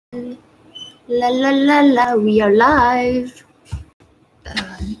La la la la, we are live.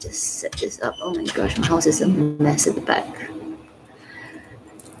 Let me just set this up. Oh my gosh, my house is a mess at the back.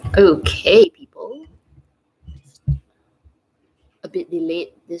 Okay, people. A bit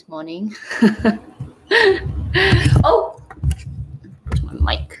delayed this morning. Oh, where's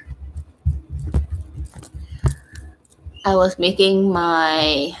my mic? I was making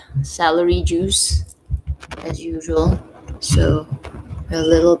my celery juice as usual, so a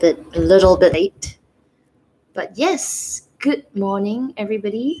little bit late. But yes, good morning,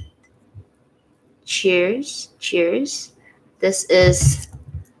 everybody. Cheers, cheers. This is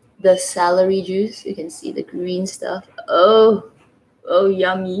the celery juice. You can see the green stuff. Oh,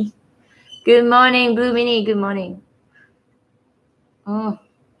 yummy. Good morning, Blue Mini. Good morning. Oh,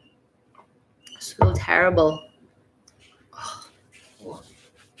 so terrible. Oh.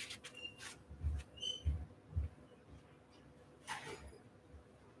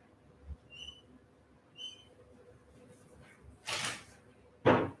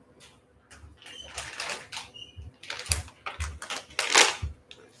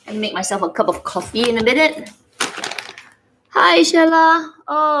 I make myself a cup of coffee in a minute. Hi, Shella.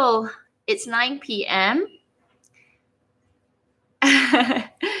 Oh, it's 9 p.m.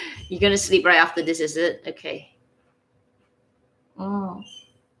 You're gonna sleep right after this, is it? Okay. Oh,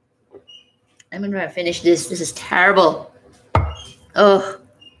 I'm gonna finish this. This is terrible. Oh.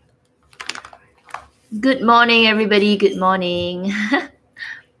 Good morning, everybody. Good morning.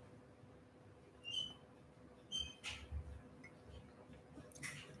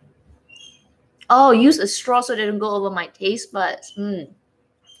 Oh, use a straw so they don't go over my taste buds.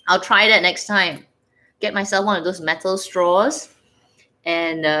 I'll try that next time. Get myself one of those metal straws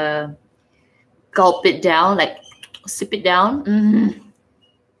and gulp it down, like sip it down.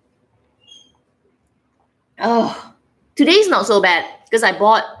 Oh, today's not so bad because I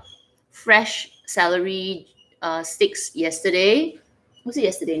bought fresh celery sticks yesterday. Was it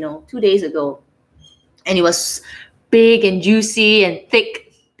yesterday? No, 2 days ago. And it was big and juicy and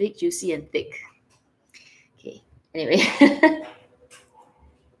thick. Big, juicy, and thick. Okay, anyway.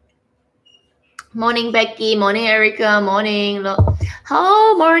 Morning, Becky. Morning, Erica. Morning.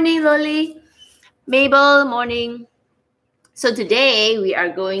 Morning, Lolly. Mabel, morning. So today we are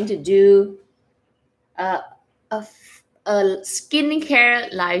going to do a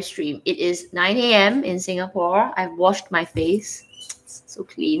skincare live stream. It is 9 a.m. in Singapore. I've washed my face. It's so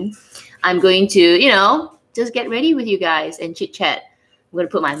clean. I'm going to, just get ready with you guys and chit chat. I'm going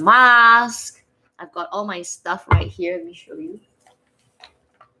to put my mask. I've got all my stuff right here. Let me show you.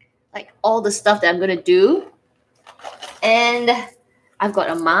 Like all the stuff that I'm going to do. And I've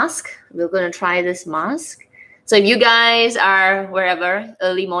got a mask. We're going to try this mask. So if you guys are wherever,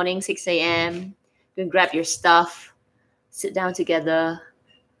 early morning, 6 a.m., you can grab your stuff, sit down together,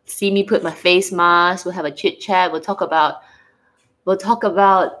 see me put my face mask. We'll have a chit chat. We'll talk about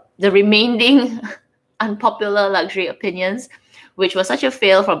the remaining unpopular luxury opinions, which was such a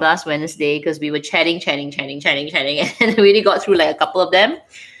fail from last Wednesday because we were chatting, and we really got through like a couple of them.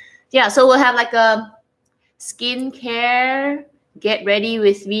 Yeah, so we'll have like a skincare, get ready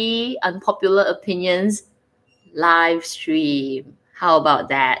with me, unpopular opinions live stream. How about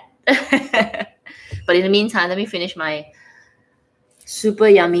that? But in the meantime, let me finish my super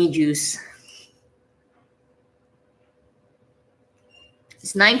yummy juice.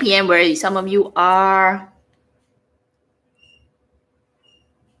 It's 9 p.m. where some of you are.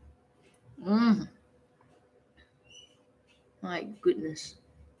 My goodness.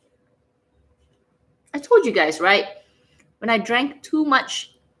 I told you guys, right? When I drank too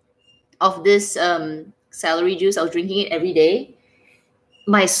much of this celery juice, I was drinking it every day.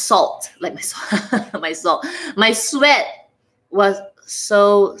 My sweat was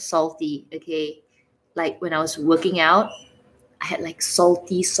so salty, okay? Like when I was working out, I had like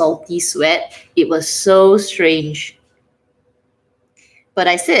salty sweat. It was so strange. But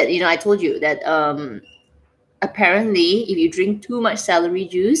I said, I told you that apparently if you drink too much celery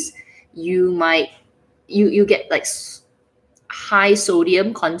juice, you might you get like high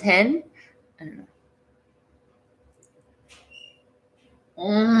sodium content. I don't know.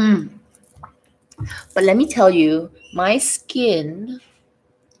 But let me tell you, my skin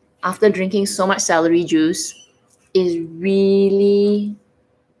after drinking so much celery juice is really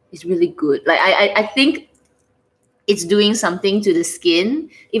good. Like I think it's doing something to the skin,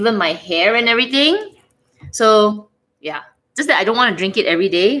 even my hair and everything. So yeah, just that I don't want to drink it every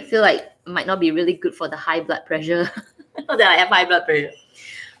day. I feel like it might not be really good for the high blood pressure. Not that I have high blood pressure.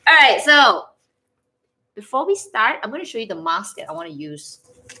 All right, so before we start, I'm going to show you the mask that I want to use.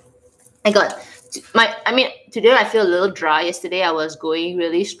 today I feel a little dry. Yesterday I was going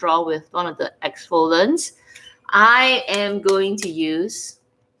really strong with one of the exfoliants. I am going to use,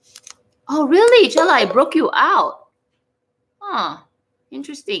 oh really, Jella, I broke you out. Huh,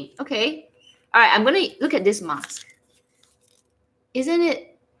 interesting. Okay. All right, I'm gonna look at this mask. Isn't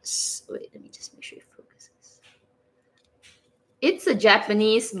it, wait, let me just make sure it focuses. It's a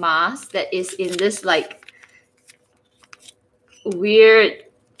Japanese mask that is in this like weird,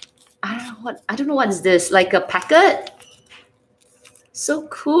 I don't know what is this, like a packet. So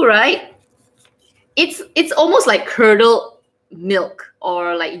cool, right? It's almost like curdled milk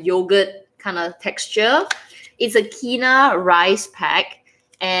or like yogurt kind of texture. It's a Keana rice pack,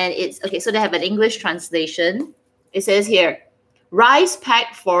 and it's okay. So they have an English translation. It says here, rice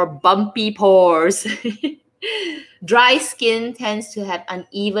pack for bumpy pores. Dry skin tends to have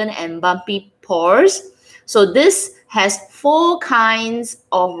uneven and bumpy pores. So this has 4 kinds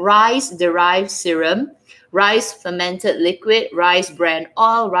of rice-derived serum: rice fermented liquid, rice bran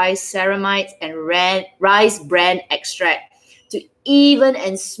oil, rice ceramides, and rice bran extract to even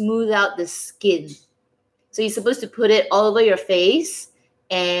and smooth out the skin. So you're supposed to put it all over your face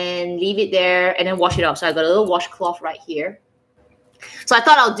and leave it there and then wash it off. So I got a little washcloth right here. So I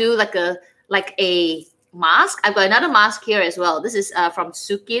thought I'll do like a mask. I've got another mask here as well. This is from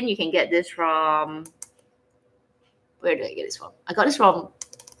Sukin. You can get this from, where did I get this from? I got this from,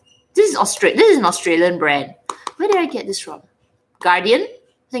 this is an Australian brand. Where did I get this from? Guardian?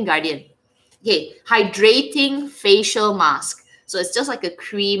 I think Guardian. Okay, hydrating facial mask. So it's just like a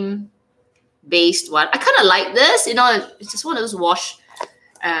cream based one. I kind of like this, you know, it's just one of those wash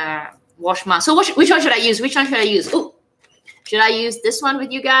masks. So which one should I use? Which one should I use? Oh, should I use this one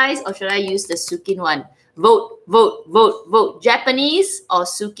with you guys, or should I use the Sukin one? Vote, vote, vote, vote. Japanese or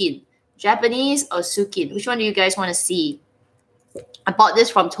Sukin? Japanese or Sukin? Which one do you guys want to see? I bought this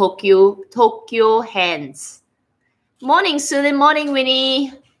from Tokyo Hands. Morning, Sulin. Morning,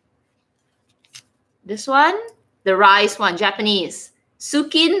 Winnie. This one, the rice one, Japanese.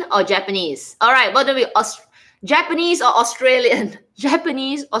 Sukin or Japanese? All right, what do we, Japanese or Australian?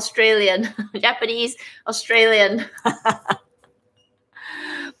 Japanese, Australian. Japanese, Australian.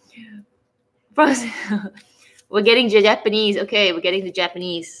 We're getting the Japanese. Okay, we're getting the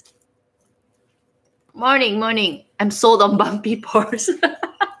Japanese. Morning, morning. I'm sold on bumpy pores.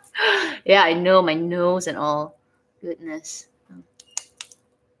 Yeah, I know, my nose and all. Goodness.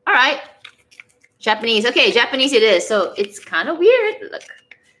 All right. Japanese. Okay, Japanese it is. So it's kind of weird. Look,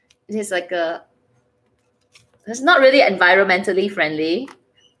 it is like a, it's not really environmentally friendly.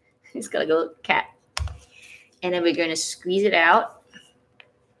 It's got a little cap. And then we're going to squeeze it out.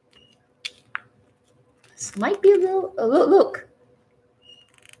 This might be a little, look.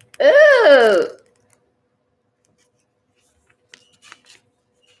 Oh.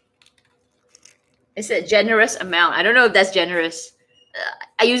 It's a generous amount. I don't know if that's generous.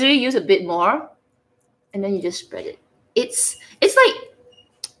 I usually use a bit more. And then you just spread it. It's like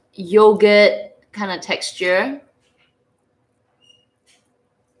yogurt kind of texture.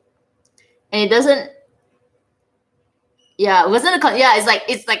 And it doesn't, yeah, it wasn't a, yeah,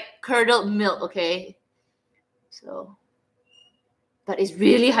 it's like curdled milk, okay? So, but it's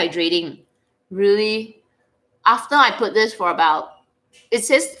really hydrating. Really, after I put this for about, it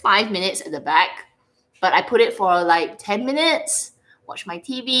says 5 minutes at the back, but I put it for like 10 minutes, watch my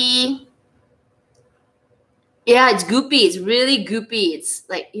TV. Yeah, it's goopy. It's really goopy. It's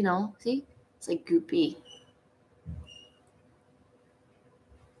like, you know, see? It's like goopy.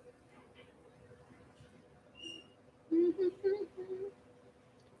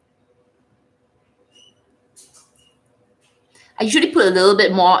 I usually put a little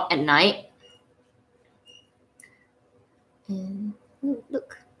bit more at night. And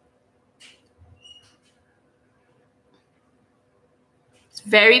look. It's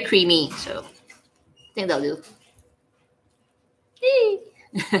very creamy, so I think that'll do.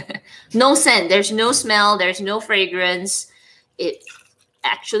 No scent. There's no smell. There's no fragrance. It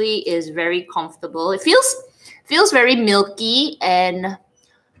actually is very comfortable. It feels very milky and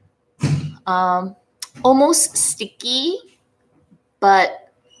almost sticky,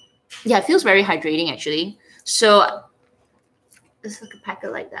 but yeah, it feels very hydrating actually. So it's like a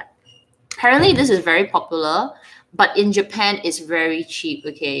packet like that. Apparently, this is very popular. But in Japan, it's very cheap,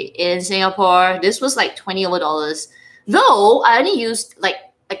 okay? In Singapore, this was like $20 over. Though, I only used, like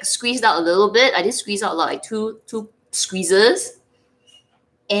squeezed out a little bit. I did squeeze out a lot, like two squeezes.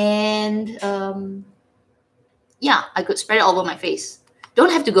 And, yeah, I could spread it all over my face. Don't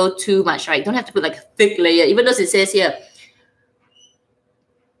have to go too much, right? Don't have to put like a thick layer. Even though it says here,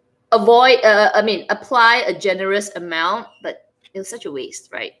 apply a generous amount. But it was such a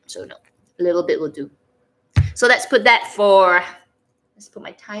waste, right? So, no. A little bit will do. So let's put that for, let's put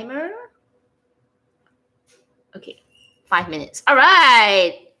my timer. Okay, 5 minutes. All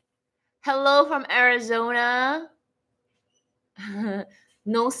right. Hello from Arizona.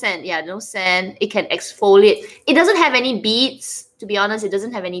 No scent. Yeah, no scent. It can exfoliate. It doesn't have any beads. To be honest, it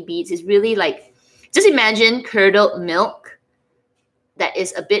doesn't have any beads. It's really like, just imagine curdled milk that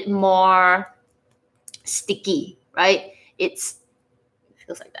is a bit more sticky, right? It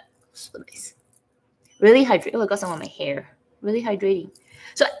feels like that. So nice. Really hydrating. Oh, I got some on my hair. Really hydrating.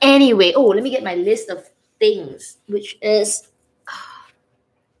 So anyway, oh, let me get my list of things, which is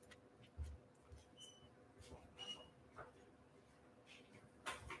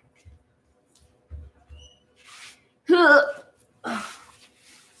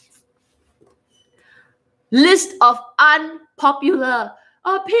list of unpopular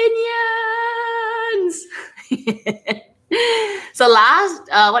opinions. So last,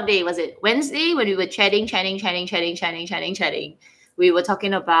 what day was it? Wednesday, when we were chatting. We were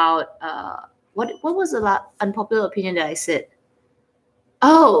talking about what was the unpopular opinion that I said?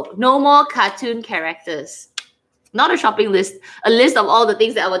 Oh, no more cartoon characters. Not a shopping list, a list of all the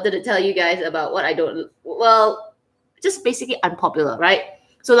things that I wanted to tell you guys about what I don't, well, just basically unpopular, right?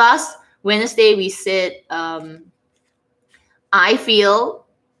 So last Wednesday we said, I feel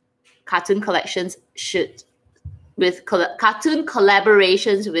cartoon collections should, cartoon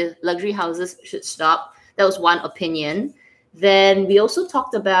collaborations with luxury houses should stop. That was one opinion. Then we also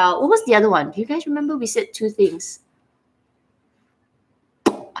talked about, what was the other one? Do you guys remember? We said two things.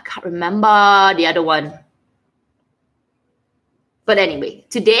 I can't remember the other one. But anyway,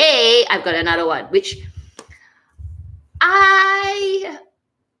 today I've got another one, which I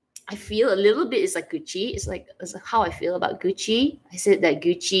feel a little bit is like Gucci. It's like how I feel about Gucci. I said that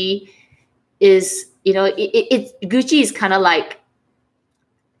Gucci is, you know, Gucci is kind of like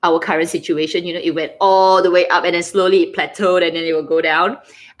our current situation. You know, it went all the way up and then slowly it plateaued and then it will go down.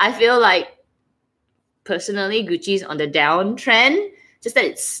 I feel like personally Gucci is on the downtrend. Just that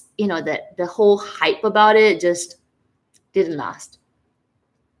it's, you know, that the whole hype about it just didn't last.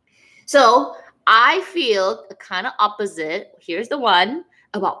 So I feel kind of opposite. Here's the one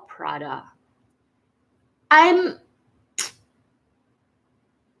about Prada. I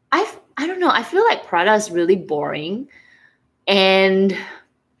don't know. I feel like Prada is really boring and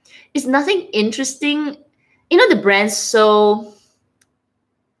it's nothing interesting. You know, the brand's so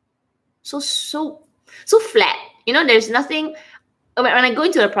flat. You know, there's nothing. When I go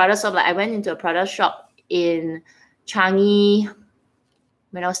into a Prada shop, like I went into a Prada shop in Changi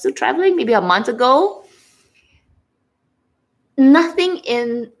when I was still traveling, maybe a month ago. Nothing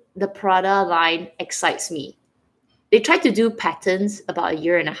in the Prada line excites me. They tried to do patterns about 1.5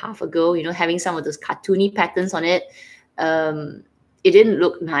 years ago, you know, having some of those cartoony patterns on it. It didn't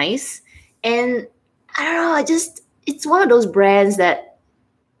look nice. And I don't know, it's one of those brands that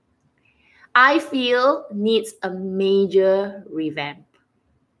I feel needs a major revamp.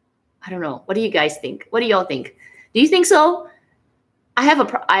 I don't know. What do you guys think? What do y'all think? Do you think so? I had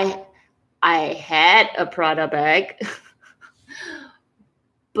a Prada bag,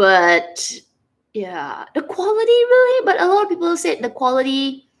 but yeah, the quality really, but a lot of people said the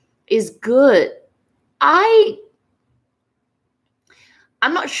quality is good. I'm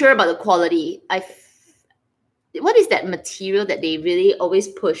not sure about the quality. What is that material that they really always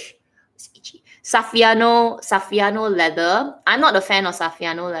push? It's itchy. Saffiano leather. I'm not a fan of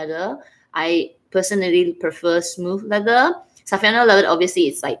Saffiano leather. I personally prefer smooth leather. Saffiano leather, obviously,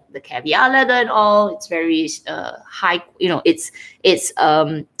 it's like the caviar leather and all. It's very high, you know, it's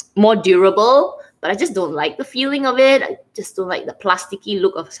more durable, but I just don't like the feeling of it. I just don't like the plasticky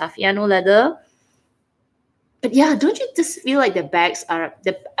look of Saffiano leather. But yeah, don't you just feel like the bags are,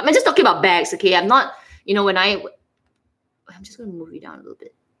 I'm just talking about bags, okay? I'm not, you know, I'm just going to move you down a little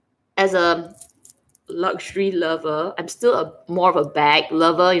bit. As a luxury lover, I'm still more of a bag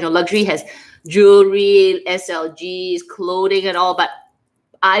lover. You know, luxury has jewelry, SLGs, clothing and all, but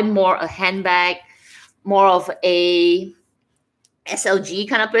I'm more a handbag, more of a SLG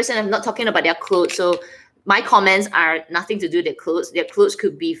kind of person. I'm not talking about their clothes. So my comments are nothing to do with their clothes. Their clothes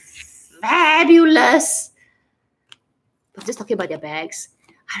could be fabulous. But I'm just talking about their bags.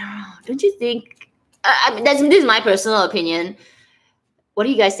 I don't know. Don't you think? I mean, this is my personal opinion. What do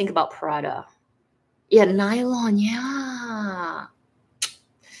you guys think about Prada? Yeah, nylon. Yeah.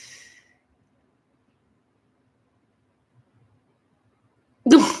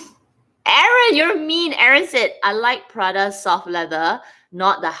 Aaron, you're mean. Aaron said, I like Prada soft leather,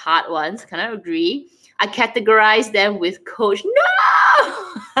 not the hard ones. Can I agree? I categorize them with Coach.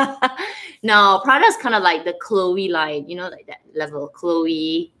 No! No, Prada's kind of like the Chloe line, you know, like that level.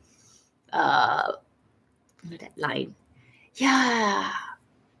 Chloe, that line. Yeah.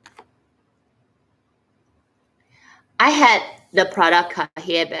 I had the Prada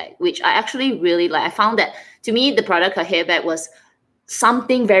hair bag, which I actually really like. I found that, to me, the Prada hair bag was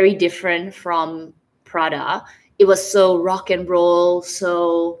something very different from Prada. It was so rock and roll,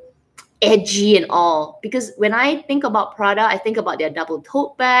 so edgy and all. Because when I think about Prada, I think about their double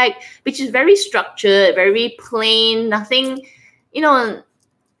tote bag, which is very structured, very plain, nothing, nothing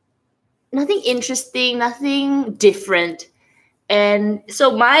interesting, nothing different. And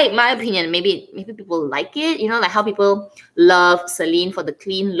so my opinion, maybe people like it, like how people love Celine for the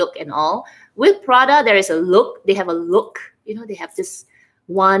clean look and all. With Prada, there is a look. They have a look. They have this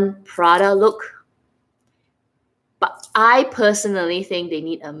one Prada look. But I personally think they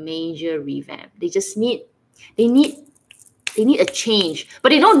need a major revamp. They need a change. But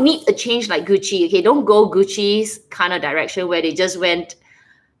they don't need a change like Gucci. Okay, don't go Gucci's kind of direction where they just went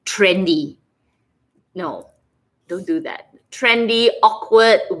trendy. No, don't do that. Trendy,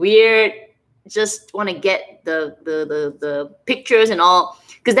 awkward, weird, just want to get the pictures and all,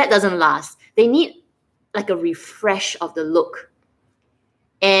 because that doesn't last. They need like a refresh of the look.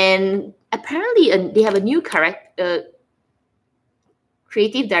 And apparently they have a new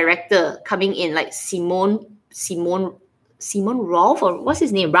creative director coming in, like Simon Rolf, or what's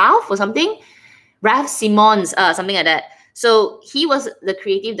his name? Ralph or something? Ralph Simons, something like that. So he was the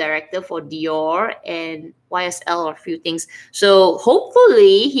creative director for Dior and YSL, or a few things. So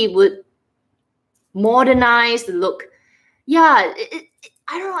hopefully he would modernize the look. Yeah,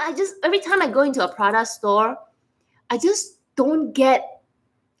 I don't know. Every time I go into a Prada store, I just don't get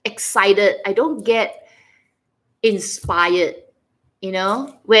excited. I don't get inspired,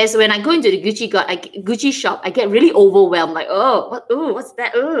 Whereas when I go into the Gucci shop, I get really overwhelmed. Like, what's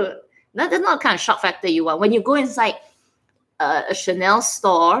that? That's not the kind of shock factor you want. When you go inside a Chanel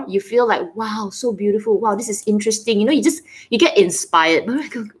store, you feel like, wow, so beautiful. Wow, this is interesting. You get inspired. But when I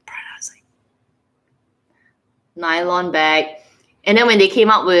go to Prada, it's like nylon bag. And then when LV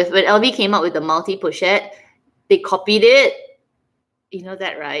came out with the multi-pochette, they copied it. You know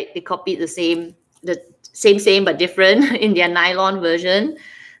that, right? They copied the same but different in their nylon version.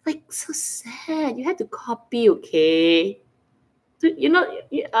 Like, so sad. You had to copy, okay? So, you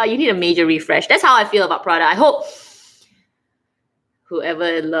need a major refresh. That's how I feel about Prada. I hope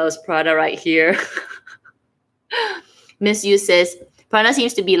whoever loves Prada right here. Miss Yu says, Prada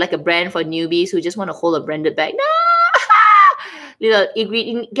seems to be like a brand for newbies who just want to hold a branded bag. No!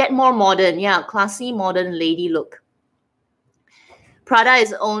 Get more modern. Yeah, classy, modern lady look. Prada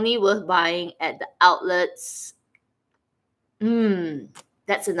is only worth buying at the outlets.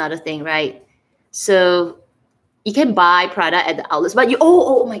 That's another thing, right? So you can buy Prada at the outlets, but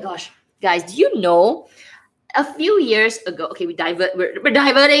oh my gosh, guys, do you know a few years ago? Okay, we're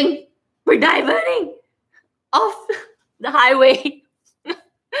diverting off the highway.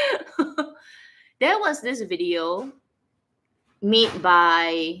 There was this video made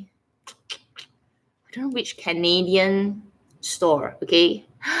by, I don't know which Canadian store. Okay,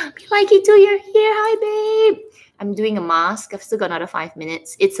 be like it too. You're here. Hi, babe. I'm doing a mask. I've still got another 5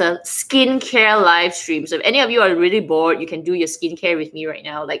 minutes. It's a skincare live stream. So if any of you are really bored, you can do your skincare with me right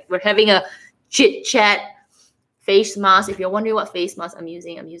now. Like, we're having a chit chat face mask. If you're wondering what face mask I'm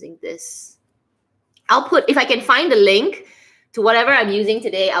using this. I'll put, if I can find the link to whatever I'm using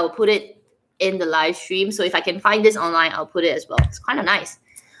today, I'll put it in the live stream. So if I can find this online, I'll put it as well. It's kind of nice.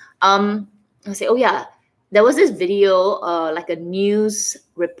 I'll say, oh yeah, there was this video, like a news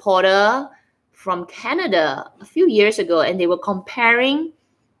reporter from Canada a few years ago, and they were comparing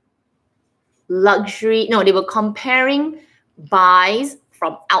buys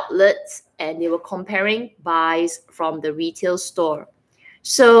from outlets, and they were comparing buys from the retail store.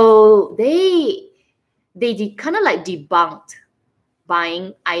 So they kind of like debunked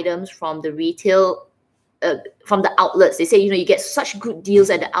buying items from the retail, from the outlets. They say, you get such good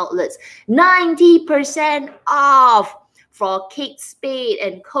deals at the outlets, 90% off for Kate Spade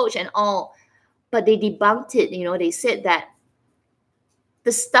and Coach and all. But they debunked it. They said that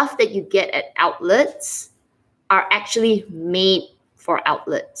the stuff that you get at outlets are actually made for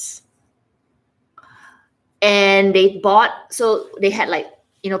outlets. And they had like,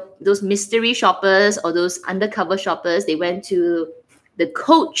 those mystery shoppers or those undercover shoppers. They went to the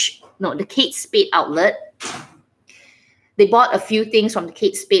Kate Spade outlet. They bought a few things from the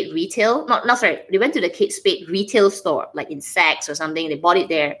Kate Spade retail. They went to the Kate Spade retail store, like in Saks or something. They bought it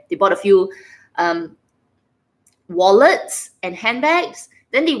there. They bought a few wallets and handbags.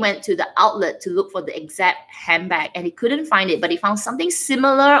 Then they went to the outlet to look for the exact handbag, and they couldn't find it, but they found something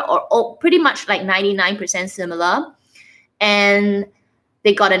similar or pretty much like 99% similar. And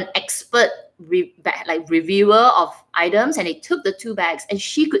they got an expert reviewer of items, and they took the 2 bags, and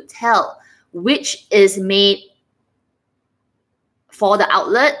she could tell which is made for the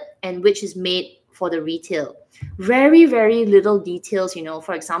outlet and which is made for the retail. Very, very little details, you know.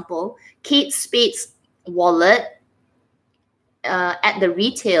 For example, Kate Spade's wallet at the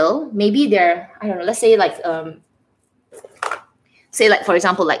retail, maybe they're, I don't know, let's say like for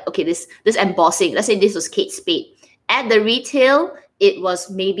example, like, okay, this embossing, let's say this was Kate Spade. At the retail, it was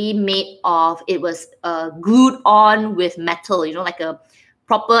maybe made of, it was glued on with metal, you know, like a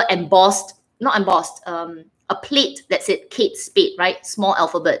proper embossed, not embossed, a plate that said Kate Spade, right? Small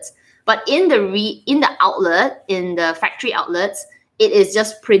alphabets. But in the outlet, in the factory outlets, it is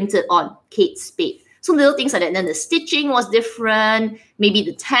just printed on Kate Spade. So little things like that. And then the stitching was different. Maybe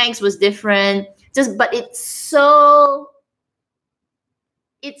the tags was different. But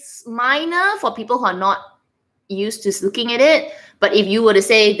it's minor for people who are not used to looking at it. But if you were to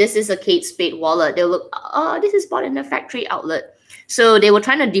say this is a Kate Spade wallet, they'll look, oh, this is bought in a factory outlet. So they were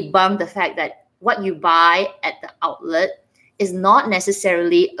trying to debunk the fact that what you buy at the outlet is not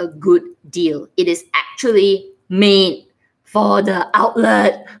necessarily a good deal. It is actually made for the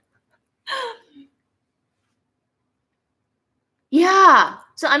outlet. Yeah.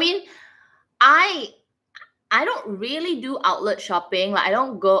 So I mean, I don't really do outlet shopping. Like I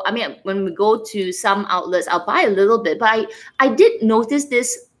don't go, I mean, when we go to some outlets, I'll buy a little bit. But I did notice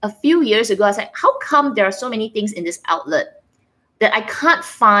this a few years ago. I was like, how come there are so many things in this outlet that I can't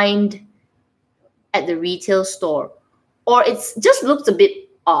find at the retail store? Or it just looks a bit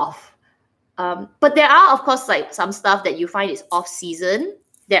off. But there are, of course, like some stuff that you find is off season.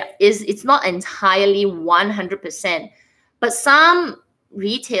 It's not entirely 100%. But some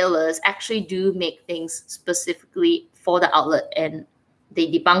retailers actually do make things specifically for the outlet, and they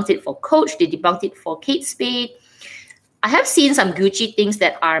debunked it for Coach, they debunked it for Kate Spade. I have seen some Gucci things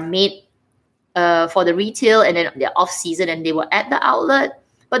that are made for the retail and then they're off season and they were at the outlet,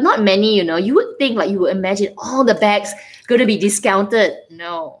 but not many, you know. You would think, like, you would imagine all the bags going to be discounted.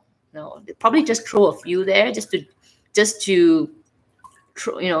 No, they probably just throw a few there just to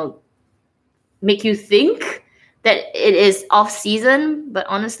you know, make you think that it is off season, but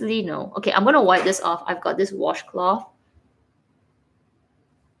honestly, no. Okay, I'm gonna wipe this off. I've got this washcloth.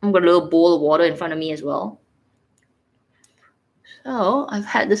 I've got a little bowl of water in front of me as well. So I've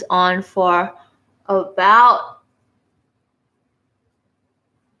had this on for about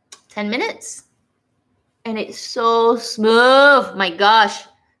 10 minutes. And it's so smooth. My gosh,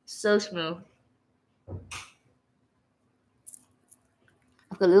 so smooth.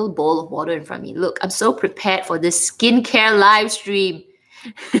 I've got a little bowl of water in front of me. Look, I'm so prepared for this skincare live stream.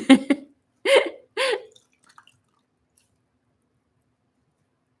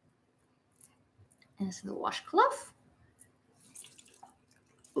 And it's the washcloth.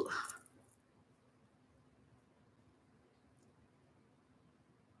 Ooh.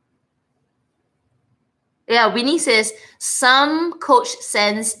 Yeah, Winnie says some Coach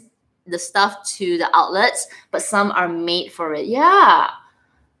sends the stuff to the outlets, but some are made for it. Yeah.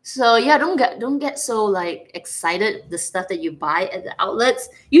 So yeah, don't get so like excited the stuff that you buy at the outlets.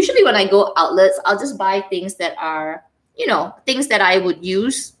 Usually when I go outlets, I'll just buy things that are, you know, things that I would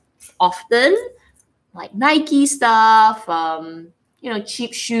use often, like Nike stuff, you know,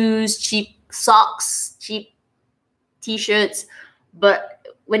 cheap shoes, cheap socks, cheap t-shirts. But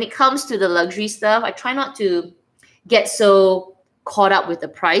when it comes to the luxury stuff, I try not to get so caught up with the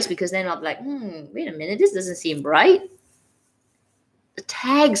price, because then I'm like, wait a minute, this doesn't seem right. The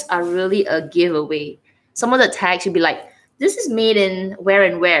tags are really a giveaway. Some of the tags you'll be like, this is made in where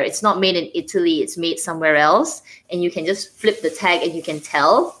and where. It's not made in Italy, it's made somewhere else. And you can just flip the tag and you can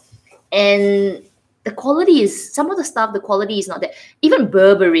tell. And the quality is, some of the stuff, the quality is not there. Even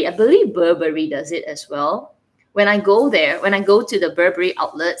Burberry, I believe Burberry does it as well. When I go there, when I go to the Burberry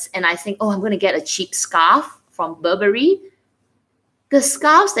outlets and I think, oh, I'm going to get a cheap scarf from Burberry, the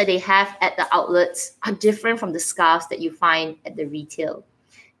scarves that they have at the outlets are different from the scarves that you find at the retail.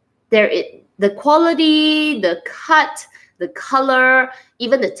 The quality, the cut, the color,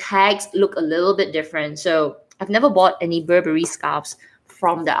 even the tags look a little bit different. So I've never bought any Burberry scarves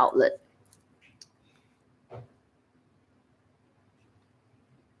from the outlet.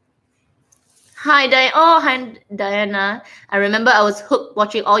 Hi, Diana. I remember I was hooked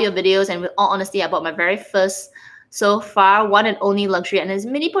watching all your videos, and with all honesty, I bought my very first, so far, one and only luxury, and it's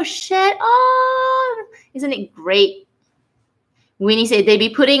mini pochette. Oh, isn't it great? Winnie said they'll be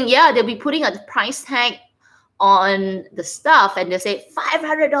putting a price tag on the stuff, and they'll say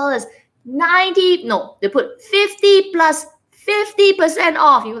 $500, 90, no, they put 50 plus 50%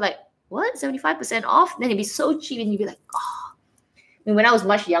 off. You're like, what? 75% off? Then it'd be so cheap, and you'd be like, oh. mean, when I was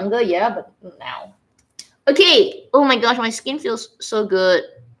much younger, yeah, but now. Okay. Oh my gosh, my skin feels so good.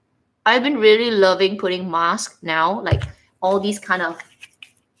 I've been really loving putting masks now, like all these kind of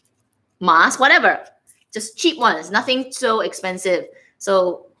masks, whatever. Just cheap ones, nothing so expensive.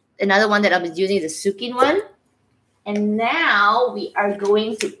 So another one that I've been using is the Sukin one. And now we are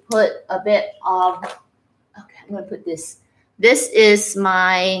going to put a bit of, okay, I'm going to put this. This is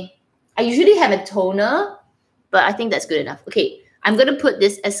I usually have a toner, but I think that's good enough. Okay, I'm going to put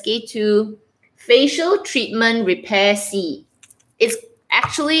this SK2 Facial Treatment Repair C. It's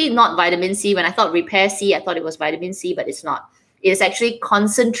actually not vitamin C. When I thought Repair C, I thought it was vitamin C, but it's not. It is actually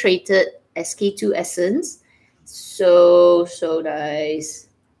concentrated SK2 essence. So nice.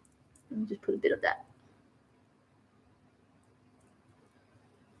 Let me just put a bit of that.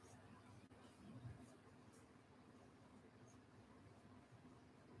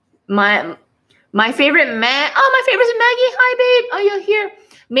 My favorite my favorite is Maggie. Hi, babe. Oh, you're here.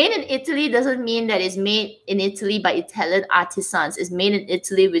 Made in Italy doesn't mean that it's made in Italy by Italian artisans. It's made in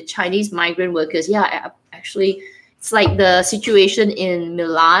Italy with Chinese migrant workers. Yeah, actually, it's like the situation in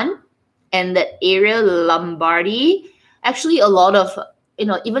Milan and that area, Lombardy. Actually, a lot of,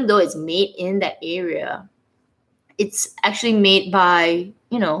 even though it's made in that area, it's actually made by,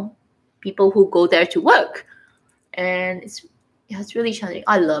 people who go there to work. And it's really challenging.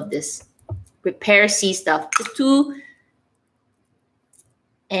 I love this Repair C stuff.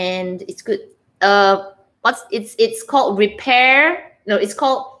 And it's good. It's called Repair. No, it's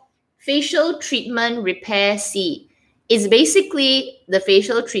called Facial Treatment Repair C. It's basically the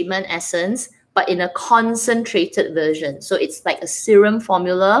facial treatment essence, but in a concentrated version. So it's like a serum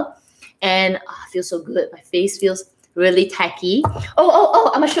formula, and I feel so good. My face feels really tacky. Oh,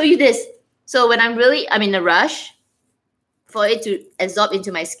 I'm gonna show you this. So when I'm in a rush for it to absorb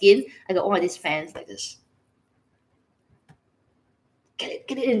into my skin, I got one of these fans like this. Get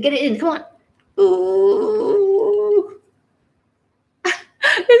it in, come on. Ooh.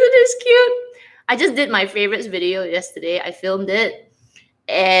 Isn't this cute? I just did my favorites video yesterday. I filmed it,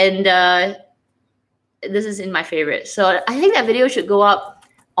 and this is in my favorite. So I think that video should go up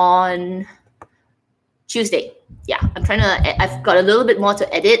on Tuesday. Yeah, I've got a little bit more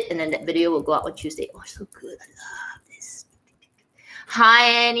to edit, and then that video will go up on Tuesday. Oh, so good. I love this. Hi,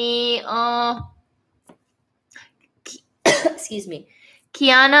 Annie. Excuse me.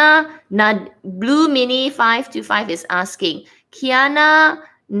 Keana Blue Mini 525 is asking, Keana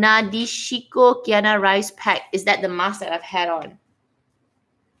Nadishiko Keana Rice Pack. Is that the mask that I've had on?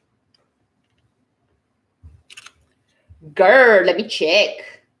 Girl, let me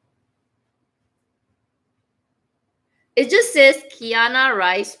check. It just says Keana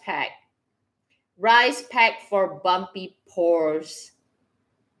Rice Pack. Rice Pack for bumpy pores.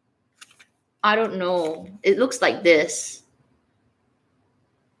 I don't know. It looks like this.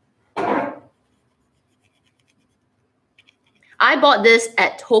 I bought this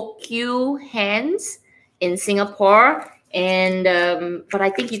at Tokyo Hands in Singapore, and but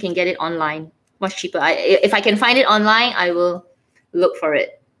I think you can get it online, much cheaper. If I can find it online, I will look for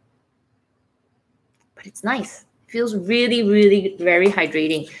it. But it's nice. It feels really, really very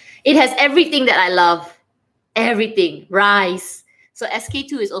hydrating. It has everything that I love. Everything. Rice. So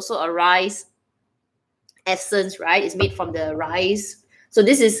SK2 is also a rice essence, right? It's made from the rice. So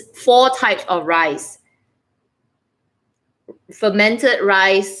this is 4 types of rice. Fermented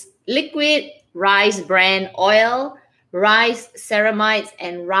rice liquid, rice bran oil, rice ceramides,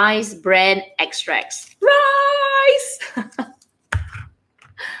 and rice bran extracts. Rice!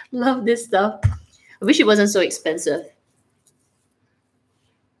 Love this stuff. I wish it wasn't so expensive.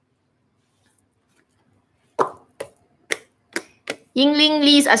 Yingling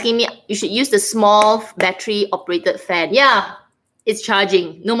Lee is asking me, you should use the small battery operated fan. Yeah, it's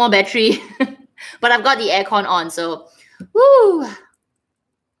charging. No more battery. But I've got the aircon on, so woo.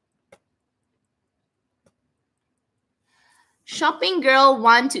 Shopping Girl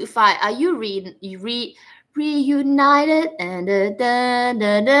 125. Are you reunited? And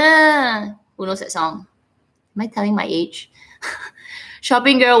who knows that song? Am I telling my age?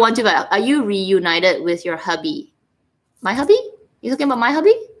 Shopping Girl 125. Are you reunited with your hubby? My hubby? You talking about my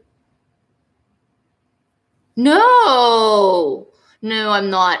hubby? No, I'm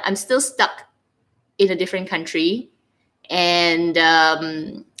not. I'm still stuck in a different country. And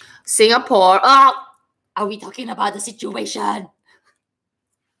Singapore. Oh, are we talking about the situation?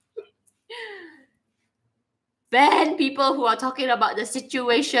 Ban people who are talking about the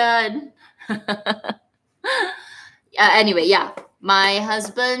situation. Anyway, yeah. My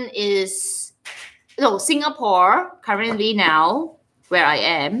husband is... No, Singapore, currently now, where I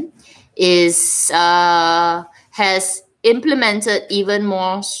am, has implemented even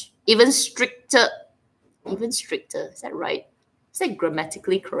stricter. Is that right? Is that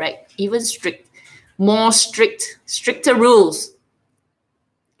grammatically correct? Stricter rules.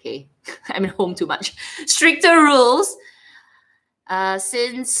 Okay, I'm at home too much. Stricter rules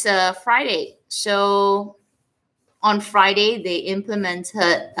since Friday. So on Friday, they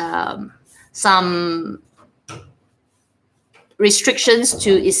implemented some restrictions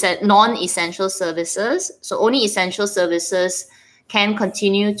to non-essential services. So only essential services can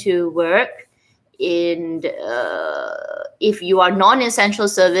continue to work. And if you are non-essential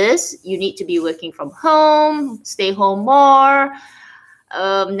service, you need to be working from home, stay home more.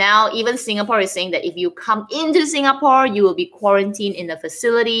 Now, even Singapore is saying that if you come into Singapore, you will be quarantined in the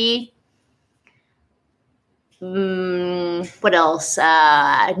facility. What else?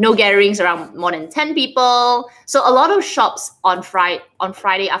 No gatherings around more than 10 people. So a lot of shops on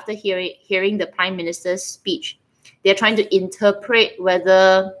Friday after hearing the Prime Minister's speech, they're trying to interpret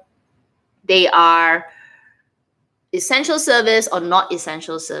whether they are essential service or not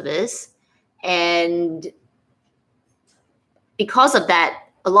essential service. And because of that,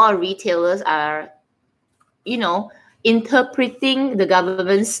 a lot of retailers are, interpreting the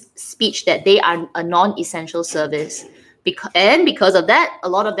government's speech that they are a non-essential service. Because of that, a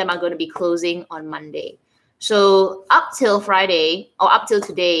lot of them are going to be closing on Monday. So up till Friday or up till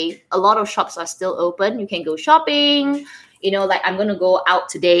today, a lot of shops are still open. You can go shopping. Like I'm going to go out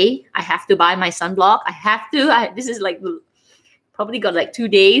today. I have to buy my sunblock. This is like probably got like 2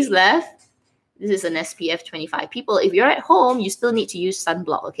 days left. This is an SPF 25. People, if you're at home, you still need to use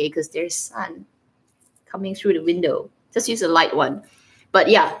sunblock, okay? Because there's sun coming through the window. Just use a light one. But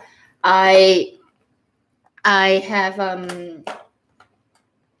yeah, I have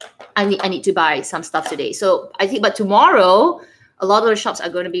I need to buy some stuff today. So I think, but tomorrow a lot of the shops are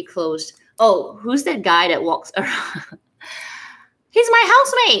going to be closed. Oh, who's that guy that walks around? He's my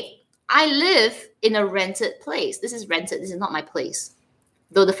housemate. I live in a rented place. This is rented. This is not my place.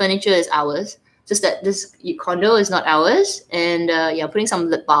 Though the furniture is ours. Just that this condo is not ours. And yeah, putting some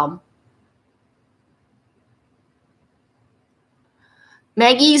lip balm.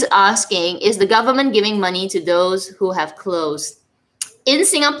 Maggie's asking, is the government giving money to those who have closed? In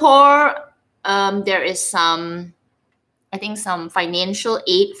Singapore, there is some financial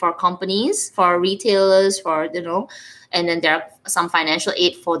aid for companies, for retailers, and then there are some financial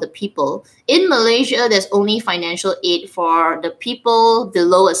aid for the people. In Malaysia, there's only financial aid for the people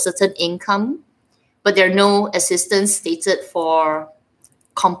below a certain income, but there are no assistance stated for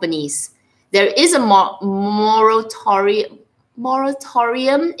companies. There is a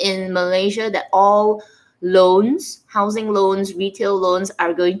moratorium in Malaysia that all loans, housing loans, retail loans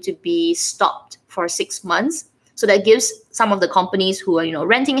are going to be stopped for 6 months. So that gives some of the companies who are,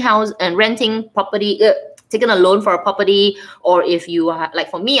 renting house and renting property, taking a loan for a property, or if you are,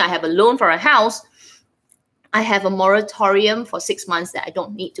 like for me, I have a loan for a house, I have a moratorium for 6 months that I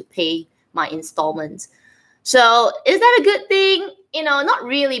don't need to pay my installments. So is that a good thing? Not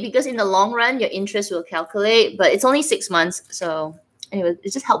really, because in the long run, your interest will calculate, but it's only 6 months. So anyway,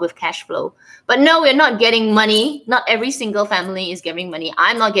 it just helps with cash flow. But no, we're not getting money. Not every single family is getting money.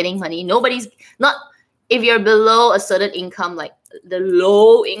 I'm not getting money. If you're below a certain income, like the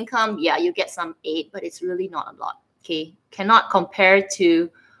low income, yeah, you get some aid, but it's really not a lot. Okay. Cannot compare to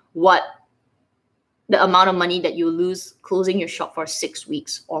what the amount of money that you lose closing your shop for 6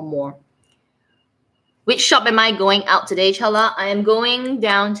 weeks or more. Which shop am I going out today, Chala? I am going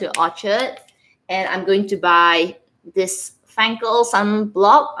down to Orchard and I'm going to buy this Fankle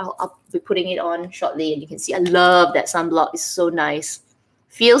sunblock. I'll be putting it on shortly and you can see I love that sunblock. It's so nice.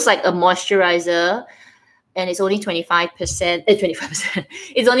 Feels like a moisturizer and it's only 25%.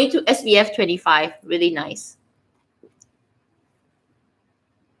 It's only to SPF 25. Really nice.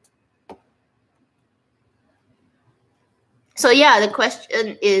 So yeah, the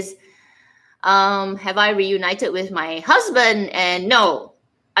question is, have I reunited with my husband? And no,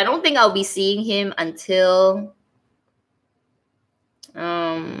 I don't think I'll be seeing him until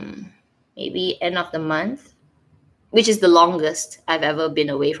maybe end of the month, which is the longest I've ever been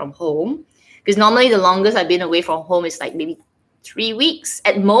away from home. Because normally the longest I've been away from home is like maybe 3 weeks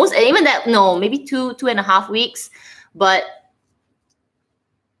at most. And even that, no, maybe 2.5 weeks. But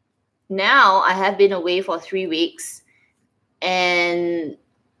now I have been away for 3 weeks. And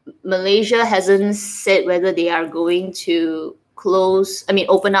Malaysia hasn't said whether they are going to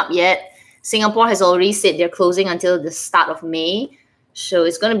open up yet. Singapore has already said they're closing until the start of May. So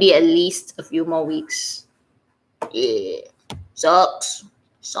it's going to be at least a few more weeks. Yeah. Sucks.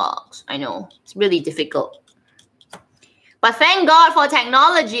 I know. It's really difficult. But thank God for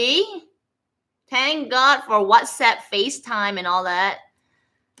technology. Thank God for WhatsApp, FaceTime, and all that.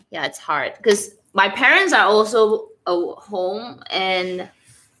 Yeah, it's hard because my parents are also home, and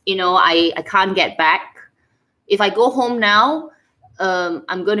you know, I can't get back. If I go home now,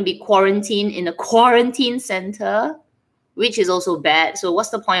 I'm going to be quarantined in a quarantine center, which is also bad. So what's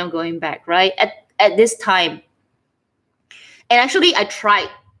the point of going back, right? At this time. And actually, I tried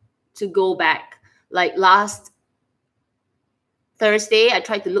to go back. Like last Thursday, I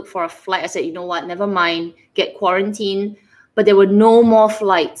tried to look for a flight. I said, you know what, never mind, get quarantined. But there were no more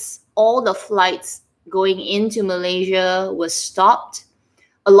flights. All the flights going into Malaysia was stopped.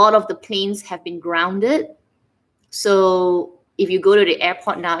 A lot of the planes have been grounded. So if you go to the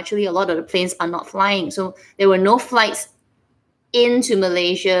airport now, actually a lot of the planes are not flying. So there were no flights into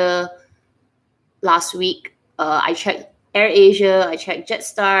Malaysia last week. I checked AirAsia, I checked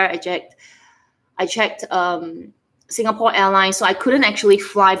Jetstar, I checked Singapore Airlines. So I couldn't actually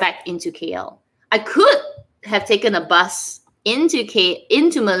fly back into KL. I could have taken a bus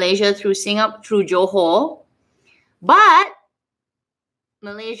into Malaysia through Johor, but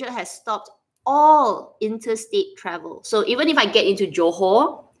Malaysia has stopped all interstate travel. So even if I get into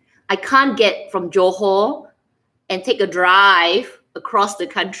Johor, I can't get from Johor and take a drive across the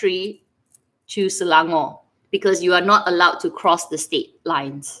country to Selangor because you are not allowed to cross the state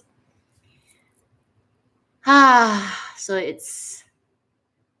lines. So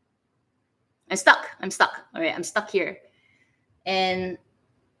I'm stuck. All right, I'm stuck here. And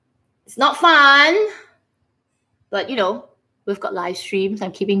it's not fun, but you know, we've got live streams.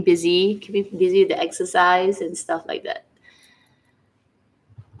 I'm keeping busy with the exercise and stuff like that.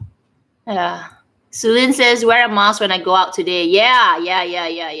 Yeah. Sulin says, wear a mask when I go out today. Yeah.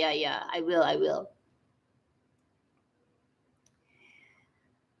 I will.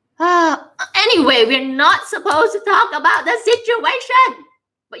 Anyway, we're not supposed to talk about the situation.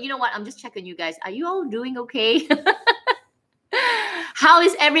 But you know what? I'm just checking you guys. Are you all doing okay? How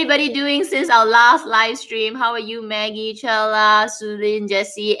is everybody doing since our last live stream? How are you, Maggie, Chella, Sulin,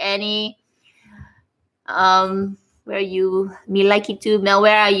 Jessie, Annie? Where are you? Me like it too. Mel,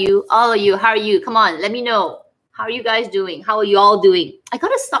 where are you? All of you, how are you? Come on, let me know. How are you guys doing? How are you all doing? I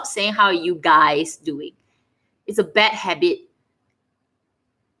gotta stop saying how are you guys doing. It's a bad habit.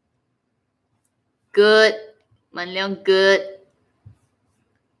 Good. Man Leong, good.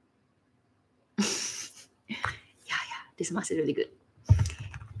 Yeah. This mask is really good.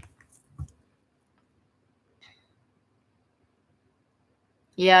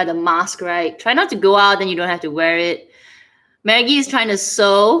 Yeah, the mask, right? Try not to go out, then you don't have to wear it. Maggie is trying to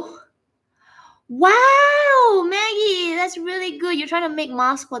sew. Wow, Maggie, that's really good. You're trying to make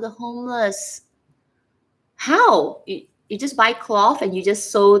masks for the homeless. How? You just buy cloth and you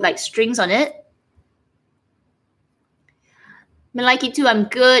just sew like strings on it? I like it too. I'm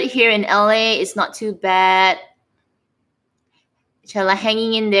good here in LA. It's not too bad. Chella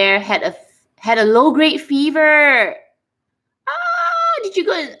hanging in there. Had a low-grade fever. Did you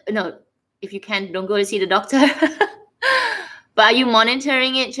go? No, if you can, don't go to see the doctor. But are you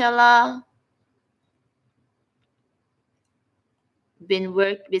monitoring it, Chella?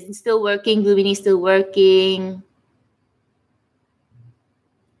 Been still working. Bluebeanie still working.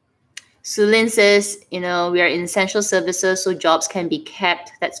 Sulin says, you know, we are in essential services, so jobs can be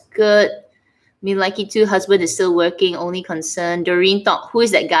kept. That's good. Me like it too. Husband is still working. Only concern. Doreen thought, who is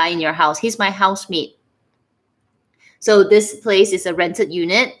that guy in your house? He's my housemate. So this place is a rented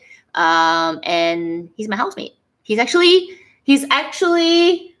unit, and he's my housemate. He's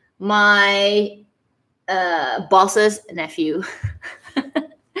actually my boss's nephew.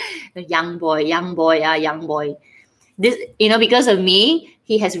 The young boy. This, you know, because of me,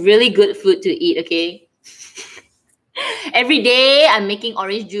 he has really good food to eat. Okay. Every day I'm making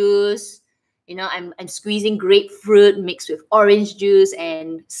orange juice. You know, I'm squeezing grapefruit mixed with orange juice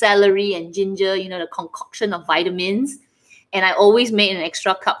and celery and ginger, you know, the concoction of vitamins. And I always make an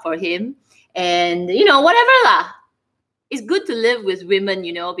extra cup for him. And, you know, whatever lah. It's good to live with women,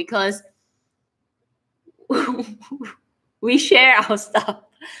 you know, because we share our stuff.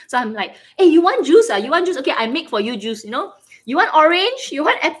 So I'm like, hey, you want juice? You want juice? Okay, I make for you juice, you know. You want orange? You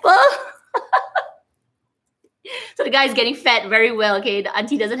want apple? So the guy is getting fat very well, okay? The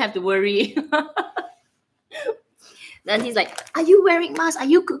auntie doesn't have to worry. The auntie's like, are you wearing mask? Are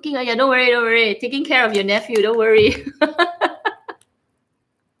you cooking? Oh, yeah, don't worry. Taking care of your nephew, don't worry.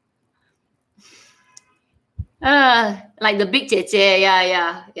 Like the big Jie,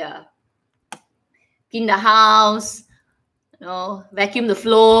 yeah. Clean the house, you know, vacuum the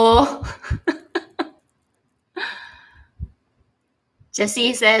floor.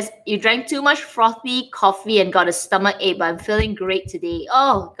 Jessie says, you drank too much frothy coffee and got a stomach ache, but I'm feeling great today.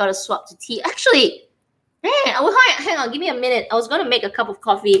 Oh, got to swap to tea. Actually, hang on, give me a minute. I was going to make a cup of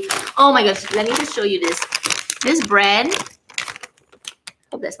coffee. Oh my gosh, let me just show you this. This brand,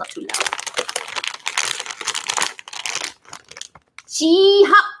 hope that's not too loud.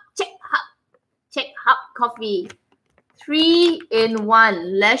 Check Hop coffee.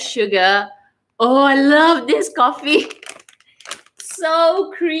 3-in-1, less sugar. Oh, I love this coffee.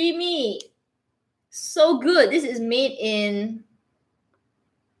 So creamy. So good. This is made in...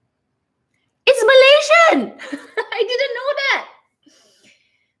 It's Malaysian. I didn't know that.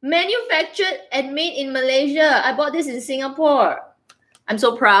 Manufactured and made in Malaysia. I bought this in Singapore. I'm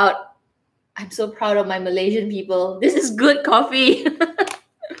so proud. I'm so proud of my Malaysian people. This is good coffee.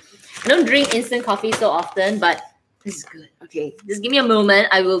 I don't drink instant coffee so often, but this is good. Okay, just give me a moment.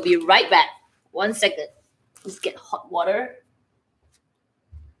 I will be right back. 1 second. Just get hot water.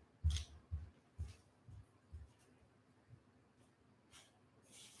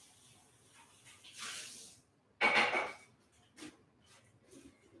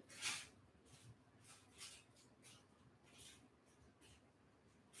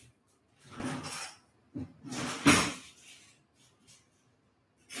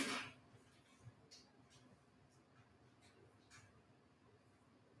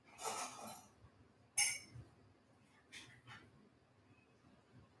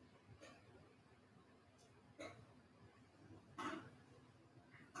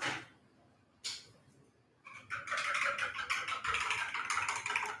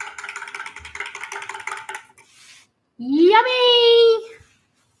 Yummy!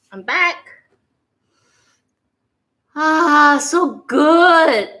 I'm back. Ah, so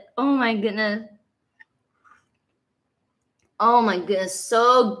good. Oh my goodness. Oh my goodness,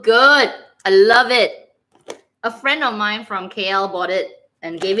 so good. I love it. A friend of mine from KL bought it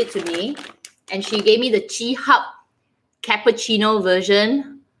and gave it to me. And she gave me the Chit cappuccino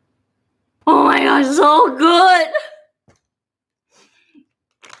version. Oh my gosh, so good.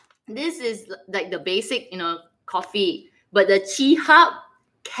 This is like the basic, coffee, but the Chit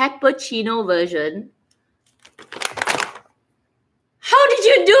cappuccino version. How did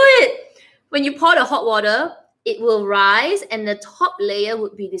you do it? When you pour the hot water, it will rise and the top layer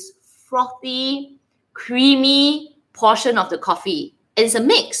would be this frothy, creamy portion of the coffee. And it's a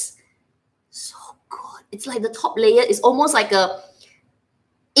mix. So good. It's like the top layer is almost like a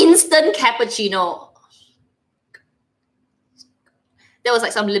instant cappuccino. There was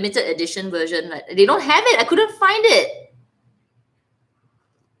like some limited edition version. Like, they don't have it. I couldn't find it.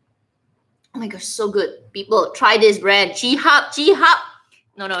 Oh my gosh, so good. People, try this brand. Chit.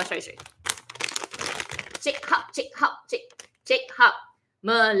 No, sorry. Chit Hop.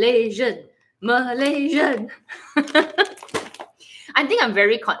 Malaysian. I think I'm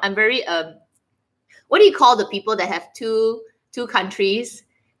very what do you call the people that have two countries?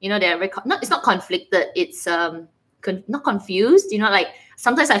 They're it's not conflicted. It's not confused. Like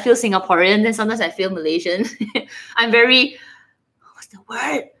sometimes I feel Singaporean, then sometimes I feel Malaysian. I'm very, what's the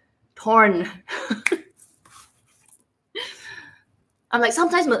word? Torn. I'm like,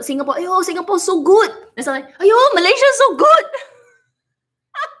 sometimes Singapore, Singapore's so good. And so I'm like, Malaysia's so good.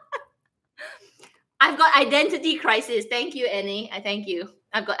 I've got identity crisis. Thank you, Annie. I thank you.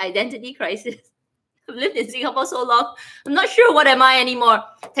 I've got identity crisis. I've lived in Singapore so long. I'm not sure what am I anymore.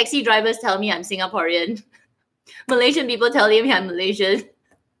 Taxi drivers tell me I'm Singaporean. Malaysian people tell me I'm Malaysian.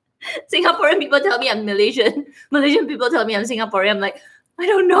 Singaporean people tell me I'm Malaysian. Malaysian people tell me I'm Singaporean. I'm like, I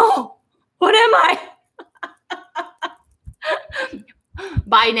don't know. What am I?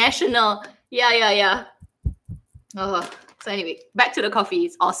 Binational. Yeah. Oh, so anyway, back to the coffee.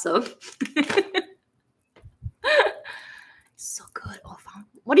 It's awesome. So good. Oh,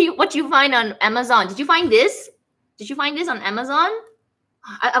 what do you find on Amazon? Did you find this? Did you find this on Amazon?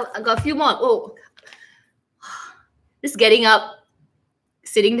 I got a few more. Oh, this getting up,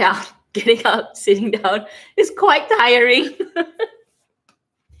 sitting down, getting up, sitting down is quite tiring.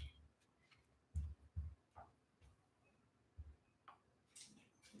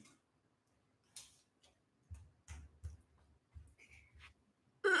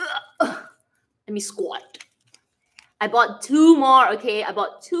 Let me squat. I bought 2 more, okay? I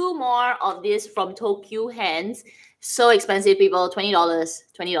bought 2 more of this from Tokyo Hands. So expensive, people. $20.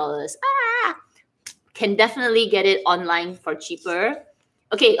 $20. Ah! Can definitely get it online for cheaper.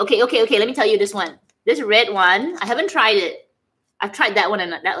 Okay. Let me tell you this one. This red one, I haven't tried it. I've tried that one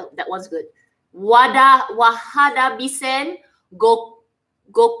and that one's good. Wahada Bisen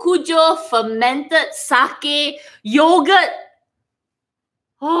Gokujo fermented sake yogurt.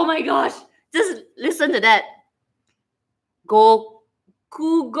 Oh my gosh. Just listen to that.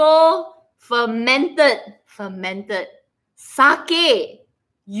 Kugo fermented sake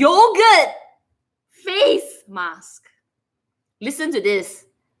yogurt face mask. Listen to this.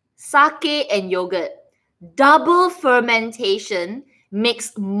 Sake and yogurt. Double fermentation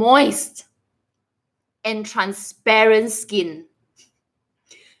makes moist and transparent skin.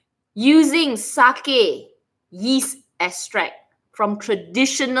 Using sake yeast extract from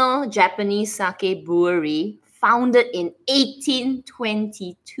traditional Japanese sake brewery founded in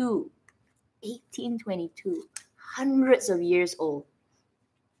 1822. 1822. Hundreds of years old.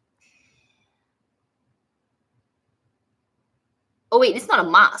 Oh wait, it's not a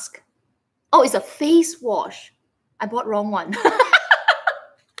mask. Oh, it's a face wash. I bought wrong one.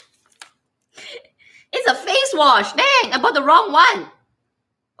 It's a face wash. Dang, I bought the wrong one.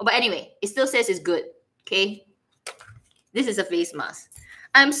 Oh, but anyway, it still says it's good. Okay. This is a face mask.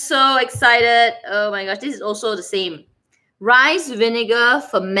 I'm so excited. Oh my gosh, this is also the same. Rice vinegar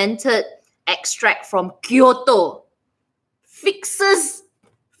fermented extract from Kyoto. Fixes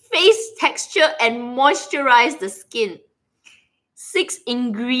face texture and moisturize the skin. 6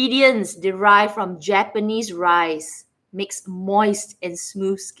 ingredients derived from Japanese rice makes moist and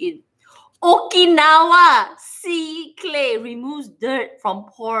smooth skin. Okinawa sea clay removes dirt from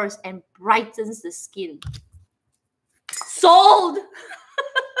pores and brightens the skin. Sold!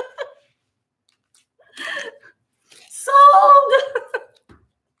 Sold!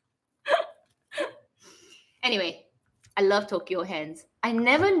 Anyway, I love Tokyo Hands. I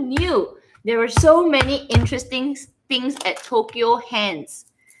never knew there were so many interesting things at Tokyo Hands.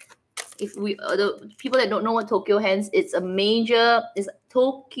 If we the people that don't know what Tokyo Hands, it's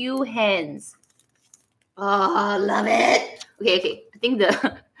Tokyo Hands. Oh, love it. Okay. I think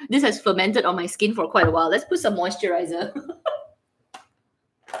this has fermented on my skin for quite a while. Let's put some moisturizer.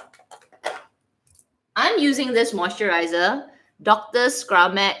 I'm using this moisturizer, Dr.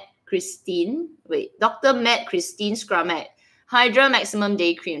 Matte Christine Scrum Hydra Maximum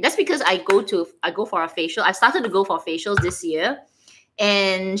Day Cream. That's because I go for a facial. I started to go for facials this year,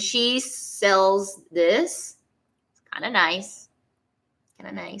 and she sells this. It's kind of nice.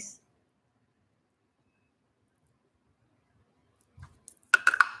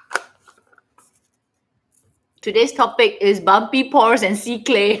 Today's topic is bumpy pores and sea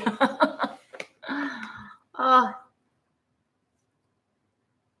clay. Oh,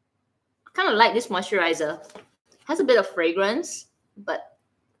 I kind of like this moisturizer. Has a bit of fragrance, but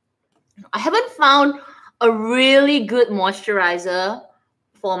I haven't found a really good moisturizer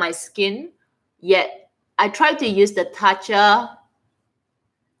for my skin yet. I tried to use the Tatcha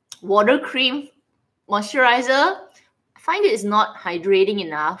water cream moisturizer. I find it is not hydrating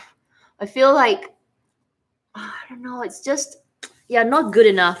enough. I feel like, I don't know, it's just, not good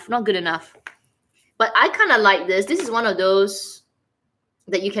enough. But I kind of like this. This is one of those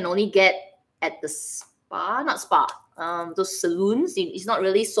that you can only get at the those saloons. It's not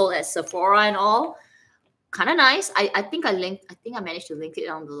really sold at Sephora and all. Kind of nice. I think I managed to link it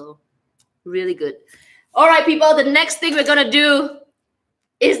down below. Really good. All right, people. The next thing we're gonna do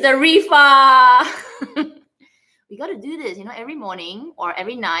is the reefer. We gotta do this, every morning or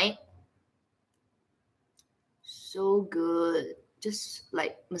every night. So good. Just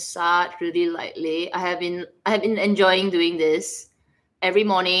like massage really lightly. I have been enjoying doing this every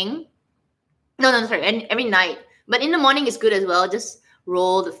morning. No, sorry, every night. But in the morning is good as well. Just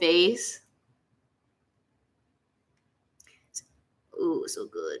roll the face. Ooh, so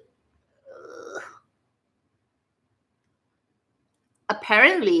good.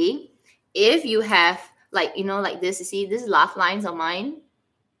 Apparently, if you have like this, you see this laugh lines on mine.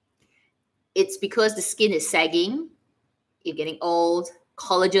 It's because the skin is sagging. You're getting old.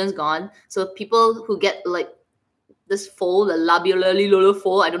 Collagen's gone. So people who get like this fold, the labial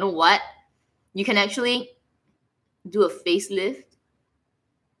fold, I don't know what, you can actually do a facelift.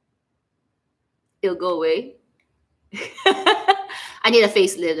 It'll go away. I need a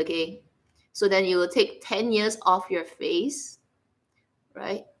facelift, okay? So then you will take 10 years off your face,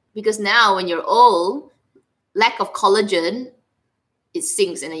 right? Because now when you're old, lack of collagen, it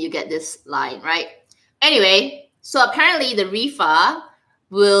sinks and then you get this line, right? Anyway, so apparently the reefer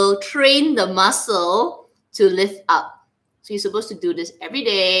will train the muscle to lift up. So you're supposed to do this every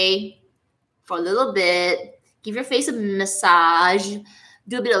day for a little bit. Give your face a massage.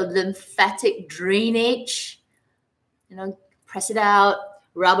 Do a bit of lymphatic drainage. Press it out.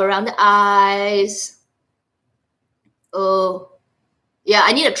 Rub around the eyes. Oh, yeah,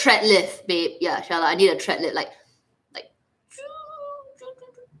 I need a tread lift, babe. Yeah, Shala, I need a tread lift. Like.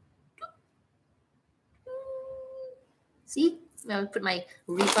 See? I'll put my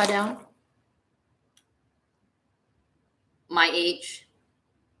reefer down. My age.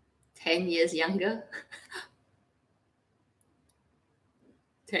 10 years younger.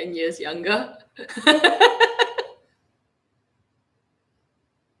 10 years younger.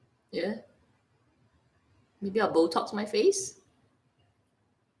 Yeah. Maybe I'll Botox my face.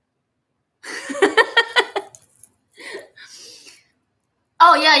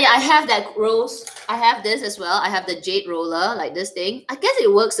 Oh, yeah, I have that rose. I have this as well. I have the jade roller, like this thing. I guess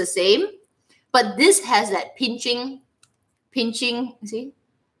it works the same, but this has that pinching, you see?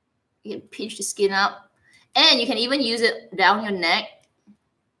 You can pinch the skin up. And you can even use it down your neck,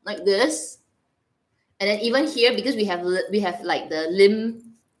 like this. And then even here, because we have like the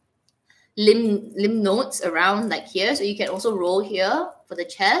limb notes around like here, so you can also roll here for the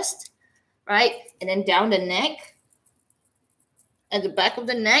chest, right? And then down the neck, at the back of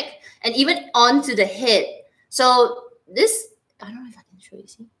the neck, and even onto the head. So this, I don't know if I can show you,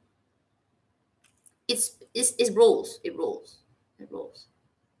 see? It rolls,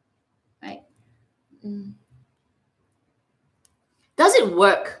 right? Does it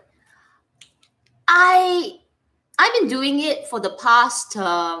work? I've been doing it for the past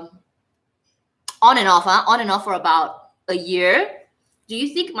on and off for about a year. Do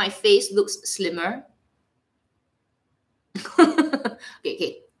you think my face looks slimmer?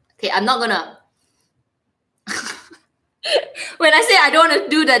 Okay. I'm not gonna. When I say I don't want to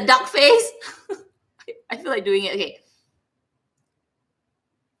do the duck face, I feel like doing it. Okay.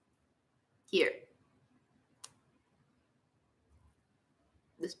 Here.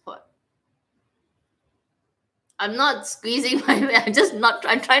 This part. I'm not squeezing my.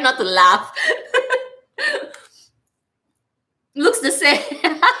 I'm trying not to laugh. Looks the same.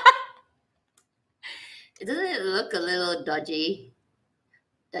 Doesn't it look a little dodgy?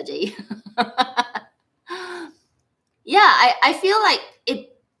 Yeah, I feel like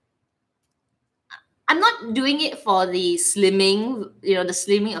it. I'm not doing it for the slimming, the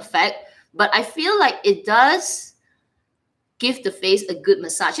slimming effect, but I feel like it does give the face a good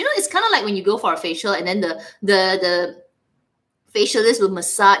massage. It's kind of like when you go for a facial and then the facialist will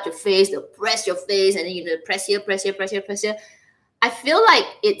massage your face, they'll press your face, and then you press here. I feel like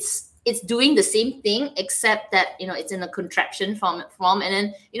it's doing the same thing, except that it's in a contraction form, and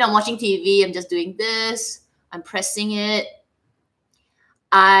then I'm watching TV, I'm just doing this, I'm pressing it.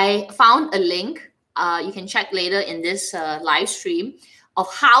 I found a link, you can check later in this live stream, of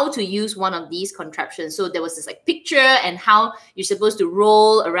how to use one of these contraptions. So there was this like picture and how you're supposed to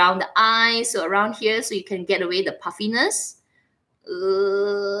roll around the eyes, so around here, so you can get away the puffiness,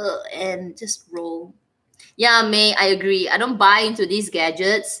 and just roll. Yeah, May, I agree. I don't buy into these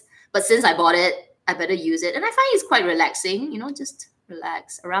gadgets, but since I bought it, I better use it. And I find it's quite relaxing, just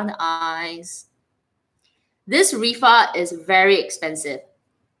relax around the eyes. This Rifa is very expensive.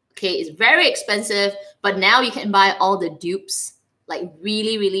 Okay, it's very expensive, but now you can buy all the dupes, like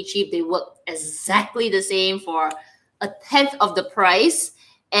really, really cheap. They work exactly the same for 1/10 of the price.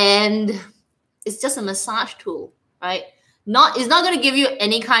 And it's just a massage tool, right? It's not going to give you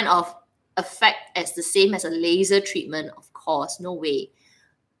any kind of effect as the same as a laser treatment, of course, no way.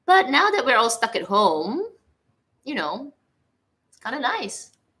 But now that we're all stuck at home, it's kind of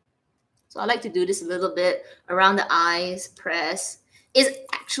nice. So I like to do this a little bit around the eyes, press. It's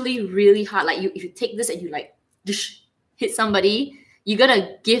actually really hard. Like if you take this and you like hit somebody, you're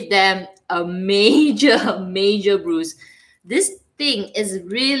gonna give them a major bruise. This thing is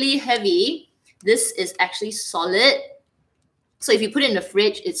really heavy. This is actually solid. So if you put it in the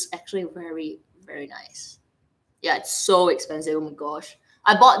fridge, it's actually very, very nice. Yeah, it's so expensive. Oh my gosh.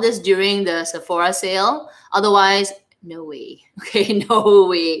 I bought this during the Sephora sale. Otherwise, no way. Okay, no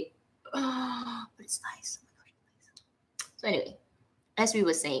way. Oh, but it's nice. Oh my gosh. So anyway, as we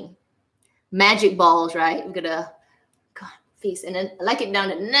were saying, magic balls, right? We're gonna face, and then I like it down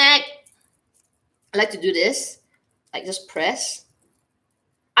the neck. I like to do this, like just press.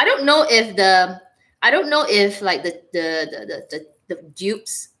 I don't know if like the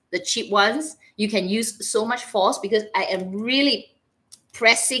dupes, the cheap ones, you can use so much force, because I am really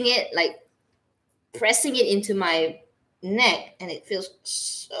pressing it into my neck, and it feels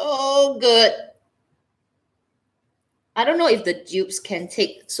so good. I don't know if the dupes can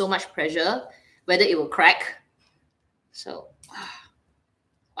take so much pressure, whether it will crack. So,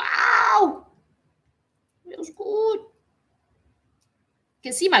 wow, feels good. You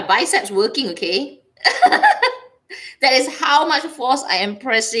can see my biceps working, okay? That is how much force I am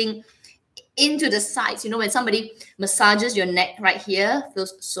pressing into the sides. When somebody massages your neck right here,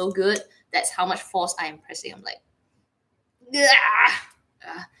 feels so good. That's how much force I am pressing. I'm like,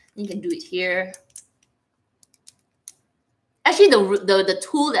 you can do it here. Actually, the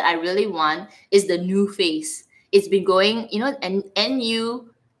tool that I really want is the new face. It's been going,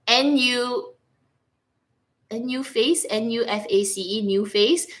 NuFace, NuFace,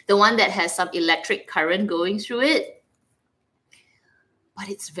 NuFace, the one that has some electric current going through it. But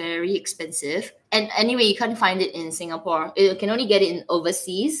it's very expensive. And anyway, you can't find it in Singapore. You can only get it in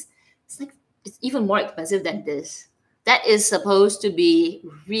overseas. It's even more expensive than this. That is supposed to be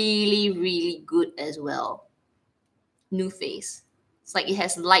really, really good as well. NuFace. It's like it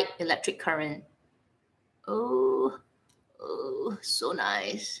has light electric current. Oh, so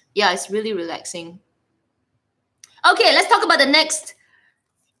nice. Yeah, it's really relaxing. Okay, let's talk about the next.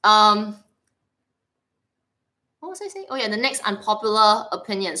 What was I saying? Oh yeah, the next unpopular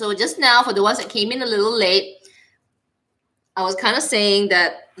opinion. So just now, for the ones that came in a little late, I was kind of saying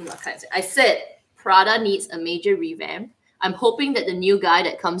that I said Prada needs a major revamp. I'm hoping that the new guy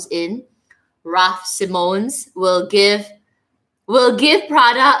that comes in, Raf Simons, will give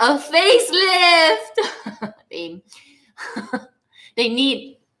Prada a facelift. They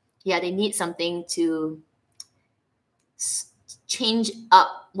need something to change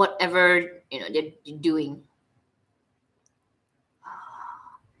up whatever they're doing.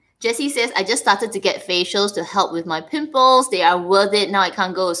 Jessie says, I just started to get facials to help with my pimples. They are worth it. Now I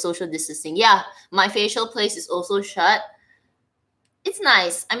can't go with social distancing. Yeah, my facial place is also shut. It's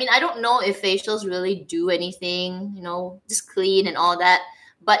nice. I mean, I don't know if facials really do anything, just clean and all that.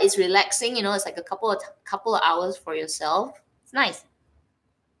 But it's relaxing, it's like a couple of hours for yourself. It's nice.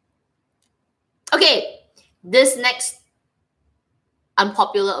 Okay, this next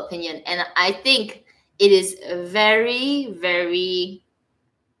unpopular opinion. And I think it is very, very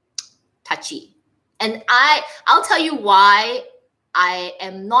touchy. And I'll tell you why I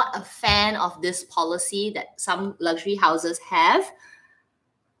am not a fan of this policy that some luxury houses have.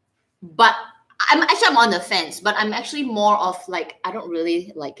 But I'm on the fence, but I'm actually more of like, I don't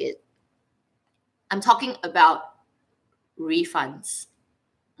really like it. I'm talking about refunds.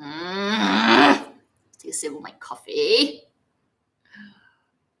 Take a sip of my coffee.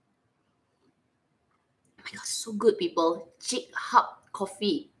 Oh my God, so good, people. Chit Hub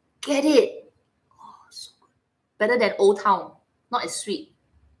coffee. Get it. Oh, so good. Better than Old Town. Not as sweet.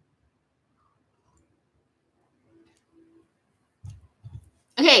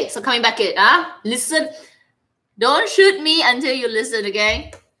 Okay, so coming back in. Listen. Don't shoot me until you listen,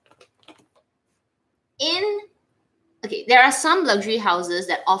 okay? There are some luxury houses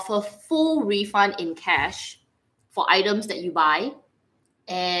that offer full refund in cash for items that you buy.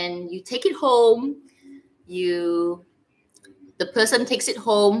 And you take it home. The person takes it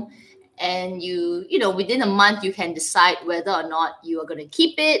home, and within a month, you can decide whether or not you are going to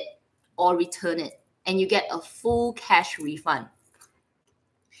keep it or return it. And you get a full cash refund.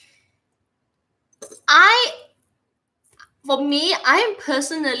 For me, I'm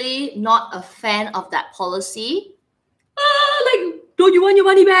personally not a fan of that policy. Don't you want your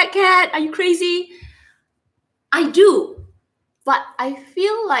money back, Kat? Are you crazy? I do. But I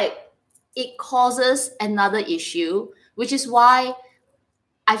feel like it causes another issue, which is why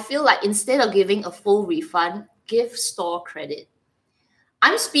I feel like instead of giving a full refund, give store credit.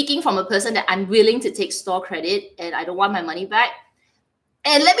 I'm speaking from a person that I'm willing to take store credit and I don't want my money back.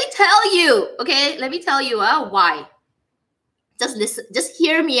 And let me tell you, okay? Let me tell you why. Just listen. Just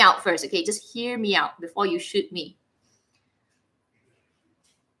hear me out first, okay? Just hear me out before you shoot me.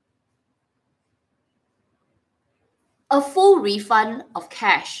 A full refund of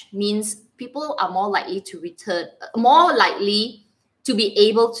cash means people are more likely to be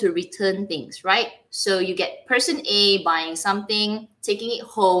able to return things, right? So you get person A buying something, taking it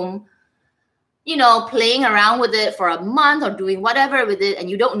home, playing around with it for a month or doing whatever with it, and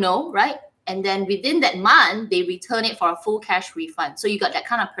you don't know, right? And then within that month, they return it for a full cash refund. So you got that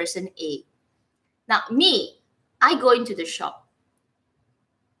kind of person A. Now, me, I go into the shop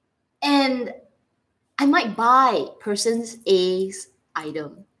and I might buy person A's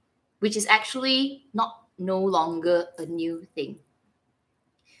item, which is actually no longer a new thing.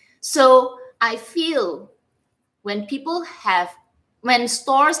 So I feel when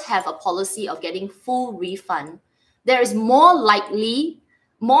stores have a policy of getting full refund, there is a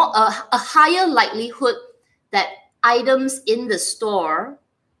higher likelihood that items in the store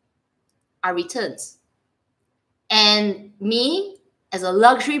are returns. And me, as a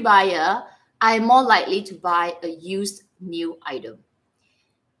luxury buyer, I'm more likely to buy a used new item.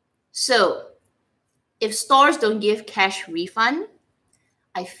 So if stores don't give cash refund,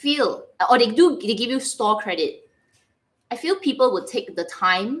 I feel, or they give you store credit, I feel people would take the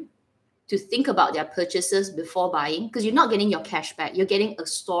time to think about their purchases before buying, because you're not getting your cash back, you're getting a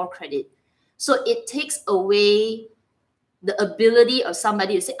store credit. So it takes away the ability of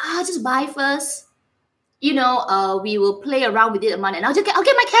somebody to say, just buy first. you know, we will play around with it a month and I'll get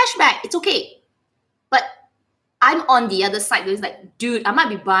my cash back. It's okay. But I'm on the other side. It's like, dude, I might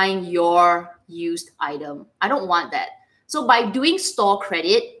be buying your used item. I don't want that. So by doing store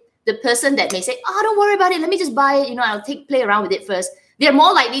credit, the person that may say, oh, don't worry about it. Let me just buy it. You know, I'll play around with it first. They're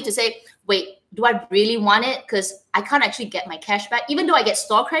more likely to say, wait, do I really want it? Because I can't actually get my cash back. Even though I get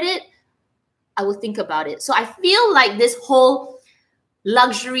store credit, I will think about it. So I feel like this whole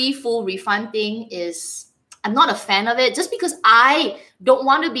luxury full refund thing I'm not a fan of it, just because I don't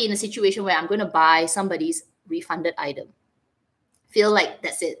want to be in a situation where I'm going to buy somebody's refunded item. Feel like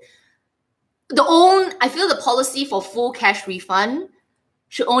that's it. I feel the policy for full cash refund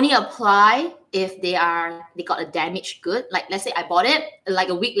should only apply if they got a damaged good. Like, let's say I bought it, like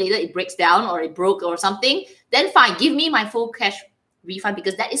a week later it breaks down or it broke or something, then fine, give me my full cash refund,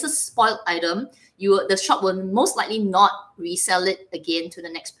 because that is a spoiled item. The shop will most likely not resell it again to the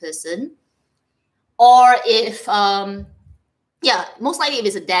next person. Or if most likely if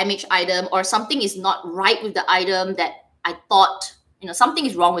it's a damaged item or something is not right with the item that I thought, you know, something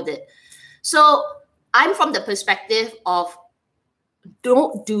is wrong with it. So I'm from the perspective of,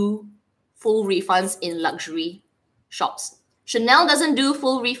 don't do full refunds in luxury shops. Chanel doesn't do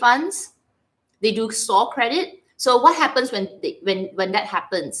full refunds. They do store credit. So what happens when that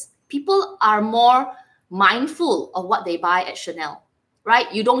happens? People are more mindful of what they buy at Chanel,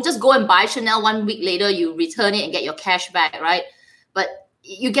 right? You don't just go and buy Chanel 1 week later, you return it and get your cash back, right? But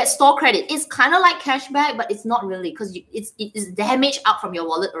you get store credit. It's kind of like cash back, but it's not really, because it's damaged out from your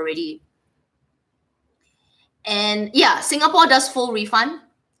wallet already. And yeah, Singapore does full refund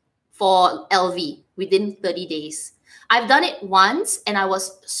for LV within 30 days. I've done it once and I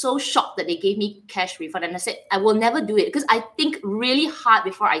was so shocked that they gave me cash refund. And I said, I will never do it, because I think really hard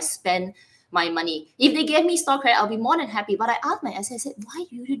before I spend my money. If they gave me store credit, I'll be more than happy. But I asked my assessor, I said, why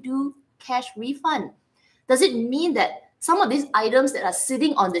do you do cash refund? Does it mean that some of these items that are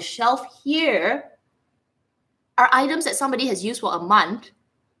sitting on the shelf here are items that somebody has used for a month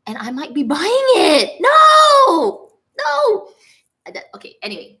and I might be buying it? No. Okay,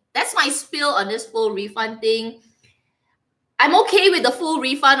 anyway, that's my spill on this full refund thing. I'm okay with the full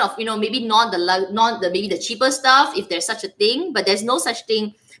refund of, you know, maybe maybe the cheaper stuff, if there's such a thing, but there's no such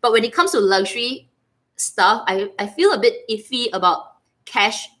thing. But when it comes to luxury stuff, I feel a bit iffy about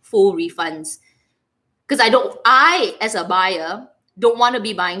cash full refunds, because I as a buyer don't want to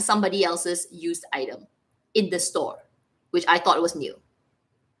be buying somebody else's used item in the store, which I thought was new.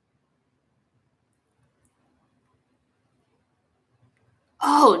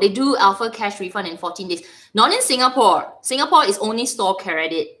 Oh, they do offer cash refund in 14 days. Not in Singapore. Singapore is only store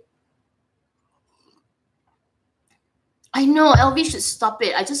credit. I know, LV should stop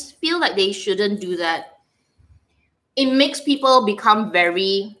it. I just feel like they shouldn't do that. It makes people become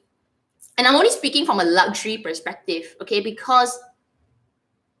very... And I'm only speaking from a luxury perspective, okay? Because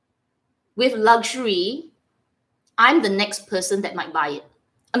with luxury, I'm the next person that might buy it.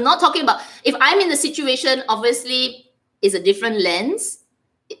 I'm not talking about... If I'm in the situation, obviously, it's a different lens.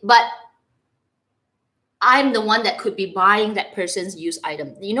 But I'm the one that could be buying that person's used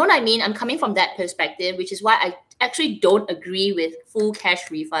item. You know what I mean? I'm coming from that perspective, which is why I actually don't agree with full cash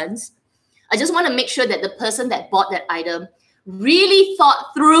refunds. I just want to make sure that the person that bought that item really thought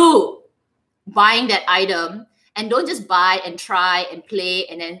through buying that item and don't just buy and try and play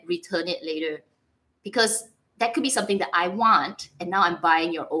and then return it later. Because that could be something that I want, and now I'm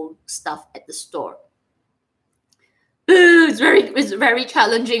buying your old stuff at the store. It's very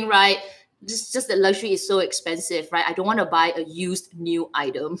challenging, right? Just that luxury is so expensive, right? I don't want to buy a used new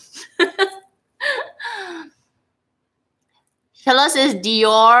item. Charlotte says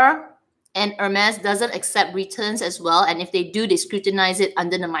Dior and Hermes doesn't accept returns as well, and if they do, they scrutinize it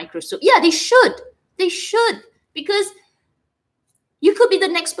under the microscope. Yeah, they should. They should, because you could be the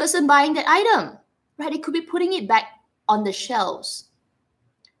next person buying that item, right? They could be putting it back on the shelves.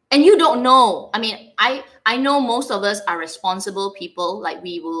 And you don't know. I mean, I know most of us are responsible people. Like,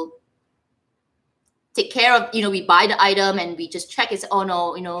 we will take care of, you know, we buy the item and we just check it. Oh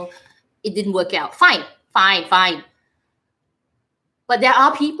no, you know, it didn't work out. Fine. But there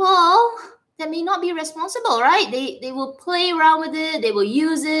are people that may not be responsible, right? They will play around with it. They will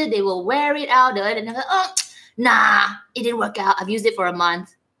use it. They will wear it out. And they're like, oh, nah, it didn't work out. I've used it for a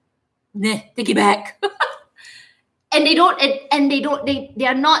month. Nah, take it back. And they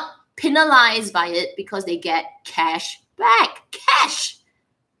are not penalized by it because they get cash back. Cash.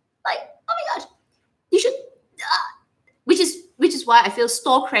 Like, oh my gosh. You should, which is why I feel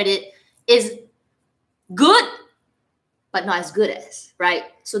store credit is good, but not as good as, right?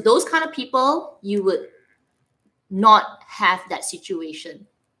 So those kind of people, you would not have that situation.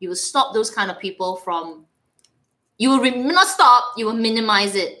 You will stop those kind of people from You will not stop, you will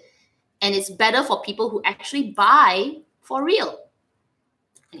minimize it. And it's better for people who actually buy for real.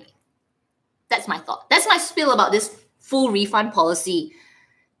 Anyway, that's my thought. That's my spiel about this full refund policy.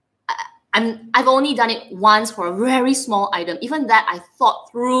 I've only done it once for a very small item. Even that I thought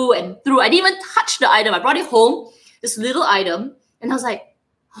through and through. I didn't even touch the item. I brought it home, this little item, and I was like,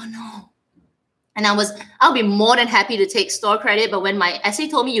 oh no. And I'll be more than happy to take store credit. But when my essay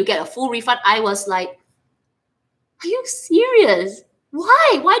told me you get a full refund, I was like, are you serious?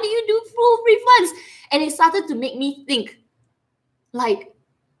 Why? Why do you do full refunds? And it started to make me think, like,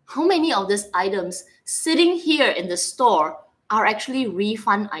 how many of these items sitting here in the store are actually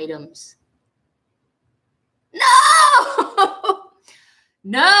refund items? No!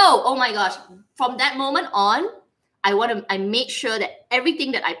 No! Oh my gosh. From that moment on, I make sure that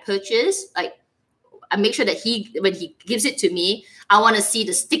everything that I purchase, like, I make sure that when he gives it to me, I want to see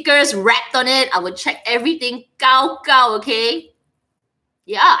the stickers wrapped on it. I would check everything. Gao, okay?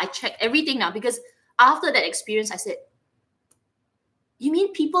 Yeah, I check everything now, because after that experience, I said, you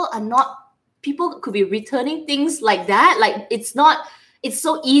mean people could be returning things like that? Like, it's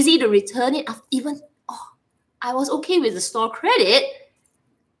so easy to return it. I was okay with the store credit,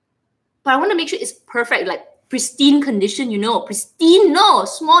 but I want to make sure it's perfect, like pristine condition, pristine, no,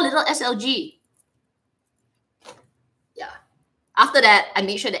 small little SLG. Yeah. After that, I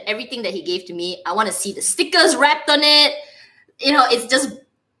made sure that everything that he gave to me, I want to see the stickers wrapped on it. It's just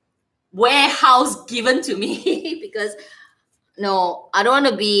warehouse given to me because no, I don't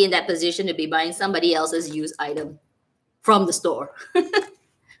want to be in that position to be buying somebody else's used item from the store.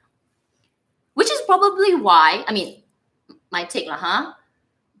 Which is probably why, my take,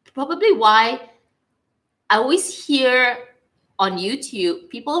 probably why I always hear on YouTube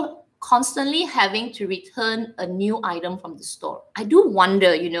people constantly having to return a new item from the store. I do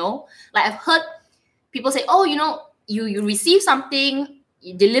wonder, like I've heard people say, oh, you receive something,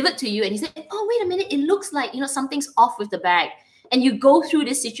 delivered to you, and you say, oh, wait a minute, it looks like, something's off with the bag. And you go through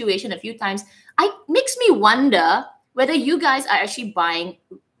this situation a few times. It makes me wonder whether you guys are actually buying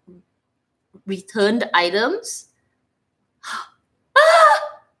returned items.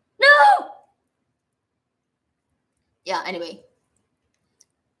 No! Yeah, anyway.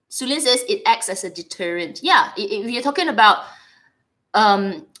 Sulin says it acts as a deterrent. Yeah, if you're talking about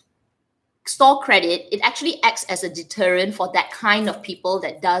store credit, it actually acts as a deterrent for that kind of people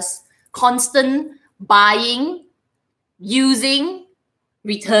that does constant buying, using,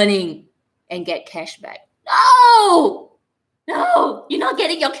 returning, and get cash back. No! No! You're not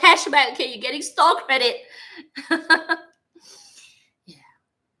getting your cash back, okay? You're getting store credit. Yeah.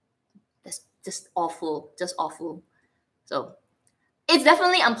 That's just awful. Just awful. So it's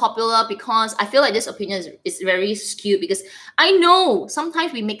definitely unpopular because I feel like this opinion is very skewed, because I know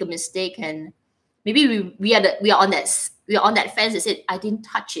sometimes we make a mistake and maybe we are on that fence that said, I didn't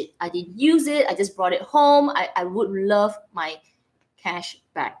touch it, I didn't use it, I just brought it home. I would love my cash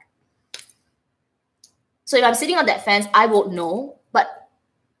back. So if I'm sitting on that fence, I won't know, but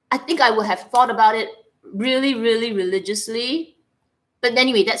I think I would have thought about it really, really religiously. But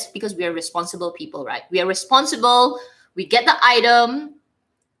anyway, that's because we are responsible people, right? We are responsible. We get the item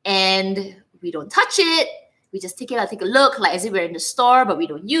and we don't touch it. We just take it out, take a look, like as if we're in the store, but we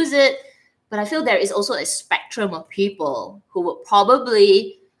don't use it. But I feel there is also a spectrum of people who will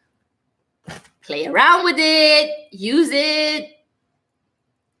probably play around with it, use it,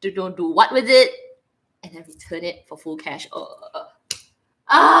 don't do what with it, and then return it for full cash.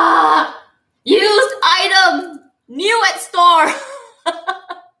 Used item, new at store.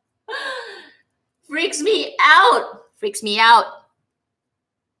 Freaks me out. Freaks me out.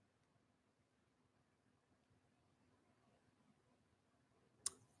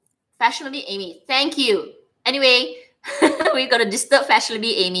 Fashionably Amy, thank you. Anyway, we're going to disturb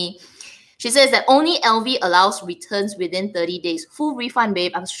Fashionably Amy. She says that only LV allows returns within 30 days. Full refund,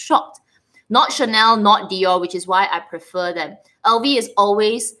 babe. I'm shocked. Not Chanel, not Dior, which is why I prefer them. LV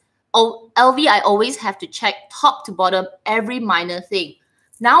I always have to check top to bottom every minor thing.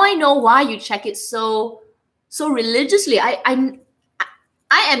 Now I know why you check it so religiously. I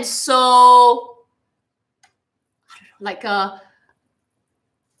am so, like,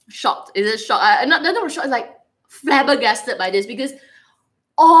 shocked. Is it shocked? Not shocked, like flabbergasted by this, because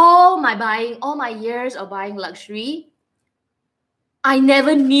all my years of buying luxury, I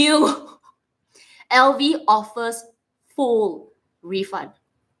never knew LV offers full refund.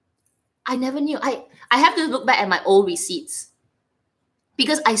 I never knew. I have to look back at my old receipts,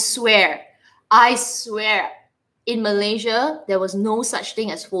 because I swear, in Malaysia, there was no such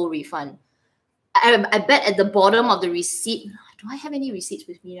thing as full refund. I bet at the bottom of the receipt, do I have any receipts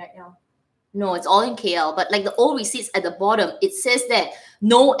with me right now? No, it's all in KL. But like the old receipts at the bottom, it says that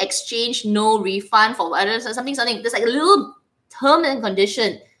no exchange, no refund for others or something. There's like a little term and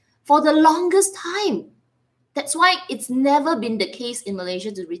condition for the longest time. That's why it's never been the case in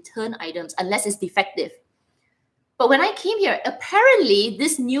Malaysia to return items unless it's defective. But when I came here, apparently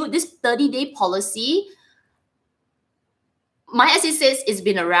this 30-day policy, my SE says it's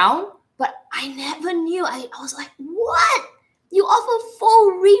been around, but I never knew. I was like, what? You offer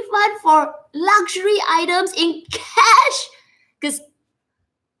full refund for luxury items in cash? Because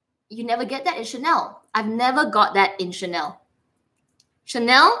you never get that in Chanel. I've never got that in Chanel.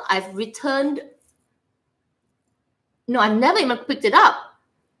 Chanel, I've returned. No, I've never even picked it up.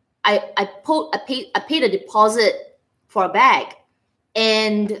 I paid a deposit for a bag,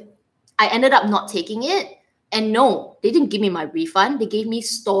 and I ended up not taking it. And no, they didn't give me my refund. They gave me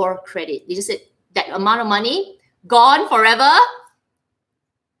store credit. They just said that amount of money gone forever.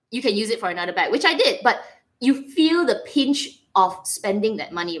 You can use it for another bag, which I did. But you feel the pinch of spending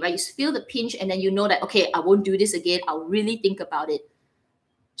that money, right? You feel the pinch, and then you know that, okay, I won't do this again. I'll really think about it.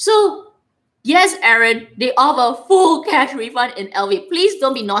 So yes, Aaron, they offer full cash refund in LV. Please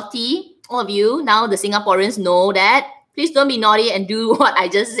don't be naughty, all of you. Now the Singaporeans know that. Please don't be naughty and do what I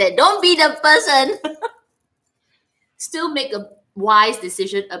just said. Don't be the person. Still make a wise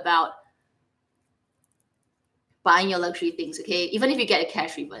decision about buying your luxury things, okay? Even if you get a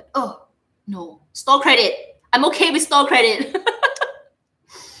cash refund. Oh, no. Store credit. I'm okay with store credit.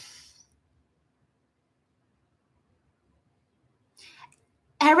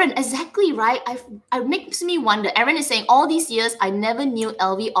 Aaron, exactly right. It makes me wonder. Aaron is saying, all these years, I never knew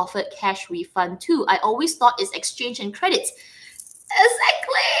LV offered cash refund too. I always thought it's exchange and credits.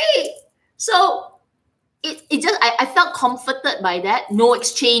 Exactly. So I felt comforted by that. No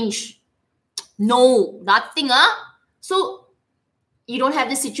exchange. No, nothing. So you don't have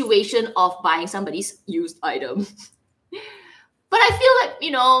this situation of buying somebody's used item. But I feel like,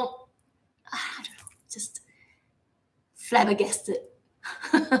 I don't know, just flabbergasted.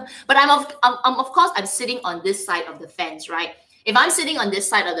 But of course, I'm sitting on this side of the fence, right? If I'm sitting on this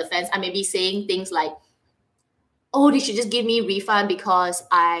side of the fence, I may be saying things like, oh, they should just give me refund because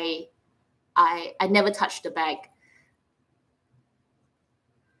I never touched the bag.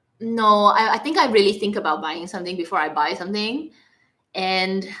 No, I think I really think about buying something before I buy something.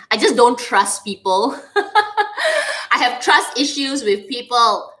 And I just don't trust people. I have trust issues with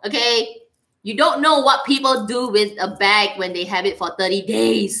people, okay? You don't know what people do with a bag when they have it for 30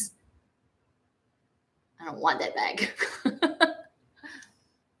 days. I don't want that bag.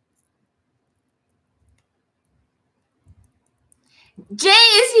 Jay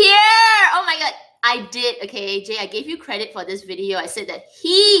is here. Oh my God. I did. Okay, Jay, I gave you credit for this video. I said that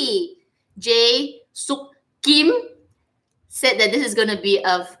Jay Suk Kim, said that this is going to be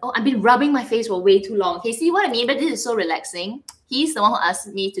I've been rubbing my face for way too long. Okay, see what I mean? But this is so relaxing. He's the one who asked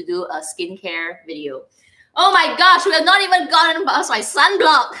me to do a skincare video. Oh my gosh, we have not even gotten past my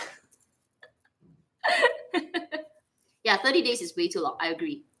sunblock. Yeah, 30 days is way too long. I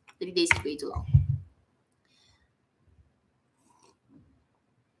agree. 30 days is way too long.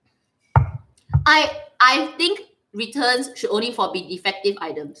 I think returns should only be defective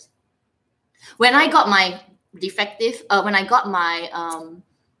items. When I got my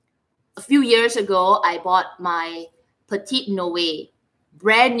a few years ago, I bought my Petite Noé,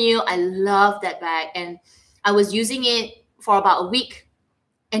 brand new. I love that bag, and I was using it for about a week.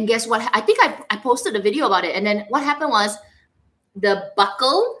 And guess what? I think I posted a video about it. And then what happened was the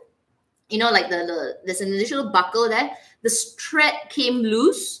buckle, like there's an additional buckle there. The thread came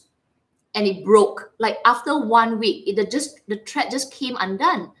loose and it broke. Like after 1 week, the thread just came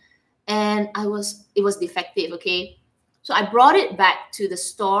undone, and it was defective. Okay, so I brought it back to the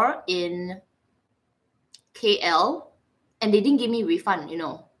store in KL, and they didn't give me refund.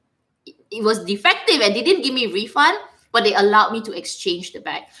 It was defective, and they didn't give me refund, but they allowed me to exchange the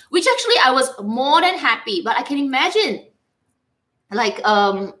bag, which actually I was more than happy. But I can imagine, like,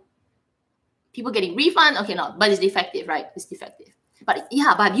 people getting refund. Okay, no, but it's defective, right? It's defective. But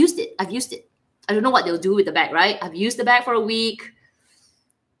yeah, but I've used it. I don't know what they'll do with the bag, right? I've used the bag for a week.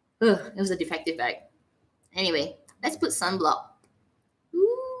 Ugh, it was a defective bag. Anyway, let's put sunblock.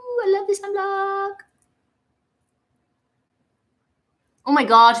 Ooh, I love this sunblock. Oh my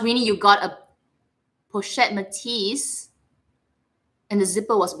gosh, Winnie, you got a pochette Matisse and the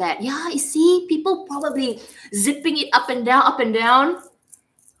zipper was bad. Yeah, you see, people probably zipping it up and down, up and down.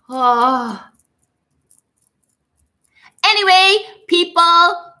 Oh. Anyway,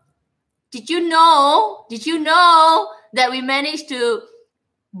 people, did you know that we managed to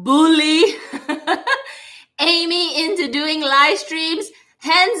bully Amy into doing live streams?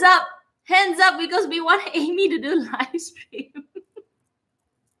 Hands up Hands up because we want Amy to do live stream.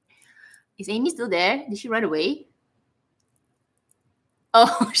 Is Amy still there? Did she run away?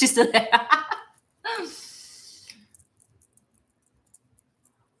 Oh, she's still there.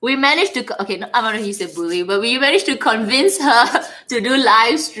 We managed to, okay, no, I'm not going to use the bully, but we managed to convince her to do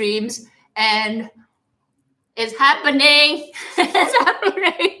live streams, and it's happening. It's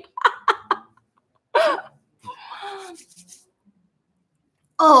happening.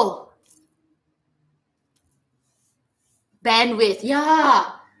 Oh, bandwidth.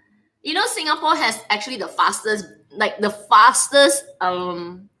 Yeah. You know, Singapore has actually the fastest, gosh,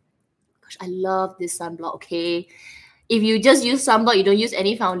 I love this sunblock, okay? If you just use sunblock, you don't use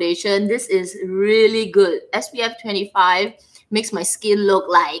any foundation, this is really good. SPF 25 makes my skin look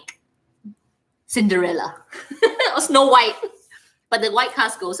like Cinderella or Snow White. But the white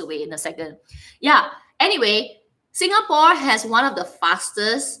cast goes away in a second. Yeah, anyway, Singapore has one of the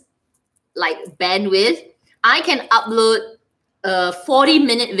fastest bandwidth. I can upload a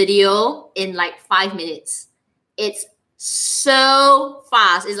 40-minute video in 5 minutes. It's so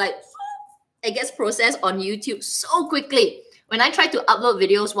fast. It's it gets processed on YouTube so quickly. When I tried to upload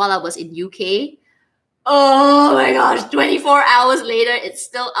videos while I was in UK, oh my gosh, 24 hours later, it's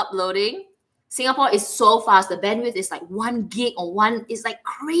still uploading. Singapore is so fast. The bandwidth is 1 gig or it's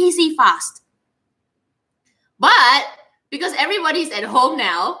crazy fast. But because everybody's at home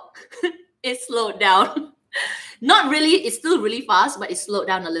now, it's slowed down. Not really, it's still really fast, but it's slowed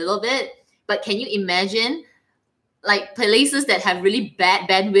down a little bit. But can you imagine places that have really bad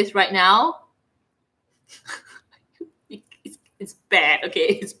bandwidth right now? It's bad,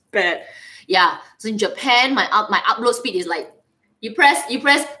 okay? It's bad. Yeah. So in Japan, my upload speed is you press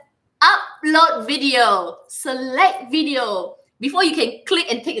upload video, select video. Before you can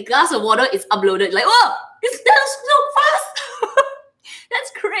click and take a glass of water, it's uploaded. Oh, that's so fast.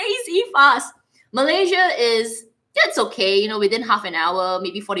 That's crazy fast. Malaysia that's okay, you know, within half an hour,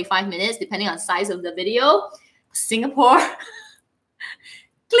 maybe 45 minutes, depending on size of the video. Singapore,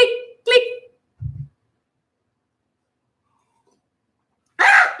 click, click.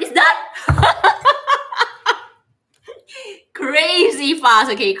 It's done. Crazy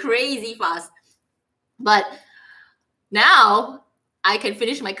fast, okay, crazy fast. But now I can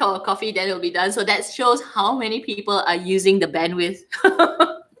finish my cup of coffee, then it'll be done. So that shows how many people are using the bandwidth.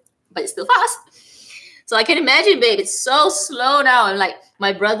 But it's still fast. So I can imagine, babe, it's so slow now. I'm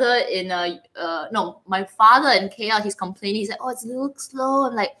my brother my father in KL, he's complaining. He's oh, it's a little slow.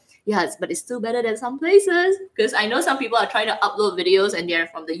 I'm yeah, but it's still better than some places. Because I know some people are trying to upload videos and they're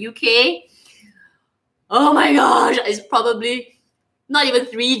from the UK. Oh my gosh, it's probably not even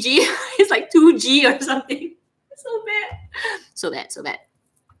 3G. It's 2G or something. It's so bad. So bad, so bad.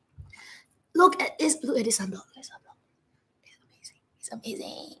 Look at this sunblock. It's amazing. It's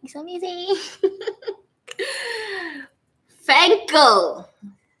amazing. It's amazing. Fankle.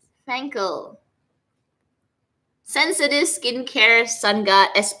 Sensitive Skincare Sun Guard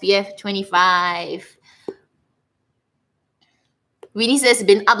SPF 25. Winnie says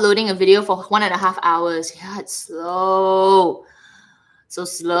been uploading a video for 1.5 hours. Yeah, it's slow. So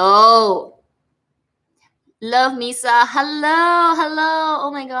slow. Love Misa. Hello.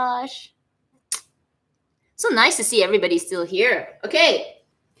 Oh my gosh. So nice to see everybody still here. Okay.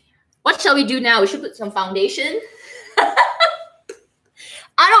 What shall we do now? We should put some foundation.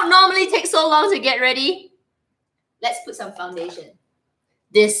 I don't normally take so long to get ready. Let's put some foundation.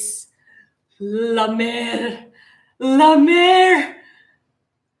 This La Mer.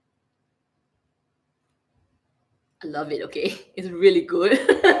 I love it, okay? It's really good.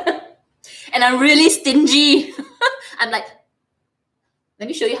 And I'm really stingy. I'm let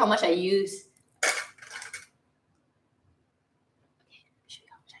me show you how much I use.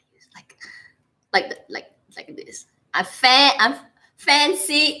 Like this. I'm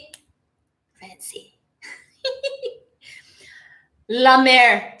fancy. La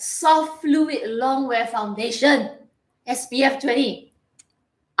Mer Soft Fluid Longwear Foundation. SPF 20.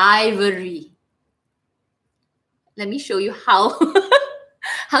 Ivory. Let me show you how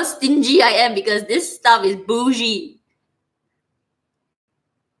how stingy I am because this stuff is bougie.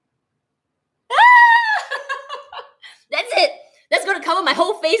 That's it. That's going to cover my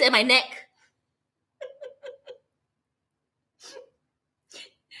whole face and my neck.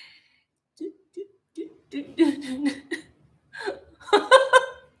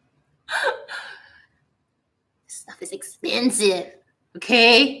 Stuff is expensive,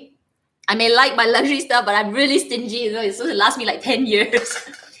 okay? I may like my luxury stuff, but I'm really stingy. You know, it's supposed to last me 10 years.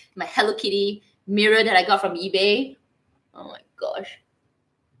 My Hello Kitty mirror that I got from eBay. Oh my gosh.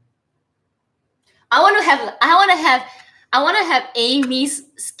 I want to have Amy's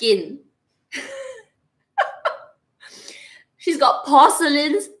skin. She's got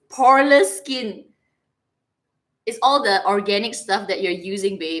poreless skin. It's all the organic stuff that you're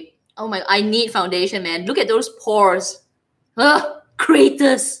using, babe. Oh my, I need foundation, man. Look at those pores. Ugh,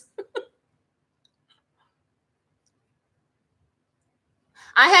 craters.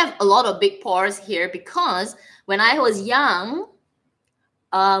 I have a lot of big pores here because when I was young,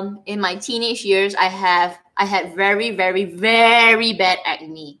 in my teenage years, I had very, very, very bad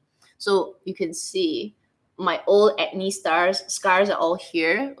acne. So you can see my old acne scars are all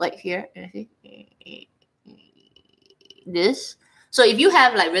here, like here. This. So if you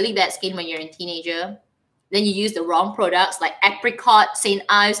have like really bad skin when you're a teenager, then you use the wrong products like St.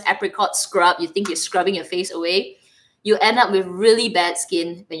 Ives apricot scrub. You think you're scrubbing your face away. You end up with really bad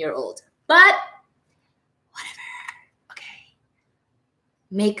skin when you're old. But whatever. Okay.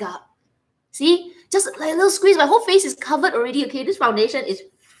 Makeup. See? Just like a little squeeze. My whole face is covered already. Okay, this foundation is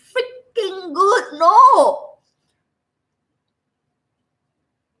freaking good. No.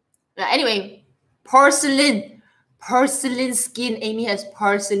 Anyway, porcelain skin. Amy has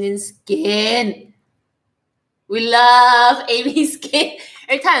porcelain skin. We love Amy's skin.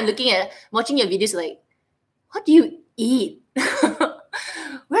 Every time I'm watching your videos, like, what do you eat? Where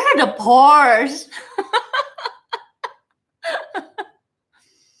are the pores?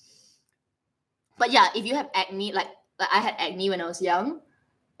 But yeah, if you have acne, like I had acne when I was young,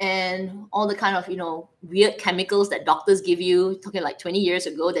 and all the kind of, weird chemicals that doctors give you, talking like 20 years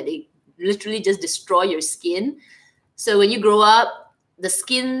ago, that they literally just destroy your skin. So when you grow up, the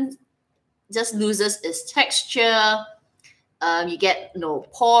skin just loses its texture. You get no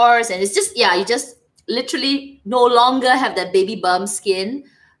pores, and it's just, you just literally no longer have that baby bump skin.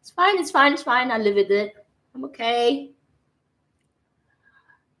 It's fine. I live with it. I'm okay.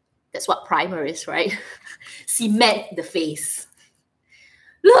 That's what primer is, right? Cement the face.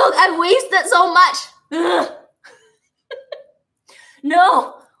 Look, I wasted so much. Ugh.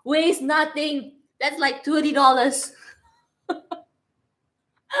 No, waste nothing. That's like $20.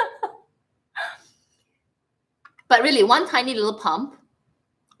 But really, one tiny little pump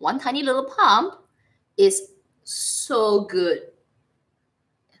is so good.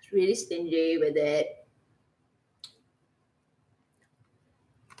 It's really stingy with it.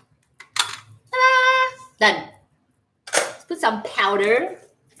 Done. Let's put some powder.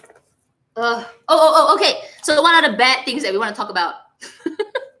 Okay. So what are the bad things that we want to talk about?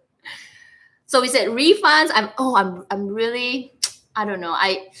 So we said refunds. I'm really, I don't know.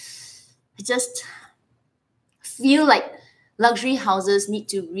 I just feel like luxury houses need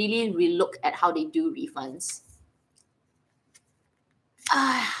to really relook at how they do refunds.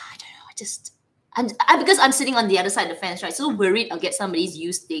 I don't know. Because I'm sitting on the other side of the fence, right? So worried I'll get somebody's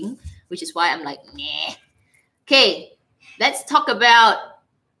used thing, which is why I'm like, nah. Okay, let's talk about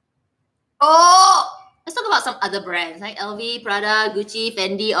some other brands like LV, Prada, Gucci,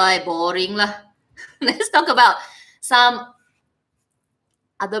 Fendi. Oh, boring lah. Let's talk about some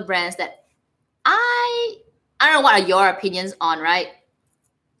other brands that I don't know what are your opinions on, right?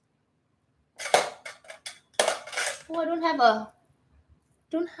 Oh, I don't have a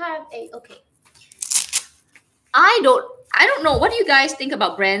okay. I don't know. What do you guys think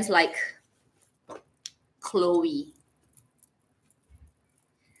about brands like Chloe?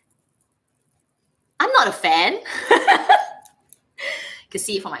 I'm not a fan. You can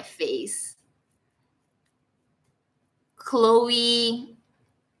see it from my face. Chloe.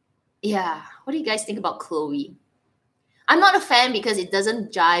 Yeah. What do you guys think about Chloe? I'm not a fan because it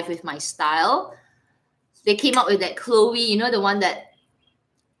doesn't jive with my style. They came up with that Chloe, the one that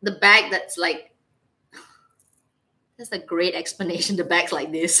the bag that's like, that's a great explanation. The bag's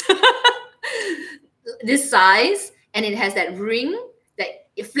like this. This size, and it has that ring that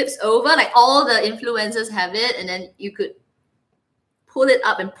it flips over, like all the influencers have it, and then you could pull it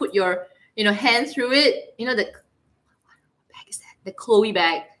up and put your hand through it. The what bag is that? The Chloe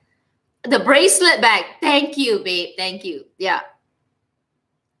bag, the bracelet bag. Thank you, babe. Thank you. Yeah,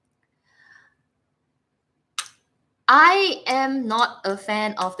 I am not a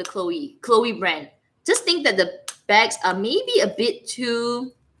fan of the Chloe brand. Just think that the bags are maybe a bit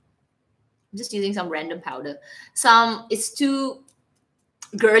too, I'm just using some random powder. It's too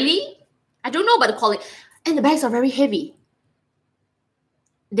girly. I don't know about the quality. And the bags are very heavy.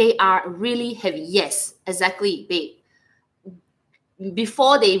 They are really heavy. Yes, exactly, babe.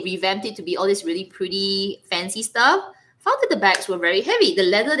 Before they revamped it to be all this really pretty, fancy stuff, found that the bags were very heavy. The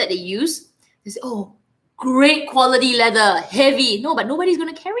leather that they use, they say, oh, great quality leather, heavy. No, but nobody's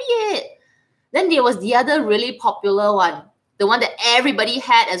going to carry it. Then there was the other really popular one, the one that everybody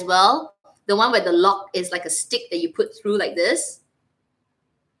had as well. The one where the lock is like a stick that you put through like this.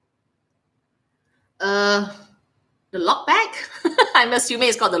 The lock bag. I'm assuming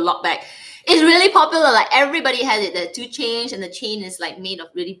it's called the lock bag. It's really popular. Like everybody has it. The 2 chains, and the chain is like made of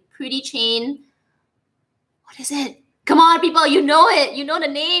really pretty chain. What is it? Come on, people. You know it. You know the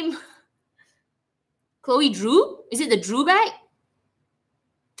name. Chloe Drew? Is it the Drew bag?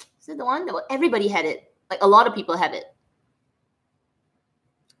 Is it the one that everybody had it? Like a lot of people have it.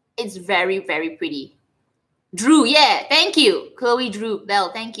 It's very, very pretty. Drew, yeah. Thank you. Chloe Drew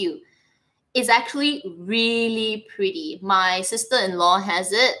Bell. Thank you. It's actually really pretty. My sister-in-law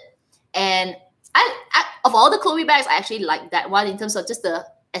has it. And I of all the Chloe bags, I actually like that one in terms of just the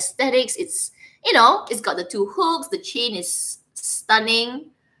aesthetics. It's, you know, it's got the 2 hooks. The chain is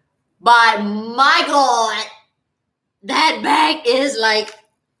stunning. But my God, that bag is like,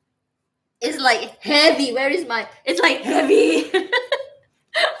 it's like heavy. Where is my, it's like heavy.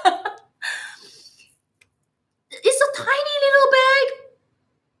 It's a tiny little bag,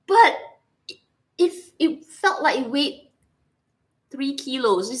 but it felt like it weighed 3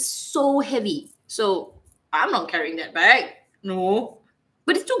 kilos. It's so heavy. So I'm not carrying that bag. No.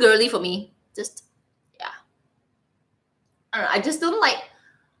 But it's too girly for me. Just, yeah. I don't know. I just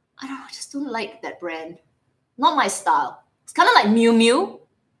don't like that brand. Not my style. It's kind of like Miu Miu.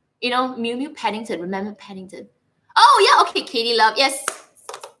 You know, Miu Miu Paddington. Remember Paddington? Oh, yeah. Okay, Katie Love. Yes.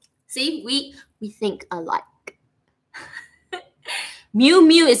 See, we think alike. Miu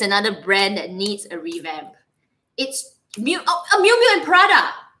Miu is another brand that needs a revamp. It's Miu Miu and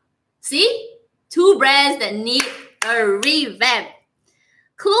Prada. See? 2 brands that need a revamp.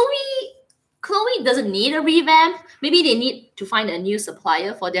 Chloe doesn't need a revamp. Maybe they need to find a new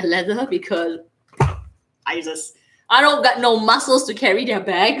supplier for their leather because I don't got no muscles to carry their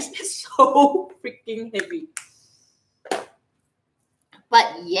bags. It's so freaking heavy.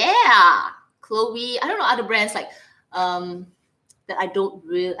 But yeah, Chloe, I don't know other brands like that I'm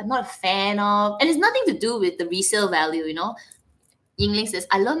not a fan of. And it's nothing to do with the resale value, you know. Yingling says,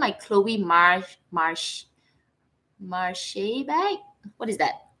 I love my Chloe Marche bag. What is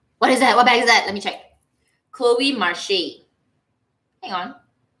that? What is that? What bag is that? Let me check. Chloe Marche. Hang on.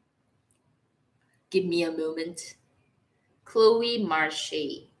 Give me a moment. Chloe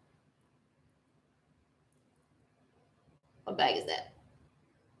Marche. What bag is that?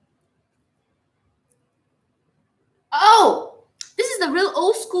 Oh, this is the real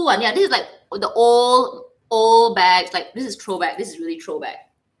old school one. Yeah, this is like the old bags. Like this is throwback. This is really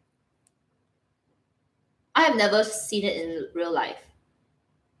throwback. I have never seen it in real life.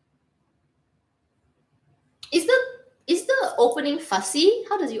 Is the opening fussy?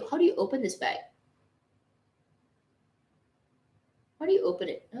 How do you open this bag? How do you open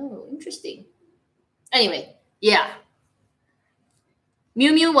it? Oh, interesting. Anyway, yeah.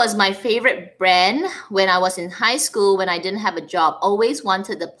 Miu Miu was my favorite brand when I was in high school when I didn't have a job. Always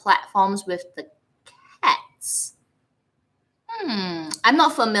wanted the platforms with the cats. I'm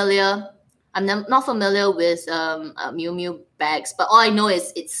not familiar. I'm not familiar with Miu Miu bags, but all I know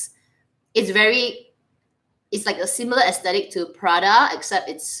is it's like a similar aesthetic to Prada, except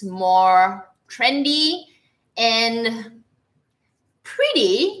it's more trendy and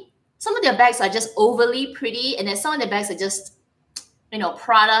pretty. Some of their bags are just overly pretty, and then some of their bags are just, you know,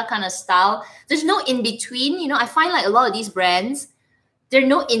 Prada kind of style. There's no in between. You know, I find like a lot of these brands, there are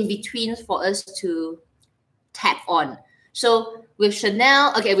no in betweens for us to tap on. So with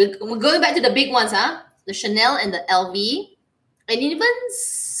Chanel, okay, we're going back to the big ones, huh? The Chanel and the LV, and even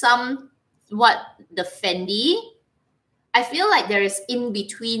somewhat the Fendi. I feel like there is in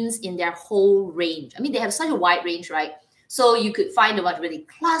betweens in their whole range. I mean, they have such a wide range, right? So you could find the one really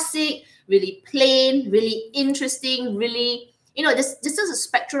classic, really plain, really interesting, really, you know, this is a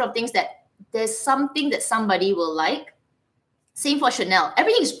spectrum of things that there's something that somebody will like. Same for Chanel.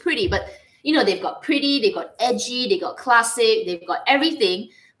 Everything is pretty, but you know, they've got pretty, they've got edgy, they got classic, they've got everything.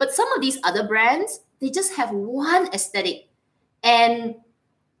 But some of these other brands, they just have one aesthetic. And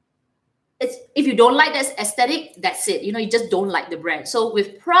it's, if you don't like that aesthetic, that's it. You know, you just don't like the brand. So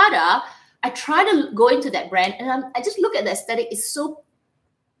with Prada, I try to go into that brand and I just look at the aesthetic. It's so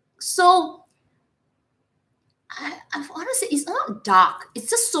I want to say it's not dark. It's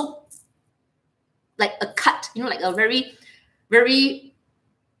just so like a cut, you know, like a very, very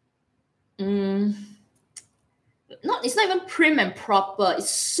it's not even prim and proper. It's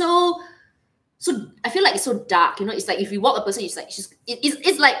so I feel like it's so dark, you know. It's like if you walk a person, it's like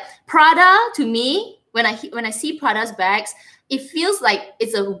it's like Prada to me. When I see Prada's bags, it feels like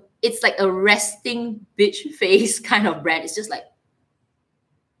it's like a resting bitch face kind of brand. It's just like,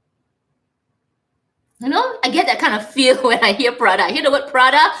 you know, I get that kind of feel when I hear Prada. I hear the word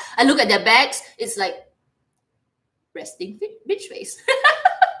Prada, I look at their bags, it's like resting bitch face.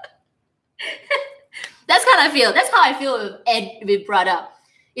 That's how I feel. That's how I feel with Prada.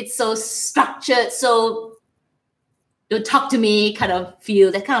 It's so structured, so don't talk to me kind of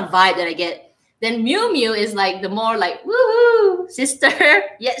feel, that kind of vibe that I get. Then Miu Miu is like the more like, woohoo, sister.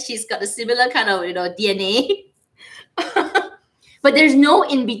 Yet she's got a similar kind of, DNA. But there's no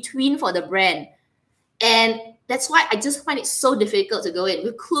in between for the brand. And that's why I just find it so difficult to go in.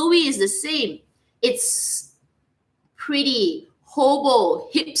 With Chloe is the same. It's pretty, hobo,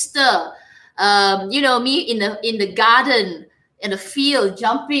 hipster. Me in the garden, in the field,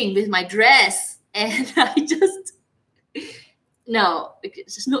 jumping with my dress. And I just, no,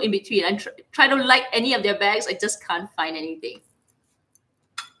 there's just no in between. I try to like any of their bags. I just can't find anything.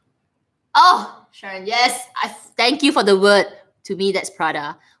 Oh, Sharon, yes. Thank you for the word. To me, that's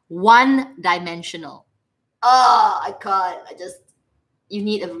Prada. One-dimensional. Oh, I can't. You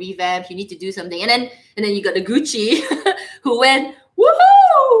need a revamp. You need to do something. And then you got the Gucci who went,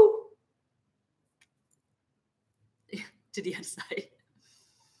 woohoo! To the other side.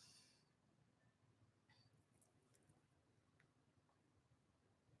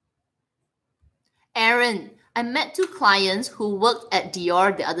 Aaron, I met 2 clients who worked at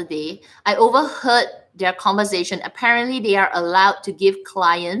Dior the other day. I overheard their conversation. Apparently, they are allowed to give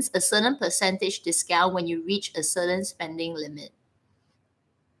clients a certain percentage discount when you reach a certain spending limit.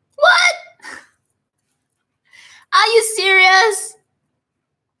 What? Are you serious?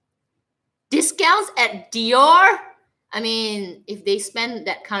 Discounts at Dior? I mean, if they spend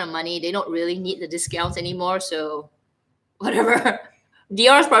that kind of money, they don't really need the discounts anymore. So whatever.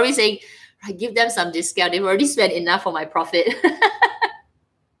 Dior's probably saying, I give them some discount. They've already spent enough for my profit.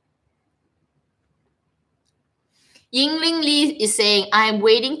 Yingling Lee is saying, I'm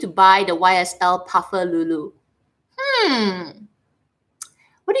waiting to buy the YSL Puffer Lulu.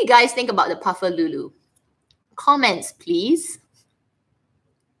 What do you guys think about the Puffer Lulu? Comments, please.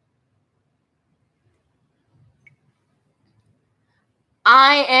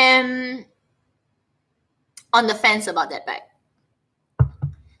 I am on the fence about that bag.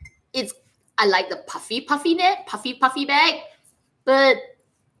 I like the puffy bag, but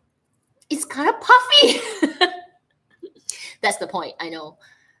it's kind of puffy. That's the point, I know.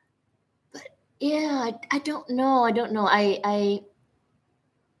 But yeah, I don't know.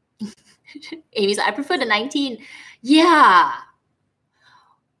 Amy said, I prefer the 19. Yeah.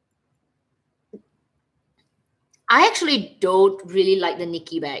 I actually don't really like the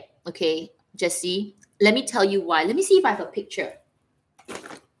Nikki bag. Okay, Jessie, let me tell you why. Let me see if I have a picture.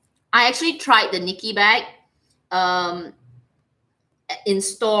 I actually tried the Nikki bag in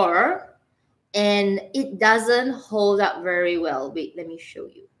store, and it doesn't hold up very well. Wait, let me show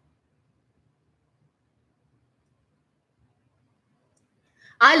you.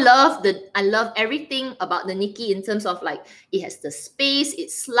 I love everything about the Nikki in terms of like it has the space,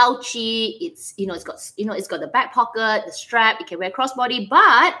 it's slouchy, it's it's got the back pocket, the strap, it can wear crossbody,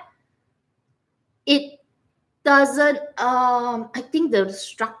 but it doesn't I think the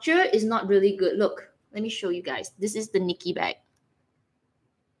structure is not really good. Look, let me show you guys. This is the Nikki bag.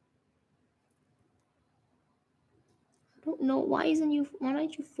 I don't know why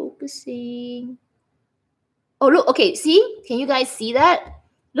aren't you focusing? Oh, look, okay, see? Can you guys see that?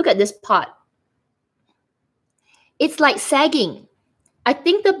 Look at this part. It's like sagging. I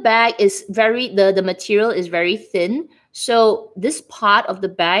think the bag is the material is very thin. So this part of the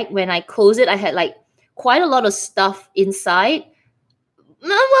bag, when I close it, I had like quite a lot of stuff inside.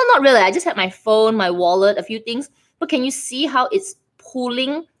 Well, not really. I just had my phone, my wallet, a few things. But can you see how it's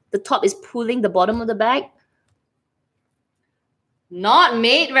pulling? The top is pulling the bottom of the bag. Not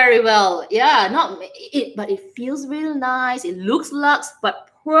made very well. Yeah, but it feels real nice. It looks luxe, but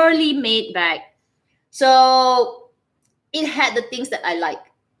poorly made bag. So it had the things that I like.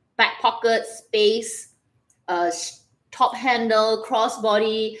 Back pocket, space, top handle,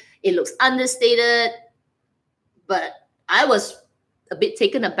 crossbody. It looks understated. But I was a bit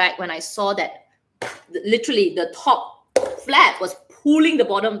taken aback when I saw that literally the top flap was pulling the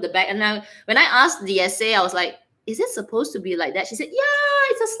bottom of the bag. And now when I asked the SA, I was like, is it supposed to be like that? She said, yeah,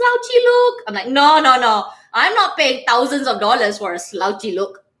 it's a slouchy look. I'm like, no. I'm not paying thousands of dollars for a slouchy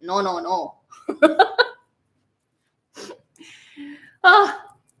look. No.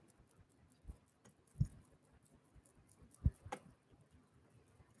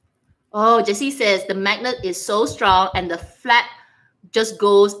 Oh, Jessie says the magnet is so strong and the flap just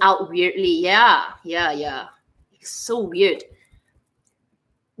goes out weirdly. Yeah. It's so weird.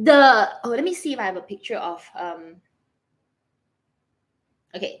 Let me see if I have a picture of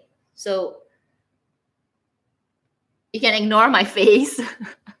okay, so you can ignore my face.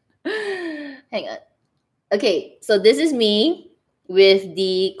 Hang on. Okay, so this is me with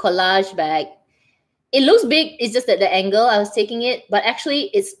the collage bag. It looks big. It's just that the angle I was taking it, but actually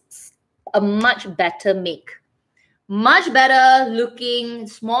it's a much better make. Much better looking,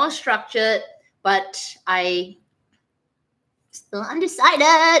 it's more structured, but I still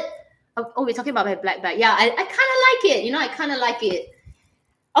undecided. Oh, we're talking about my black bag. Yeah, I kind of like it. You know, I kind of like it.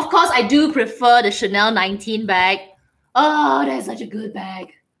 Of course, I do prefer the Chanel 19 bag. Oh, that's such a good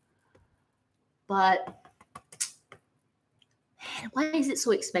bag. But man, why is it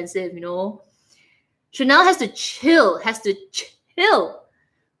so expensive, you know? Chanel has to chill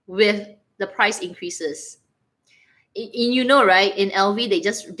with the price increases. You know, right? In LV,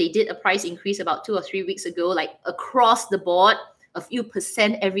 they did a price increase about 2 or 3 weeks ago, like across the board, a few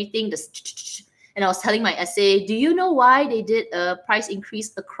percent, everything. And I was telling my essay, do you know why they did a price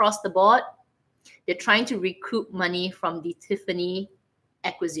increase across the board? They're trying to recoup money from the Tiffany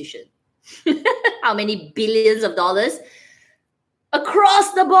acquisition. How many billions of dollars?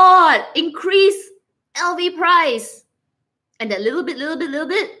 Across the board, increase LV price. And that little bit,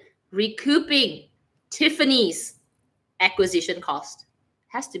 recouping Tiffany's acquisition cost.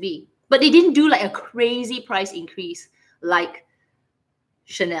 Has to be. But they didn't do like a crazy price increase like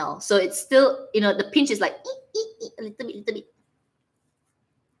Chanel. So it's still, you know, the pinch is like a little bit.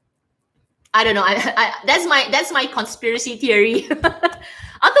 I don't know. That's my conspiracy theory.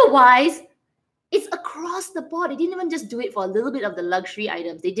 Otherwise, it's across the board. They didn't even just do it for a little bit of the luxury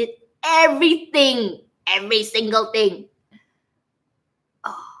items. They did everything, every single thing.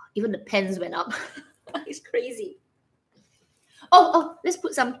 Oh, even the pens went up. It's crazy. Oh, let's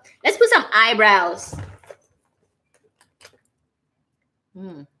put some eyebrows.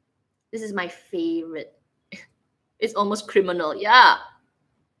 This is my favorite. It's almost criminal. Yeah.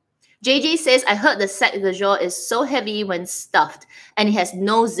 JJ says, I heard the sac de jour is so heavy when stuffed and it has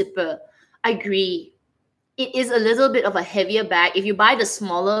no zipper. I agree. It is a little bit of a heavier bag. If you buy the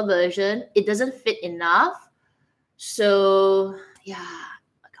smaller version, it doesn't fit enough. So, yeah.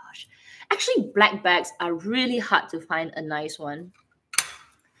 Oh my gosh. Actually, black bags are really hard to find a nice one.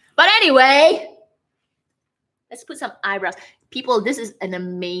 But anyway, let's put some eyebrows. People, this is an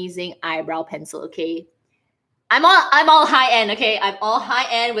amazing eyebrow pencil, okay? I'm all high end, okay? I'm all high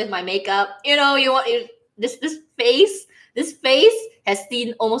end with my makeup. You know, this face has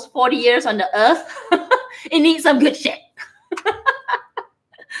seen almost 40 years on the earth. It needs some good shit.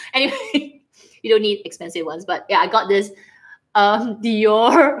 Anyway, you don't need expensive ones, but yeah, I got this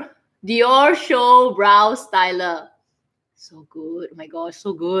Dior Show Brow Styler. So good. Oh my gosh,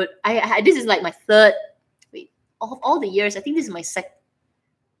 so good. I this is like my third. Wait, of all the years, I think this is my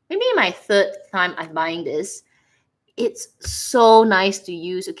maybe my third time I'm buying this. It's so nice to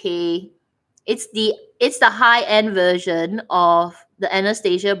use, okay? It's the high-end version of the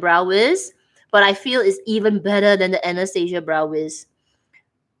Anastasia Brow Wiz, but I feel it's even better than the Anastasia Brow Wiz.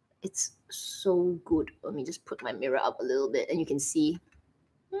 It's so good. Let me just put my mirror up a little bit and you can see.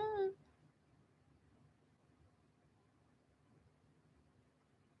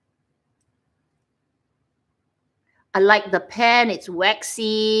 I like the pen. It's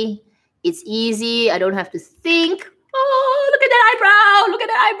waxy. It's easy. I don't have to think. Oh, look at that eyebrow. Look at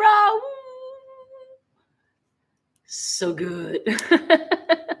that eyebrow. So good.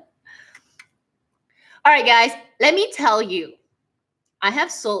 All right, guys. Let me tell you. I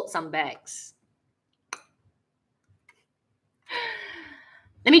have sold some bags.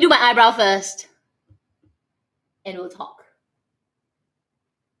 Let me do my eyebrow first. And we'll talk.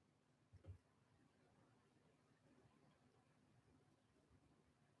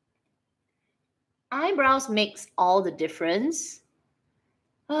 Eyebrows makes all the difference.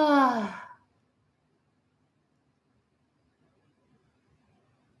 Ah.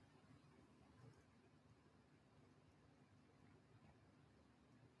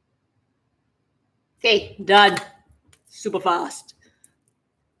 Okay, done. Super fast.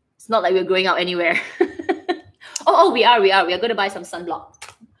 It's not like we're going out anywhere. Oh, we are. We are going to buy some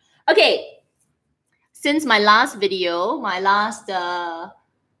sunblock. Okay. Since my last video,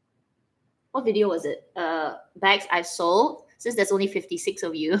 what video was it? Bags I've sold. Since there's only 56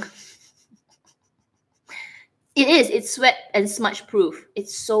 of you. It's sweat and smudge proof.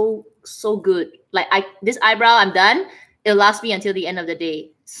 It's so good. Like this eyebrow, I'm done. It'll last me until the end of the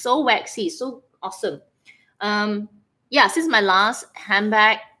day. So waxy, so awesome. Yeah, since my last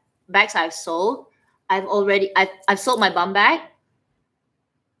bags I've sold, I've sold my bum bag.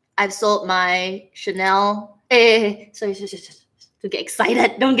 I've sold my Chanel. Sorry, don't get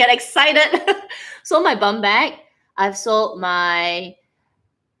excited. Don't get excited. Sold my bum bag. I've sold my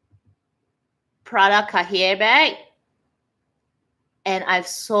Prada Cartier bag. And I've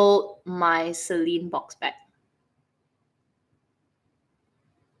sold my Celine box bag.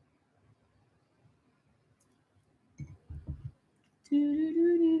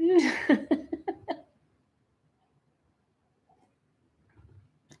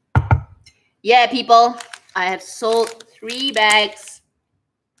 Yeah, people, I have sold 3 bags,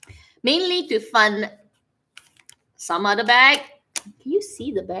 mainly to fund some other bag. Can you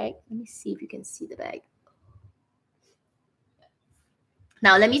see the bag? Let me see if you can see the bag.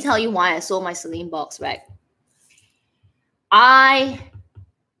 Now, let me tell you why I sold my Celine box bag. I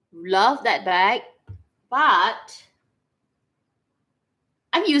love that bag, but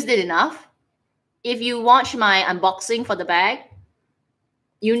I've used it enough. If you watch my unboxing for the bag,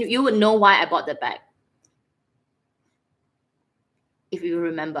 you would know why I bought the bag. If you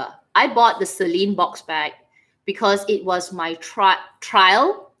remember, I bought the Celine box bag because it was my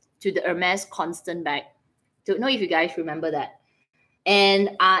trial to the Hermes Constant bag. Don't know if you guys remember that.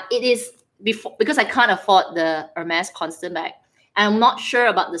 And it is because I can't afford the Hermes Constant bag. I'm not sure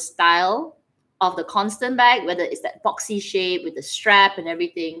about the style of the Constant bag, whether it's that boxy shape with the strap and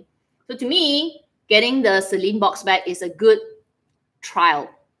everything. So to me, getting the Celine box bag is a good trial.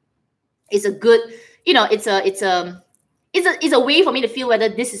 It's a good, it's a way for me to feel whether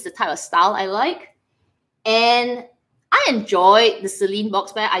this is the type of style I like. And I enjoy the Celine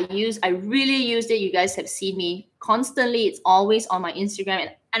box bag. I really used it. You guys have seen me constantly. It's always on my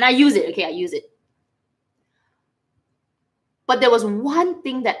Instagram, and I use it. Okay, I use it. But there was one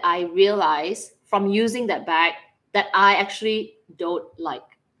thing that I realized from using that bag that I actually don't like.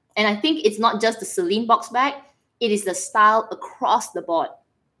 And I think it's not just the Celine box bag. It is the style across the board.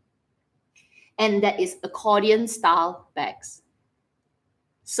 And that is accordion style bags.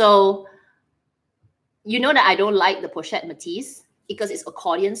 So you know that I don't like the Pochette Matisse because it's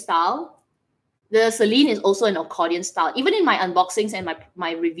accordion style. The Celine is also an accordion style. Even in my unboxings and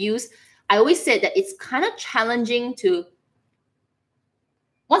my reviews, I always said that it's kind of challenging to,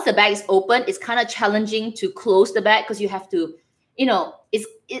 once the bag is open, it's kind of challenging to close the bag because you have to,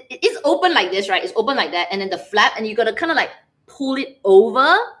 it's open like this, right? It's open like that. And then the flap, and you got to kind of like pull it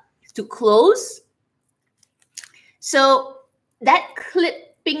over to close. So that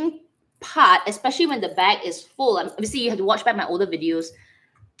clipping part, especially when the bag is full, obviously you have to watch back my older videos,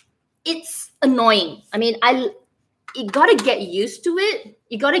 it's annoying. I mean, you gotta get used to it.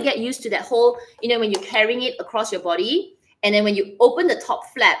 You gotta get used to that whole, when you're carrying it across your body, and then when you open the top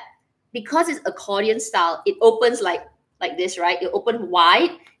flap, because it's accordion style, it opens like this, right? It opens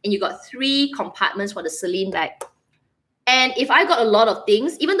wide, and you got 3 compartments for the Celine bag. And if I got a lot of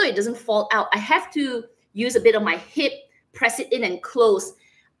things, even though it doesn't fall out, I have to use a bit of my hip, press it in and close.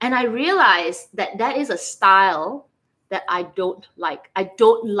 And I realized that that is a style that I don't like. I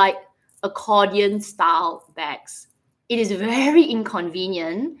don't like accordion style bags. It is very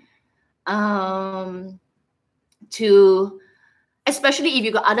inconvenient especially if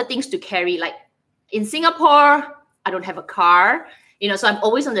you got other things to carry. Like in Singapore, I don't have a car, so I'm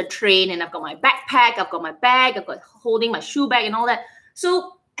always on the train, and I've got my backpack, I've got my bag, I've got holding my shoe bag and all that.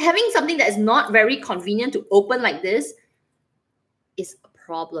 So having something that is not very convenient to open like this is a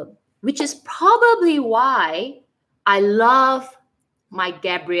problem, which is probably why I love my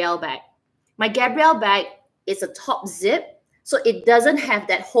Gabrielle bag. My Gabrielle bag is a top zip, so it doesn't have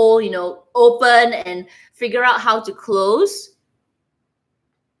that whole, open and figure out how to close.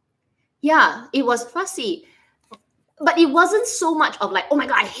 Yeah, it was fussy. But it wasn't so much of like, oh my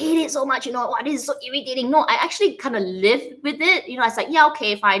God, I hate it so much, this is so irritating. No, I actually kind of lived with it. I was like, yeah,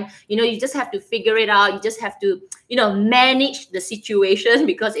 okay, fine. You just have to figure it out. You just have to, manage the situation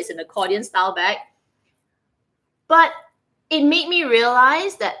because it's an accordion style bag. But it made me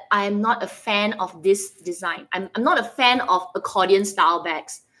realize that I am not a fan of this design. I'm not a fan of accordion style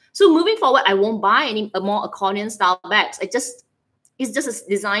bags. So moving forward, I won't buy any more accordion style bags. It's just a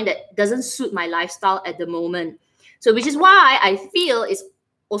design that doesn't suit my lifestyle at the moment. So which is why I feel is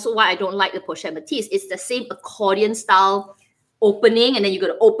also why I don't like the Pochette Matisse. It's the same accordion style opening, and then you got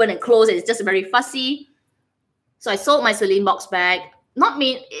to open and close, and it's just very fussy. So I sold my Celine box bag. Not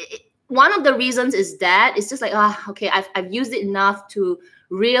me. One of the reasons is that it's just like, okay, I've used it enough to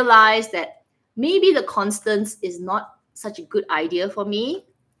realize that maybe the Constance is not such a good idea for me.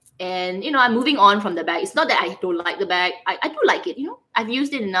 And, I'm moving on from the bag. It's not that I don't like the bag. I do like it, I've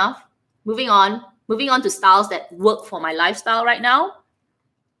used it enough. Moving on to styles that work for my lifestyle right now.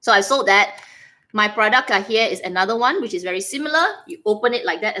 So I sold that. My product here is another one, which is very similar. You open it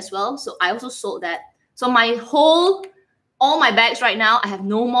like that as well. So I also sold that. So all my bags right now, I have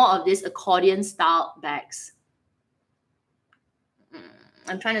no more of this accordion style bags.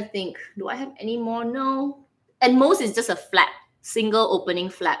 I'm trying to think. Do I have any more? No. And most is just a flap, single opening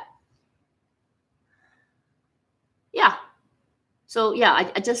flap. Yeah. So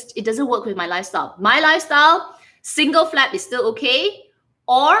yeah, it doesn't work with my lifestyle. My lifestyle, Single flap is still okay,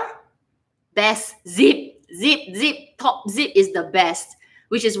 or best zip, top zip is the best,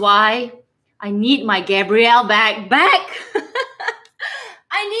 which is why I need my Gabrielle bag back.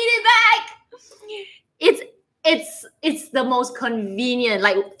 I need it back. It's the most convenient,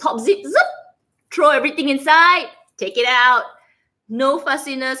 like top zip, zip, throw everything inside, take it out. No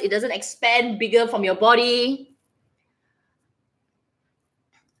fussiness. It doesn't expand bigger from your body.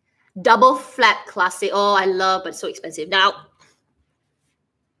 Double flap classic. Oh, I love, but so expensive. Now,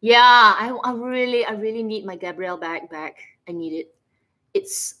 yeah, I really need my Gabrielle bag back. I need it.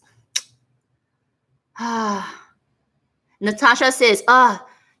 It's Natasha says,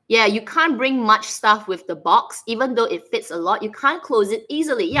 yeah, you can't bring much stuff with the box, even though it fits a lot. You can't close it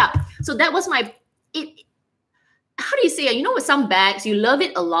easily. Yeah. So that was my how do you say it? You know, with some bags, you love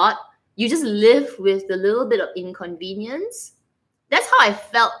it a lot. You just live with the little bit of inconvenience. That's how I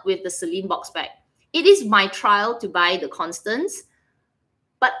felt with the Celine box bag. It is my trial to buy the Constance.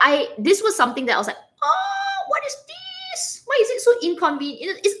 But this was something that I was like, oh, what is this? Why is it so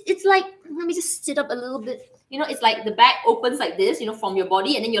inconvenient? It's like, let me just sit up a little bit. You know, it's like the bag opens like this, you know, from your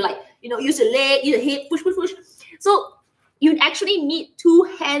body. And then you're like, you know, use your leg, use your head, push, push, push. So you actually need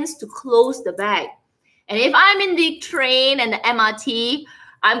 2 hands to close the bag. And if I'm in the train and the MRT,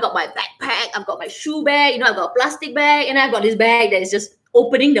 I've got my backpack, I've got my shoe bag, you know, I've got a plastic bag, and I've got this bag that is just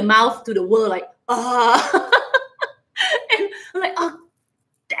opening the mouth to the world, like, and I'm like, oh,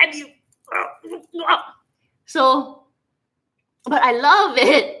 damn you. So, but I love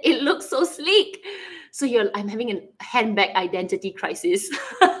it. It looks so sleek. So I'm having a handbag identity crisis.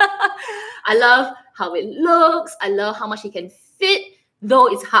 I love how it looks. I love how much it can fit, though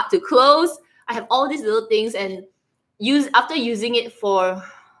it's hard to close. I have all these little things, and after using it for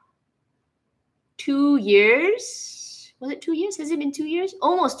 2 years. Was it 2 years? Has it been 2 years?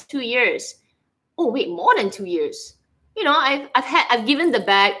 Almost 2 years. Oh wait, more than 2 years. You know, I've given the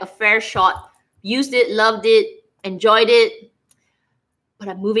bag a fair shot, used it, loved it, enjoyed it. But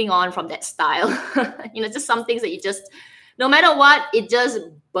I'm moving on from that style. You know, just some things that you just, no matter what, it just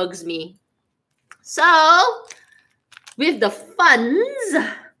bugs me. So with the funds,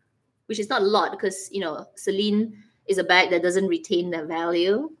 which is not a lot because, you know, Celine is a bag that doesn't retain the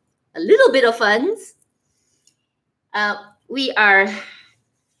value. A little bit of funds. We are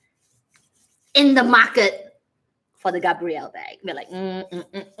in the market for the Gabrielle bag. We're like,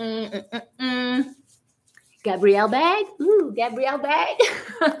 Gabrielle bag? Ooh, Gabrielle bag.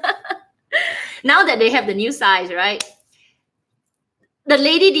 Now that they have the new size, right? The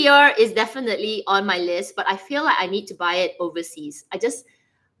Lady Dior is definitely on my list, but I feel like I need to buy it overseas.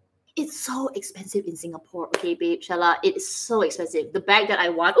 It's so expensive in Singapore, okay, babe, Shala. It is so expensive. The bag that I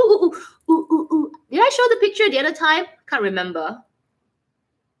want. Ooh. Did I show the picture the other time? Can't remember.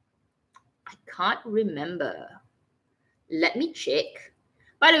 I can't remember. Let me check.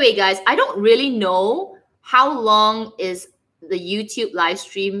 By the way, guys, I don't really know how long is the YouTube live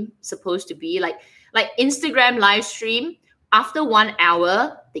stream supposed to be. Like Instagram live stream, after 1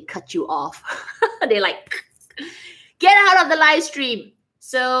 hour, they cut you off. They're like, get out of the live stream.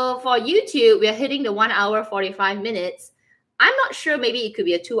 So for YouTube, we are hitting the 1 hour, 45 minutes. I'm not sure. Maybe it could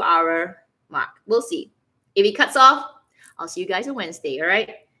be a 2 hour mark. We'll see. If it cuts off, I'll see you guys on Wednesday. All right.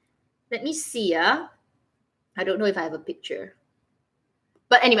 Let me see. I don't know if I have a picture.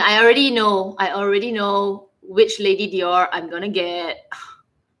 But anyway, I already know which Lady Dior I'm going to get.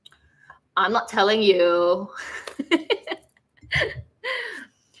 I'm not telling you.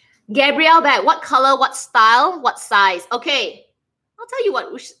 Gabrielle bag. What color, what style, what size? Okay. I'll tell you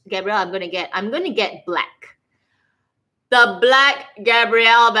which Gabrielle I'm going to get. I'm going to get black. The black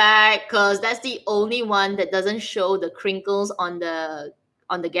Gabrielle bag, because that's the only one that doesn't show the crinkles on the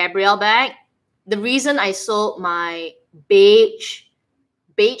Gabrielle bag. The reason I sold my beige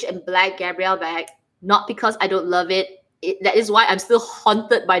and black Gabrielle bag, not because I don't love it. That is why I'm still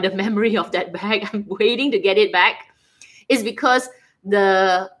haunted by the memory of that bag. I'm waiting to get it back. Is because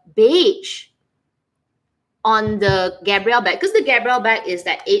the beige on the Gabrielle bag, because the Gabrielle bag is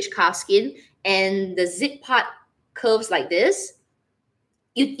that aged calfskin and the zip part curves like this,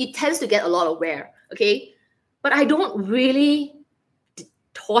 it tends to get a lot of wear, okay? But I don't really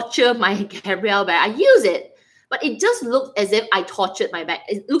torture my Gabrielle bag. I use it, but it just looked as if I tortured my bag.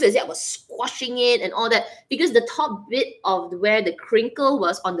 It looked as if I was squashing it and all that, because the top bit of where the crinkle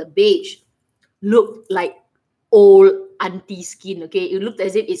was on the beige looked like old auntie skin, okay? It looked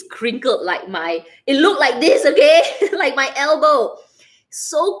as if it's crinkled like it looked like this, okay? Like my elbow.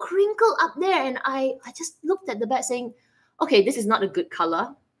 So crinkled up there. And I just looked at the bag saying, okay, this is not a good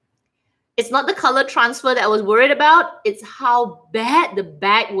color. It's not the color transfer that I was worried about. It's how bad the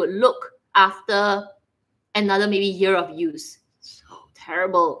bag would look after another maybe year of use. So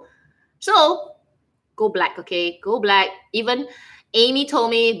terrible. So go black, okay? Go black. Even Amy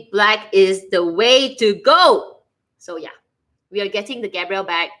told me black is the way to go. So yeah, we are getting the Gabrielle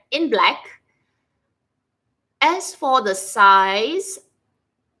bag in black. As for the size,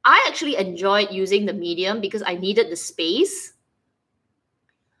 I actually enjoyed using the medium because I needed the space.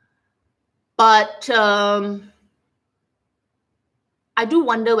 But I do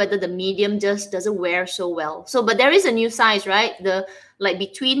wonder whether the medium just doesn't wear so well. So, but there is a new size, right? The like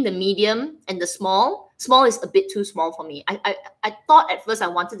between the medium and the small. Small is a bit too small for me. I thought at first I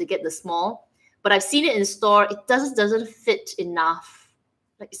wanted to get the small, but I've seen it in store. It doesn't fit enough.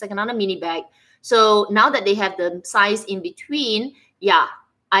 Like it's like another mini bag. So now that they have the size in between, yeah,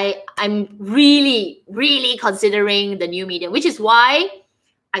 I'm really, really considering the new medium, which is why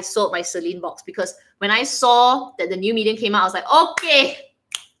I sold my Celine box, because when I saw that the new medium came out, I was like, okay,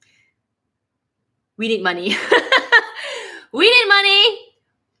 we need money. We need money.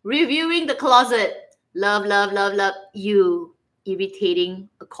 Reviewing the closet. Love, love, love, love. You. Irritating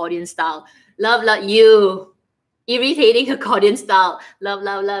accordion style. Love, love. You. Irritating accordion style. Love,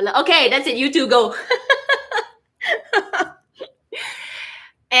 love, love, love. Okay, that's it. You two go.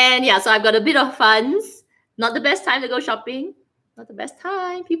 And yeah, so I've got a bit of funds. Not the best time to go shopping. Not the best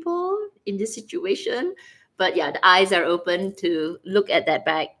time, people, in this situation. But yeah, the eyes are open to look at that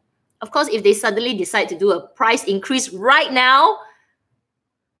bag. Of course, if they suddenly decide to do a price increase right now,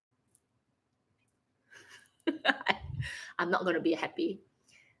 I'm not going to be happy.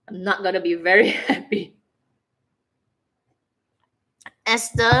 I'm not going to be very happy.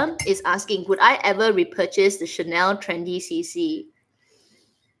 Esther is asking, would I ever repurchase the Chanel Trendy CC?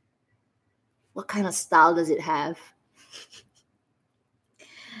 What kind of style does it have?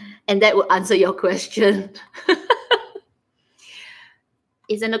 And that will answer your question.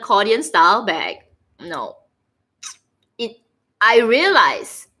 It's an accordion style bag. No. I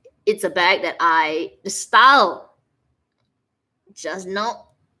realize it's a bag that the style just not.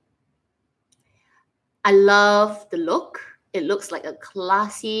 I love the look. It looks like a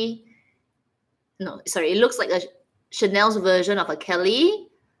classy, it looks like a Chanel's version of a Kelly,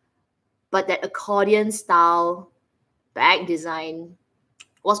 but that accordion style bag design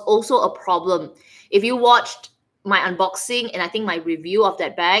was also a problem. If you watched my unboxing and I think my review of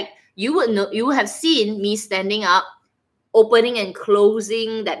that bag, you would have seen me standing up, opening and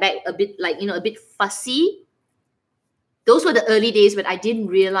closing that bag a bit a bit fussy. Those were the early days when I didn't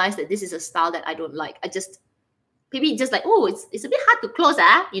realize that this is a style that I don't like. I just maybe just like, oh, it's a bit hard to close,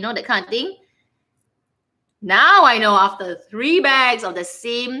 that kind of thing. Now I know after 3 bags of the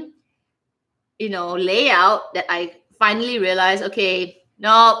same, layout, that I finally realized, okay,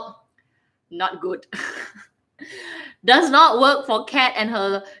 no, not good. Does not work for Kat and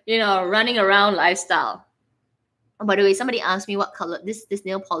her, running around lifestyle. Oh, by the way, somebody asked me what color this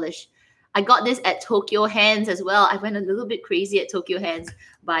nail polish. I got this at Tokyo Hands as well. I went a little bit crazy at Tokyo Hands,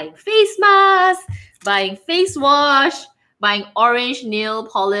 buying face masks, buying face wash, buying orange nail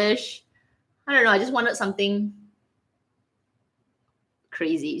polish. I don't know. I just wanted something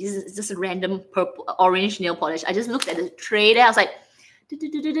crazy. This is just a random orange nail polish. I just looked at the tray there. I was like,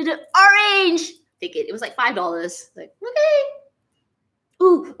 orange. Take it. It was like $5. Like, okay.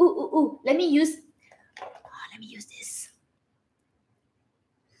 Ooh. Let me use this.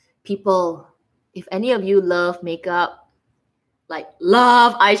 People, if any of you love makeup, like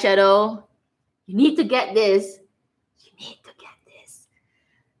love eyeshadow, you need to get this.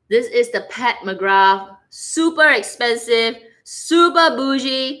 This is the Pat McGrath, super expensive, super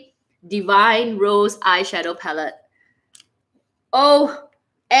bougie, Divine Rose eyeshadow palette. OMG!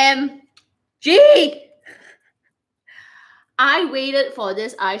 I waited for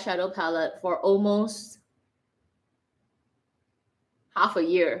this eyeshadow palette for almost half a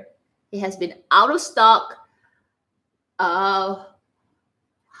year. It has been out of stock. How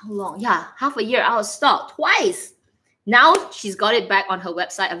long? Yeah, half a year out of stock twice. Now she's got it back on her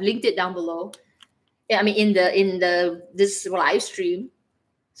website. I've linked it down below. Yeah, I mean in this live stream.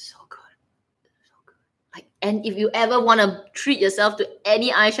 So good. Like, and if you ever want to treat yourself to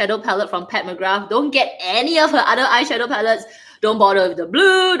any eyeshadow palette from Pat McGrath, don't get any of her other eyeshadow palettes. Don't bother with the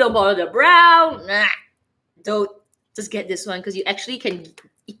blue. Don't bother with the brown. Nah. Don't. Just get this one because you actually can.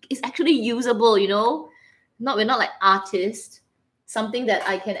 It's actually usable. We're not like artists. Something that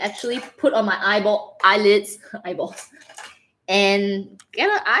I can actually put on my eyeballs, and get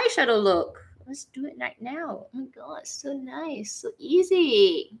an eyeshadow look. Let's do it right now. Oh my god, so nice, so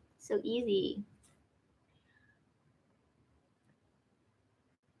easy, so easy.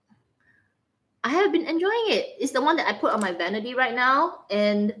 I have been enjoying it. It's the one that I put on my vanity right now,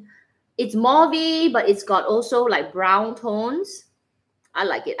 and It's mauvey, but it's got also like brown tones. I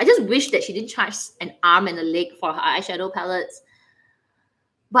like it. I just wish that she didn't charge an arm and a leg for her eyeshadow palettes.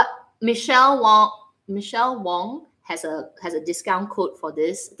 But Michelle Wong has a discount code for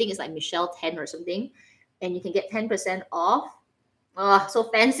this. I think it's like Michelle 10 or something. And you can get 10% off. Oh, so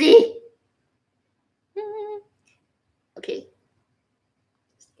fancy. Okay.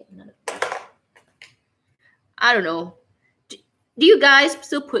 I don't know. Do you guys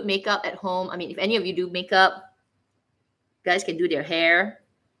still put makeup at home? I mean, if any of you do makeup, guys can do their hair.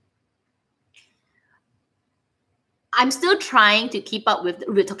 I'm still trying to keep up with,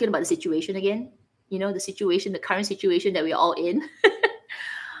 we're talking about the situation again. You know, the situation, the current situation that we're all in.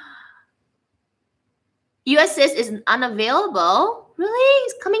 US says is unavailable. Really?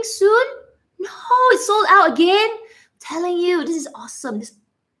 It's coming soon? No, it's sold out again. I'm telling you, this is awesome.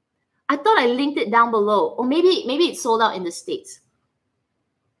 I thought I linked it down below. Or maybe it's sold out in the States.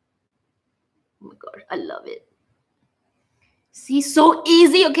 Oh my God, I love it. See, so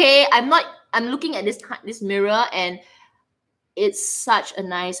easy, okay? I'm looking at this mirror and it's such a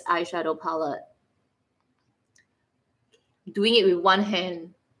nice eyeshadow palette. Doing it with one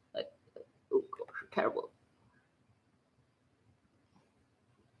hand. Like, oh gosh, terrible.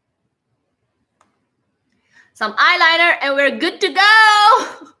 Some eyeliner and we're good to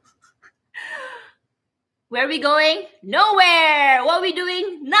go. Where are we going? Nowhere. What are we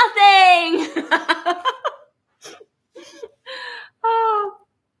doing? Nothing. Oh.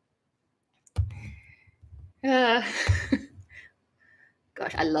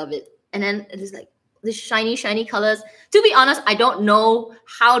 Gosh, I love it. And then it's like these shiny colors. To be honest, I don't know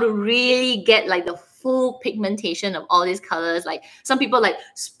how to really get like the full pigmentation of all these colors. Like some people like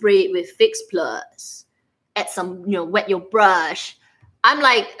spray it with Fix Plus, add some, you know, wet your brush. I'm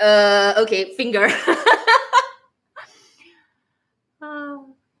like, okay, finger.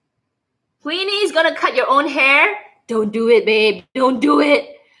 Queenie's gonna cut your own hair. Don't do it, babe. Don't do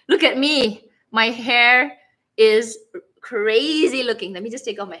it. Look at me. My hair is crazy looking. Let me just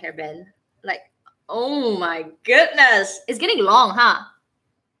take off my hairband. Like, oh my goodness. It's getting long, huh?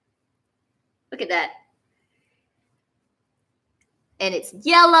 Look at that. And it's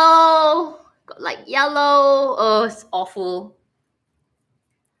yellow. Got like yellow. Oh, it's awful.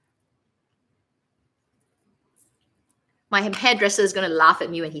 My hairdresser is going to laugh at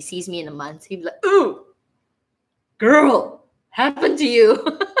me when he sees me in a month. He'll be like, ooh, girl, happened to you.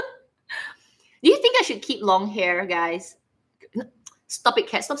 Do you think I should keep long hair, guys? Stop it,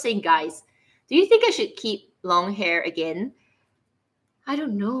 Kat. Stop saying guys. Do you think I should keep long hair again? I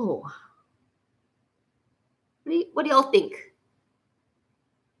don't know. What do y'all think?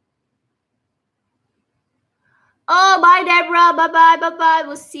 Oh, bye, Deborah. Bye-bye, bye-bye.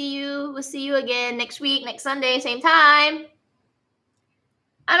 We'll see you. We'll see you again next week, next Sunday, same time.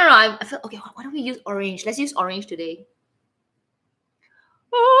 I don't know. I feel, okay, why don't we use orange? Let's use orange today.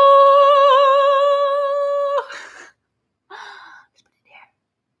 Oh. Let's put it there.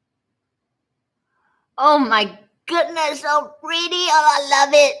 Oh my goodness, so pretty. Oh, I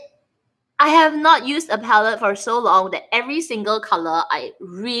love it. I have not used a palette for so long that every single color I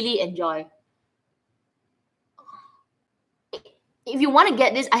really enjoy. If you want to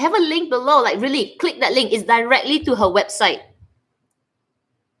get this, I have a link below. Like, really, click that link. It's directly to her website.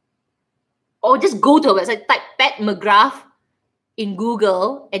 Or just go to her website, type Pat McGrath in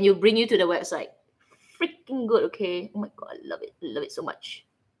Google, and it'll bring you to the website. Freaking good, okay? Oh my God, I love it. I love it so much.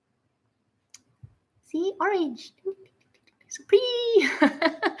 See, orange. So pretty.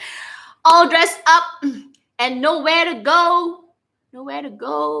 All dressed up and nowhere to go. Nowhere to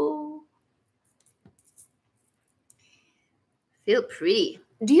go. Feel pretty.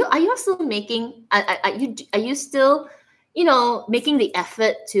 Are you still making? Are you still, you know, making the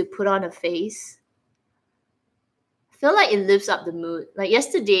effort to put on a face? I feel like it lifts up the mood. Like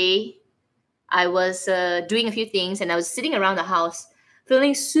yesterday, I was doing a few things and I was sitting around the house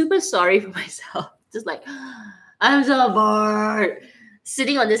feeling super sorry for myself. Just like, I'm so bored.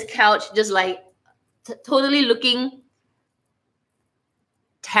 Sitting on this couch, just like totally looking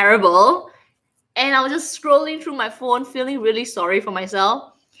terrible. And I was just scrolling through my phone, feeling really sorry for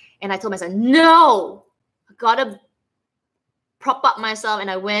myself. And I told myself, no, I gotta prop up myself.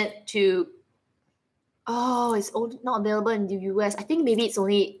 And I went to, oh, it's not available in the US. I think maybe it's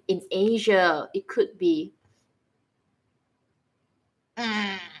only in Asia. It could be.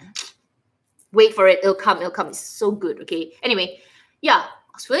 Wait for it. It'll come. It's so good, okay? Anyway, yeah,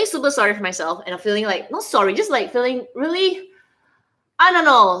 I was feeling super sorry for myself. And I'm feeling like, not sorry, just like feeling really, I don't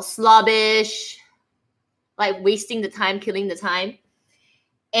know, slobbish, like wasting the time, killing the time.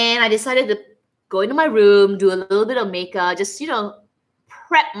 And I decided to go into my room, do a little bit of makeup, just, you know,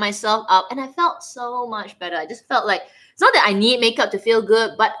 prepped myself up and I felt so much better. I just felt like, it's not that I need makeup to feel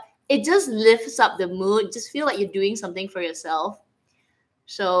good, but it just lifts up the mood. Just feel like you're doing something for yourself.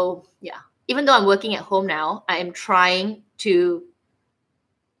 So yeah, even though I'm working at home now, I am trying to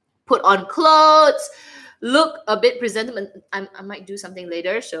put on clothes, look a bit presentable. I might do something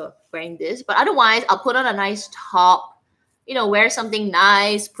later, so wearing this. But otherwise, I'll put on a nice top, you know, wear something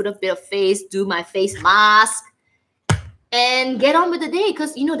nice, put a bit of face, do my face mask, and get on with the day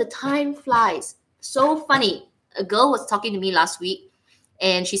because, you know, the time flies. So funny. A girl was talking to me last week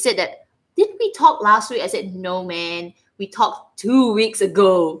and she said that, didn't we talk last week? I said, no, man. We talked 2 weeks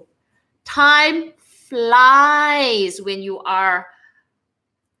ago. Time flies when you are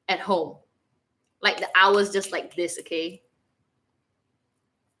at home. Like the hours just like this, okay?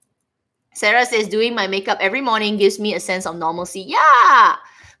 Sarah says, doing my makeup every morning gives me a sense of normalcy. Yeah!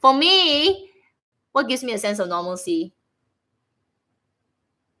 For me, what gives me a sense of normalcy?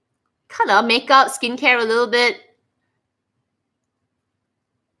 Color, makeup, skincare a little bit.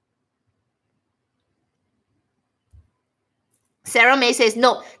 Sarah May says,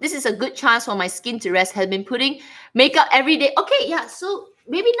 no, this is a good chance for my skin to rest. Have been putting makeup every day. Okay, yeah, so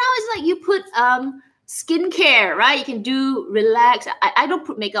maybe now it's like you put skincare, right? You can do relax. I don't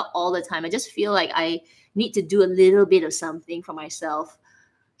put makeup all the time. I just feel like I need to do a little bit of something for myself.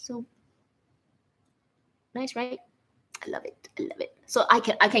 So nice, right? I love it. I love it. So I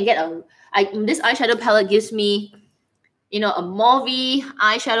can get this eyeshadow palette gives me, you know, a mauvey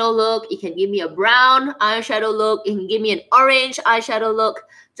eyeshadow look. It can give me a brown eyeshadow look. It can give me an orange eyeshadow look.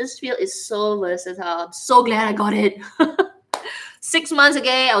 Just feel it's so versatile. I'm so glad I got it. 6 months ago,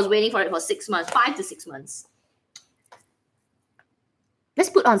 I was waiting for it for 6 months, 5 to 6 months. Let's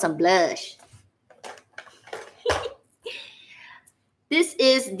put on some blush. This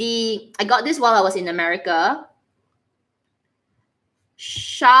is I got this while I was in America.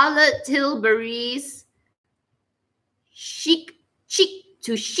 Charlotte Tilbury's Chic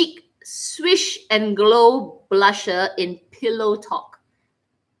to Chic Swish and Glow Blusher in Pillow Talk.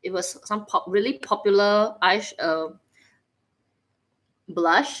 It was some really popular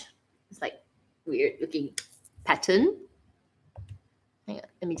blush. It's like weird looking pattern. Hang on,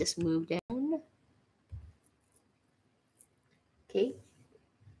 let me just move down. Okay,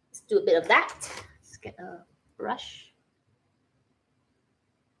 let's do a bit of that. Let's get a brush.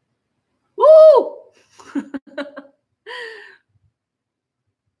 Woo! It's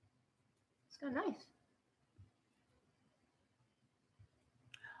kind of nice.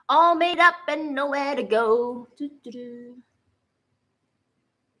 All made up and nowhere to go.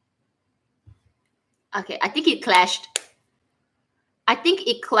 Okay, I think it clashed. I think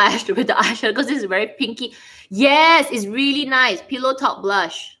it clashed with the eyeshadow because this is very pinky. Yes, it's really nice. Pillow Top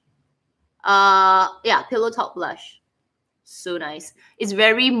blush. Yeah, Pillow Top blush. So nice. It's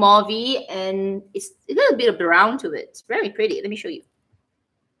very mauvey and it's a little bit of brown to it. It's very pretty. Let me show you.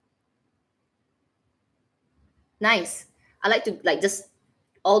 Nice. I like to like just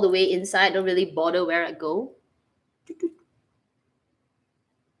all the way inside. Don't really bother where I go.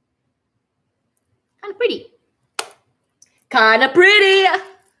 Kind of pretty. Kind of pretty.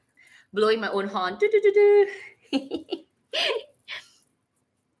 Blowing my own horn.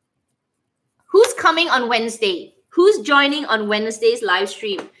 Who's coming on Wednesday? Who's joining on Wednesday's live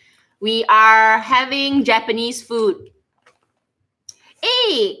stream? We are having Japanese food.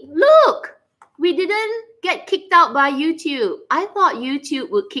 Hey, look! We didn't get kicked out by YouTube. I thought YouTube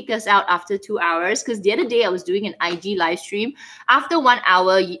would kick us out after 2 hours because the other day I was doing an IG live stream. After 1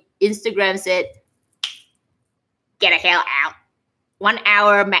 hour, Instagram said, get the hell out. 1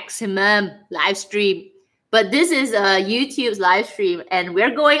 hour maximum live stream. But this is YouTube's live stream and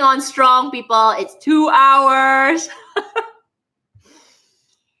we're going on strong, people. It's 2 hours.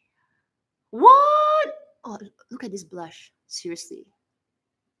 What? Oh, look at this blush. Seriously.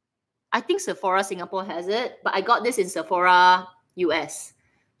 I think Sephora Singapore has it, but I got this in Sephora US.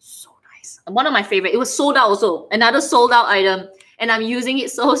 So nice. One of my favorite. It was sold out also. Another sold out item. And I'm using it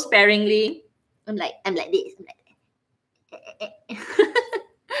so sparingly. I'm like this. I'm like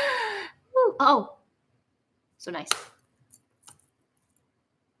oh. So nice.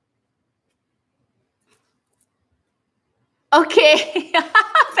 Okay.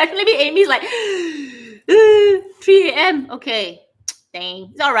 Apparently Amy's like 3 a.m. Okay.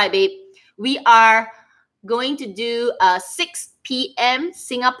 Dang. It's all right, babe. We are going to do a 6 p.m.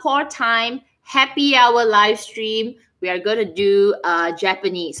 Singapore time happy hour live stream. We are going to do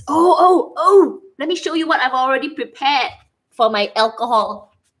Japanese. Oh. Let me show you what I've already prepared for my alcohol.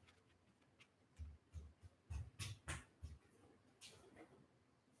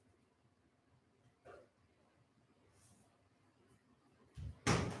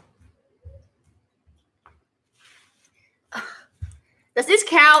 Does this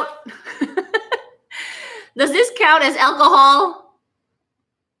count? Does this count as alcohol?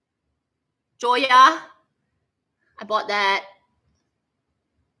 Joya, I bought that.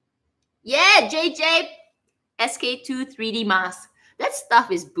 Yeah, JJ, SK2 3D mask. That stuff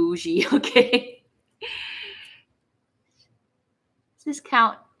is bougie, okay? Does this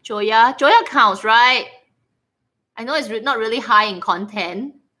count? Joya? Joya counts, right? I know it's not really high in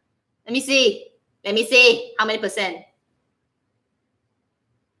content. Let me see. Let me see. How many percent?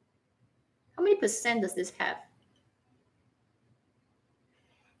 How many percent does this have?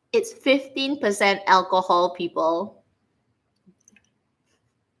 It's 15% alcohol, people.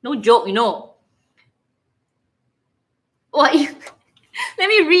 No joke, you know. What? Let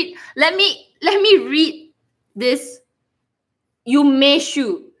me read. Let me read this.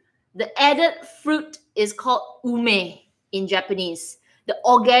 Umeshu. The added fruit is called ume in Japanese. The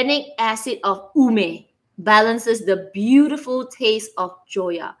organic acid of ume balances the beautiful taste of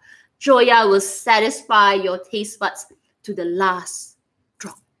joya. Joya will satisfy your taste buds to the last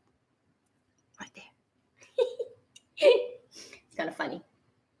drop. Right there. It's kind of funny.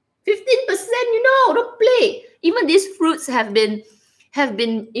 15%, you know, don't play. Even these fruits have been,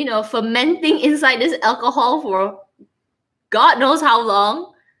 you know, fermenting inside this alcohol for God knows how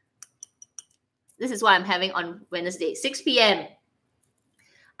long. This is what I'm having on Wednesday, 6 p.m.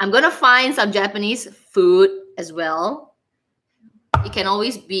 I'm going to find some Japanese food as well. It can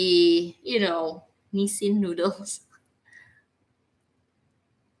always be, you know, Nissin noodles.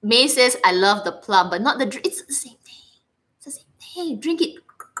 May says, I love the plum, but not the drink. It's the same thing. It's the same thing. Drink it.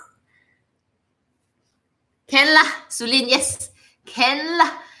 Can lah, Sulin, yes. Can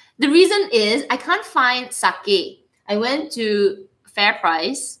lah. The reason is I can't find sake. I went to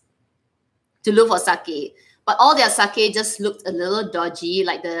FairPrice to look for sake, but all their sake just looked a little dodgy,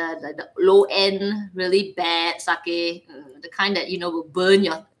 like the low end, really bad sake, the kind that, you know, will burn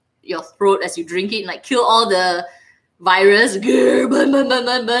your throat as you drink it and like kill all the virus.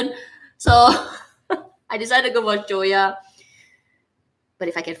 Burn. So I decided to go for joya. But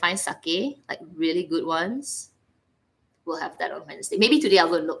if I can find sake, like really good ones, we'll have that on Wednesday. Maybe today I'll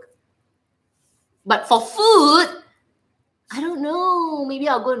go and look. But for food, I don't know. Maybe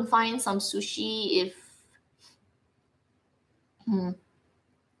I'll go and find some sushi if...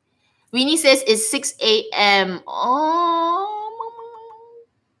 Winnie says it's 6 a.m. Oh.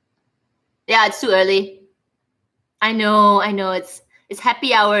 Yeah, it's too early. I know. It's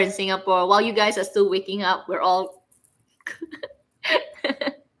happy hour in Singapore. While you guys are still waking up, we're all...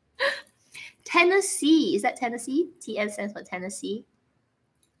 Tennessee. Is that Tennessee? TN stands for Tennessee.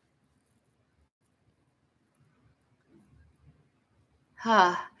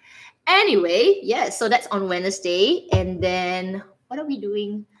 Anyway, yeah, so that's on Wednesday. And then what are we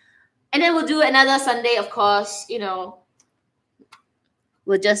doing? And then we'll do another Sunday, of course. You know,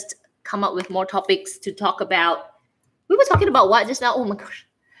 we'll just come up with more topics to talk about. We were talking about what just now? Oh my gosh.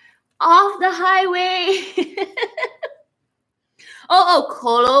 Off the highway. Oh,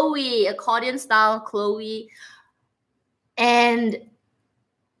 Chloe, accordion style Chloe. And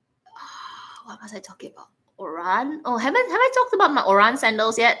what was I talking about? Oran? Oh, have I talked about my Oran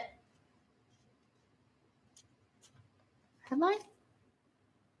sandals yet? Have I?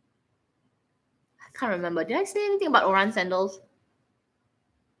 I can't remember. Did I say anything about Oran sandals?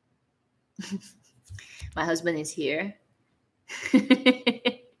 My husband is here.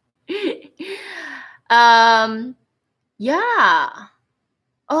 Yeah.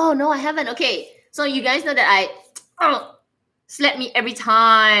 Oh, no, I haven't. Okay. So you guys know that I slap me every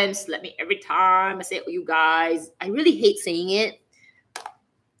time. Slap me every time. I say, oh, you guys. I really hate saying it.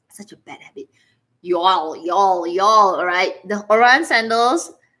 Such a bad habit. Y'all, all right? The Oran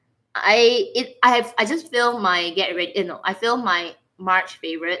sandals, I just filmed my get ready. You know, I filmed my March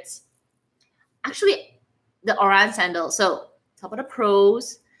favorites. Actually, the Oran sandals. So, top of the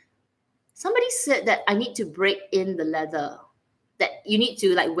pros. Somebody said that I need to break in the leather. That you need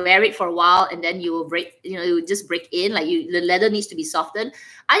to like wear it for a while and then you will break, you know, it will just break in. Like the leather needs to be softened.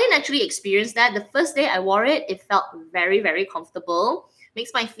 I didn't actually experience that. The first day I wore it, it felt very, very comfortable.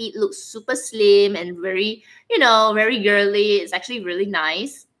 Makes my feet look super slim and very, you know, very girly. It's actually really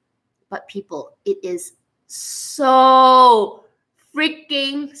nice. But people, it is so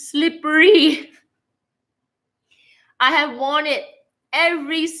freaking slippery. I have worn it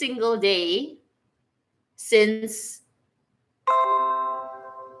every single day since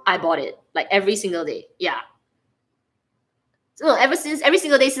I bought it. Like every single day. Yeah. So every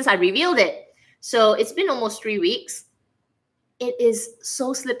single day since I revealed it. So it's been almost 3 weeks. It is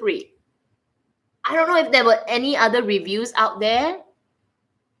so slippery. I don't know if there were any other reviews out there.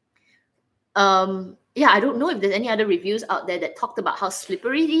 yeah, I don't know if there's any other reviews out there that talked about how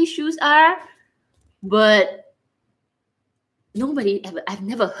slippery these shoes are, but I've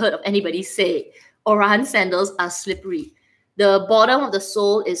never heard of anybody say Oran sandals are slippery. The bottom of the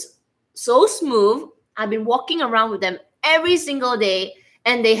sole is so smooth. I've been walking around with them every single day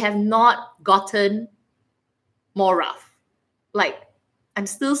and they have not gotten more rough. Like, I'm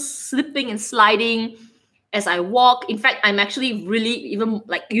still slipping and sliding as I walk. In fact, I'm actually really even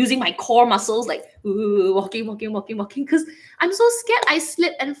like using my core muscles, like walking, because I'm so scared I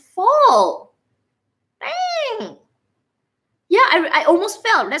slip and fall. Dang. Yeah, I almost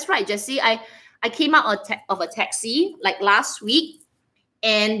fell. That's right, Jessie. I came out of a taxi like last week,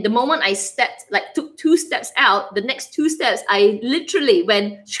 and the moment I took 2 steps out, the next 2 steps, I literally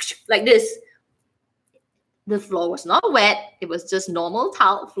went like this. The floor was not wet. It was just normal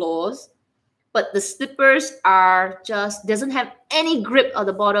tiled floors. But the slippers doesn't have any grip at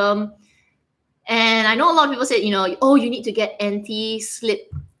the bottom. And I know a lot of people say, oh, you need to get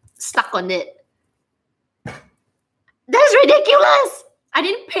anti-slip stuck on it. That's ridiculous. I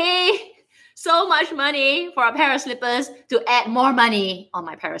didn't pay so much money for a pair of slippers to add more money on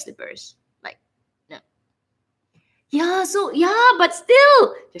my pair of slippers. Like, no. Yeah, but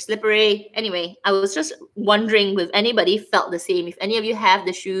still, they're slippery. Anyway, I was just wondering if anybody felt the same. If any of you have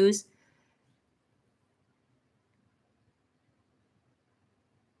the shoes.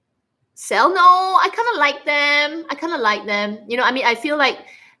 Sell? No, I kind of like them. I feel like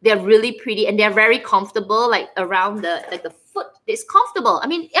they're really pretty and they're very comfortable, like around the foot. It's comfortable.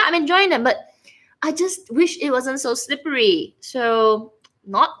 Yeah, I'm enjoying them, but I just wish it wasn't so slippery. So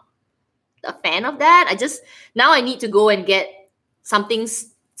not a fan of that. Now I need to go and get something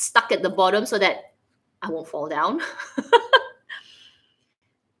stuck at the bottom so that I won't fall down.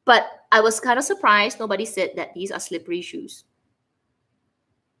 But I was kind of surprised nobody said that these are slippery shoes.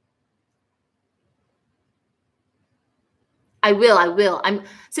 I will.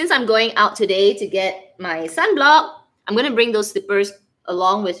 Since I'm going out today to get my sunblock, I'm gonna bring those slippers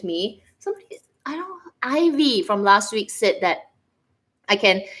along with me. Ivy from last week said that I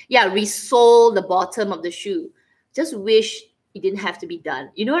can, resole the bottom of the shoe. Just wish it didn't have to be done.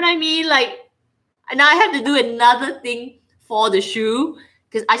 You know what I mean? Like, now I have to do another thing for the shoe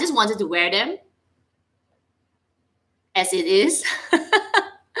because I just wanted to wear them as it is.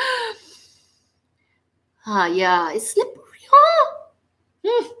 Yeah, it's slippery.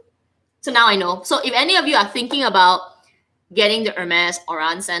 So now I know. So if any of you are thinking about getting the Hermes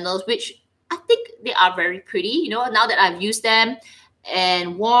Oran sandals, which I think they are very pretty, now that I've used them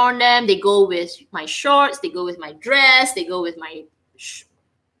and worn them, they go with my shorts, they go with my dress, they go with my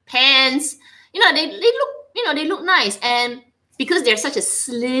pants. They look nice, and because they're such a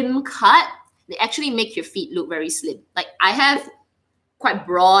slim cut, they actually make your feet look very slim. Like, I have quite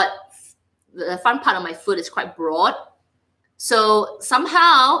broad. The front part of my foot is quite broad. So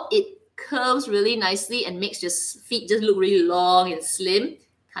somehow it curves really nicely and makes your feet just look really long and slim.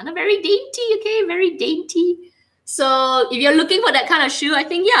 Kind of very dainty, okay? Very dainty. So if you're looking for that kind of shoe, I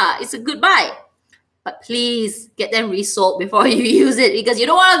think, yeah, it's a good buy. But please get them resoled before you use it because you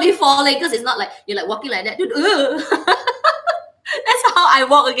don't want to be falling because it's not like you're like walking like that. That's how I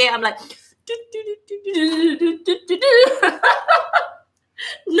walk again. I'm like...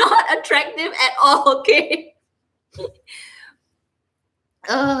 Not attractive at all, okay?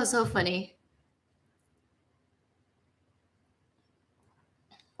 Oh, so funny.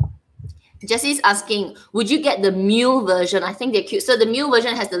 Jessie's asking, would you get the mule version? I think they're cute. So the mule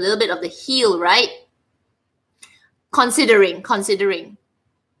version has a little bit of the heel, right? Considering.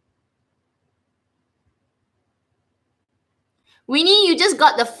 Winnie, you just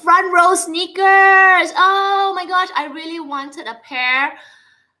got the front row sneakers. Oh my gosh, I really wanted a pair,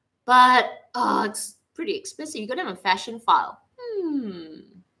 but it's pretty expensive. You got them in Fashion File.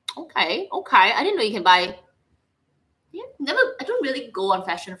 Okay. I didn't know you can buy. Yeah, I don't really go on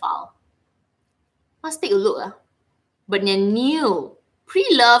Fashion File. Must take a look. But they're new,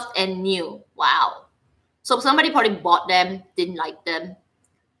 pre-loved and new. Wow. So somebody probably bought them, didn't like them.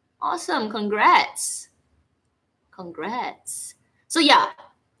 Awesome, congrats. So yeah,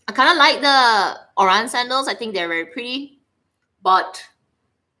 I kind of like the Oran sandals. I think they're very pretty, but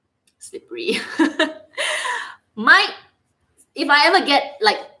slippery. If I ever get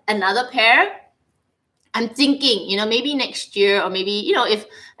like another pair, I'm thinking, maybe next year or maybe, if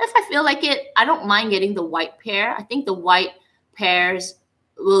I feel like it, I don't mind getting the white pair. I think the white pairs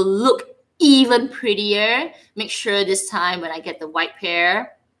will look even prettier. Make sure this time when I get the white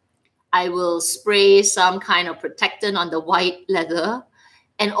pair, I will spray some kind of protectant on the white leather.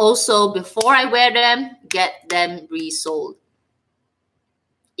 And also, before I wear them, get them resoled.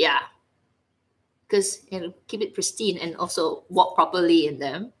 Yeah. because keep it pristine and also walk properly in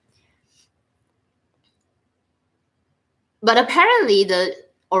them. But apparently the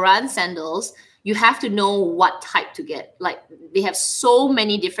Oran sandals, you have to know what type to get. Like they have so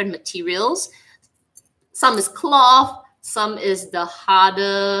many different materials. Some is cloth, some is the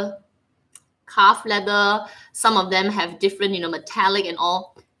harder calf leather. Some of them have different, metallic and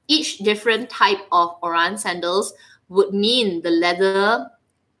all. Each different type of Oran sandals would mean the leather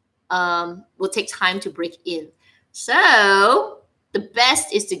will take time to break in. So the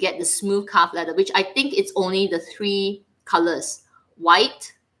best is to get the smooth calf leather, which I think it's only the 3 colors: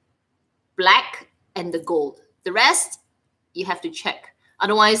 white, black, and the gold. The rest, you have to check.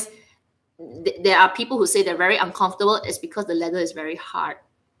 Otherwise, there are people who say they're very uncomfortable. It's because the leather is very hard.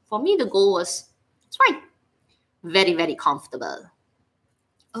 For me, the gold it's fine. Very, very comfortable.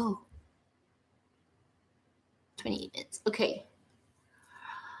 Oh, 28 minutes. Okay.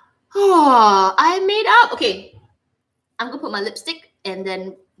 Oh, I made up. Okay. I'm going to put my lipstick and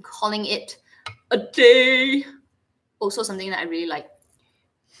then calling it a day. Also something that I really like.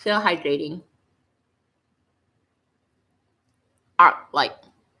 So hydrating. Like,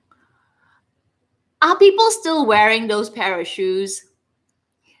 are people still wearing those pair of shoes?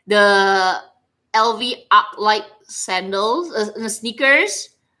 The LV Arc Light sandals, the sneakers.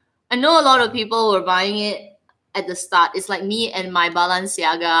 I know a lot of people were buying it at the start. It's like me and my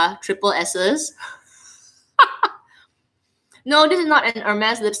Balenciaga triple S's. No, this is not an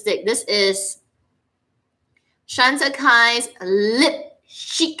Hermes lipstick. This is Chantekai's Lip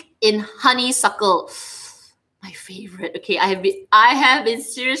Chic in Honeysuckle. My favorite. Okay, I have been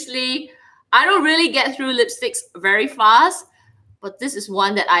seriously, I don't really get through lipsticks very fast, but this is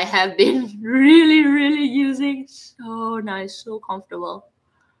one that I have been really, really using. So nice, so comfortable.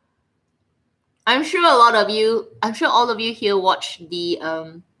 I'm sure all of you here watched the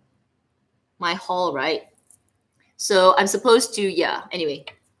my haul, right? So I'm supposed to, anyway,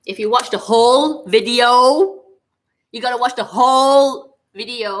 if you watch the whole video, you gotta watch the whole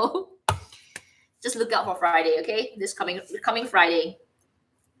video. Just look out for Friday, okay? This coming Friday.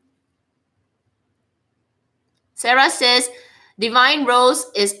 Sarah says, Divine Rose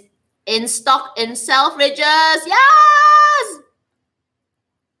is in stock in Selfridges. Yes!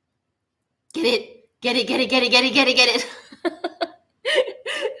 Get it. Get it.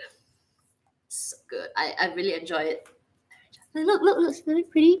 So good. I really enjoy it. Look, it's really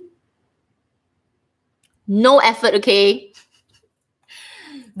pretty. No effort, okay?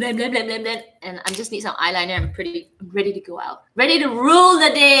 Blend. And I just need some eyeliner. I'm ready to go out. Ready to rule the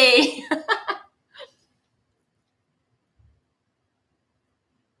day.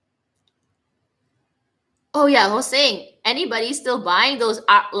 Oh yeah, I was saying, anybody still buying those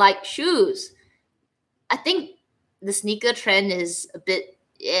art-like shoes? I think the sneaker trend is a bit,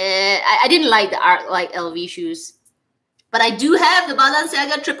 I didn't like the art-like LV shoes. But I do have the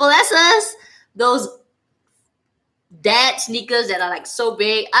Balenciaga triple S's. Those dad sneakers that are like so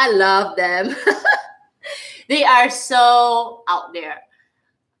big. I love them. They are so out there.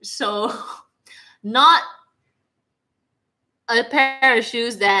 So not a pair of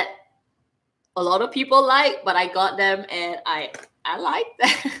shoes that a lot of people like, but I got them and I like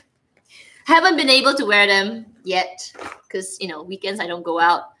them. Haven't been able to wear them yet because, weekends I don't go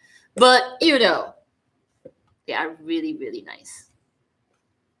out. But, they are really, really nice.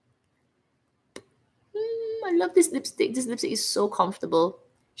 I love this lipstick. This lipstick is so comfortable.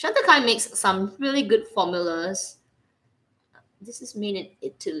 Chantekai makes some really good formulas. This is made in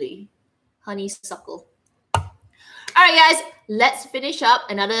Italy. Honeysuckle. All right, guys. Let's finish up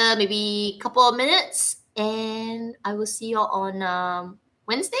another maybe couple of minutes. And I will see you on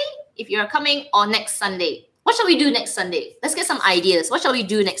Wednesday if you're coming, or next Sunday. What shall we do next Sunday? Let's get some ideas. What shall we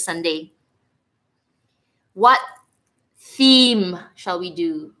do next Sunday? What theme shall we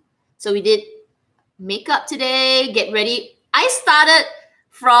do? So we did makeup today, get ready. I started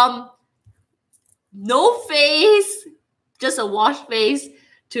from no face, just a wash face,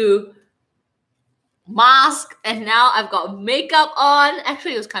 to mask, and now I've got makeup on.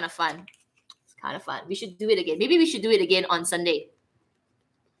 Actually, it was kind of fun. It's kind of fun. We should do it again. Maybe we should do it again on Sunday.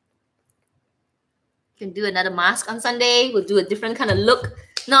 Can do another mask on Sunday. We'll do a different kind of look.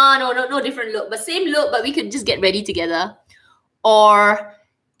 No different look, but same look, but we could just get ready together or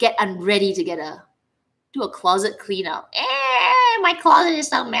get unready together. Do a closet clean out. My closet is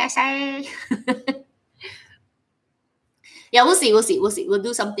so messy. Yeah, we'll see. We'll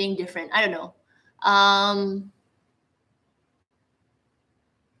do something different. I don't know.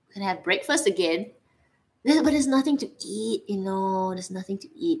 Gonna have breakfast again. But there's nothing to eat, There's nothing to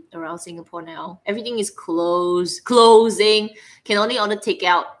eat around Singapore now. Everything is closing. Can only order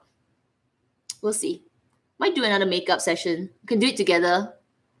takeout. We'll see. Might do another makeup session. We can do it together.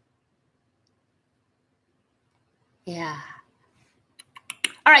 Yeah.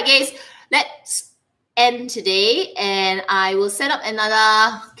 All right, guys. Let's end today. And I will set up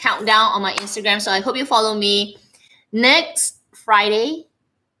another countdown on my Instagram. So I hope you follow me. Next Friday,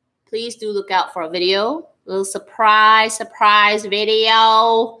 please do look out for a video. A little surprise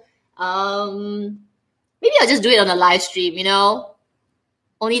video. Maybe I'll just do it on a live stream, you know.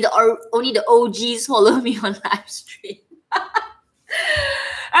 Only the OGs follow me on live stream. All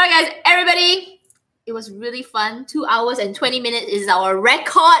right, guys, everybody. It was really fun. 2 hours and 20 minutes is our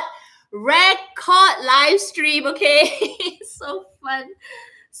record live stream, okay? So fun.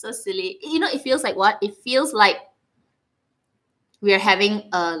 So silly. You know, it feels like what? It feels like we are having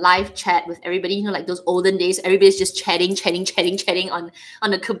a live chat with everybody, you know, like those olden days. Everybody's just chatting on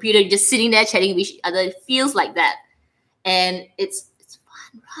the computer, just sitting there chatting with each other. It feels like that. And it's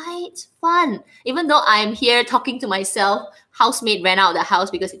fun, right? It's fun. Even though I'm here talking to myself, housemate ran out of the house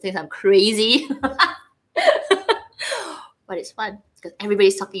because he thinks I'm crazy. But it's fun because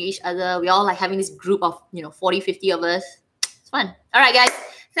everybody's talking to each other. We're all like having this group of, 40, 50 of us. It's fun. All right, guys.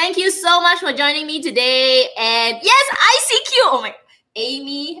 Thank you so much for joining me today. And yes, ICQ. Oh my,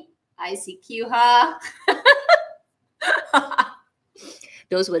 Amy, ICQ, huh?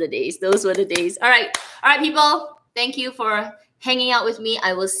 Those were the days. All right, people. Thank you for hanging out with me.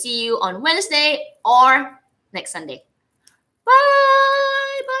 I will see you on Wednesday or next Sunday. Bye.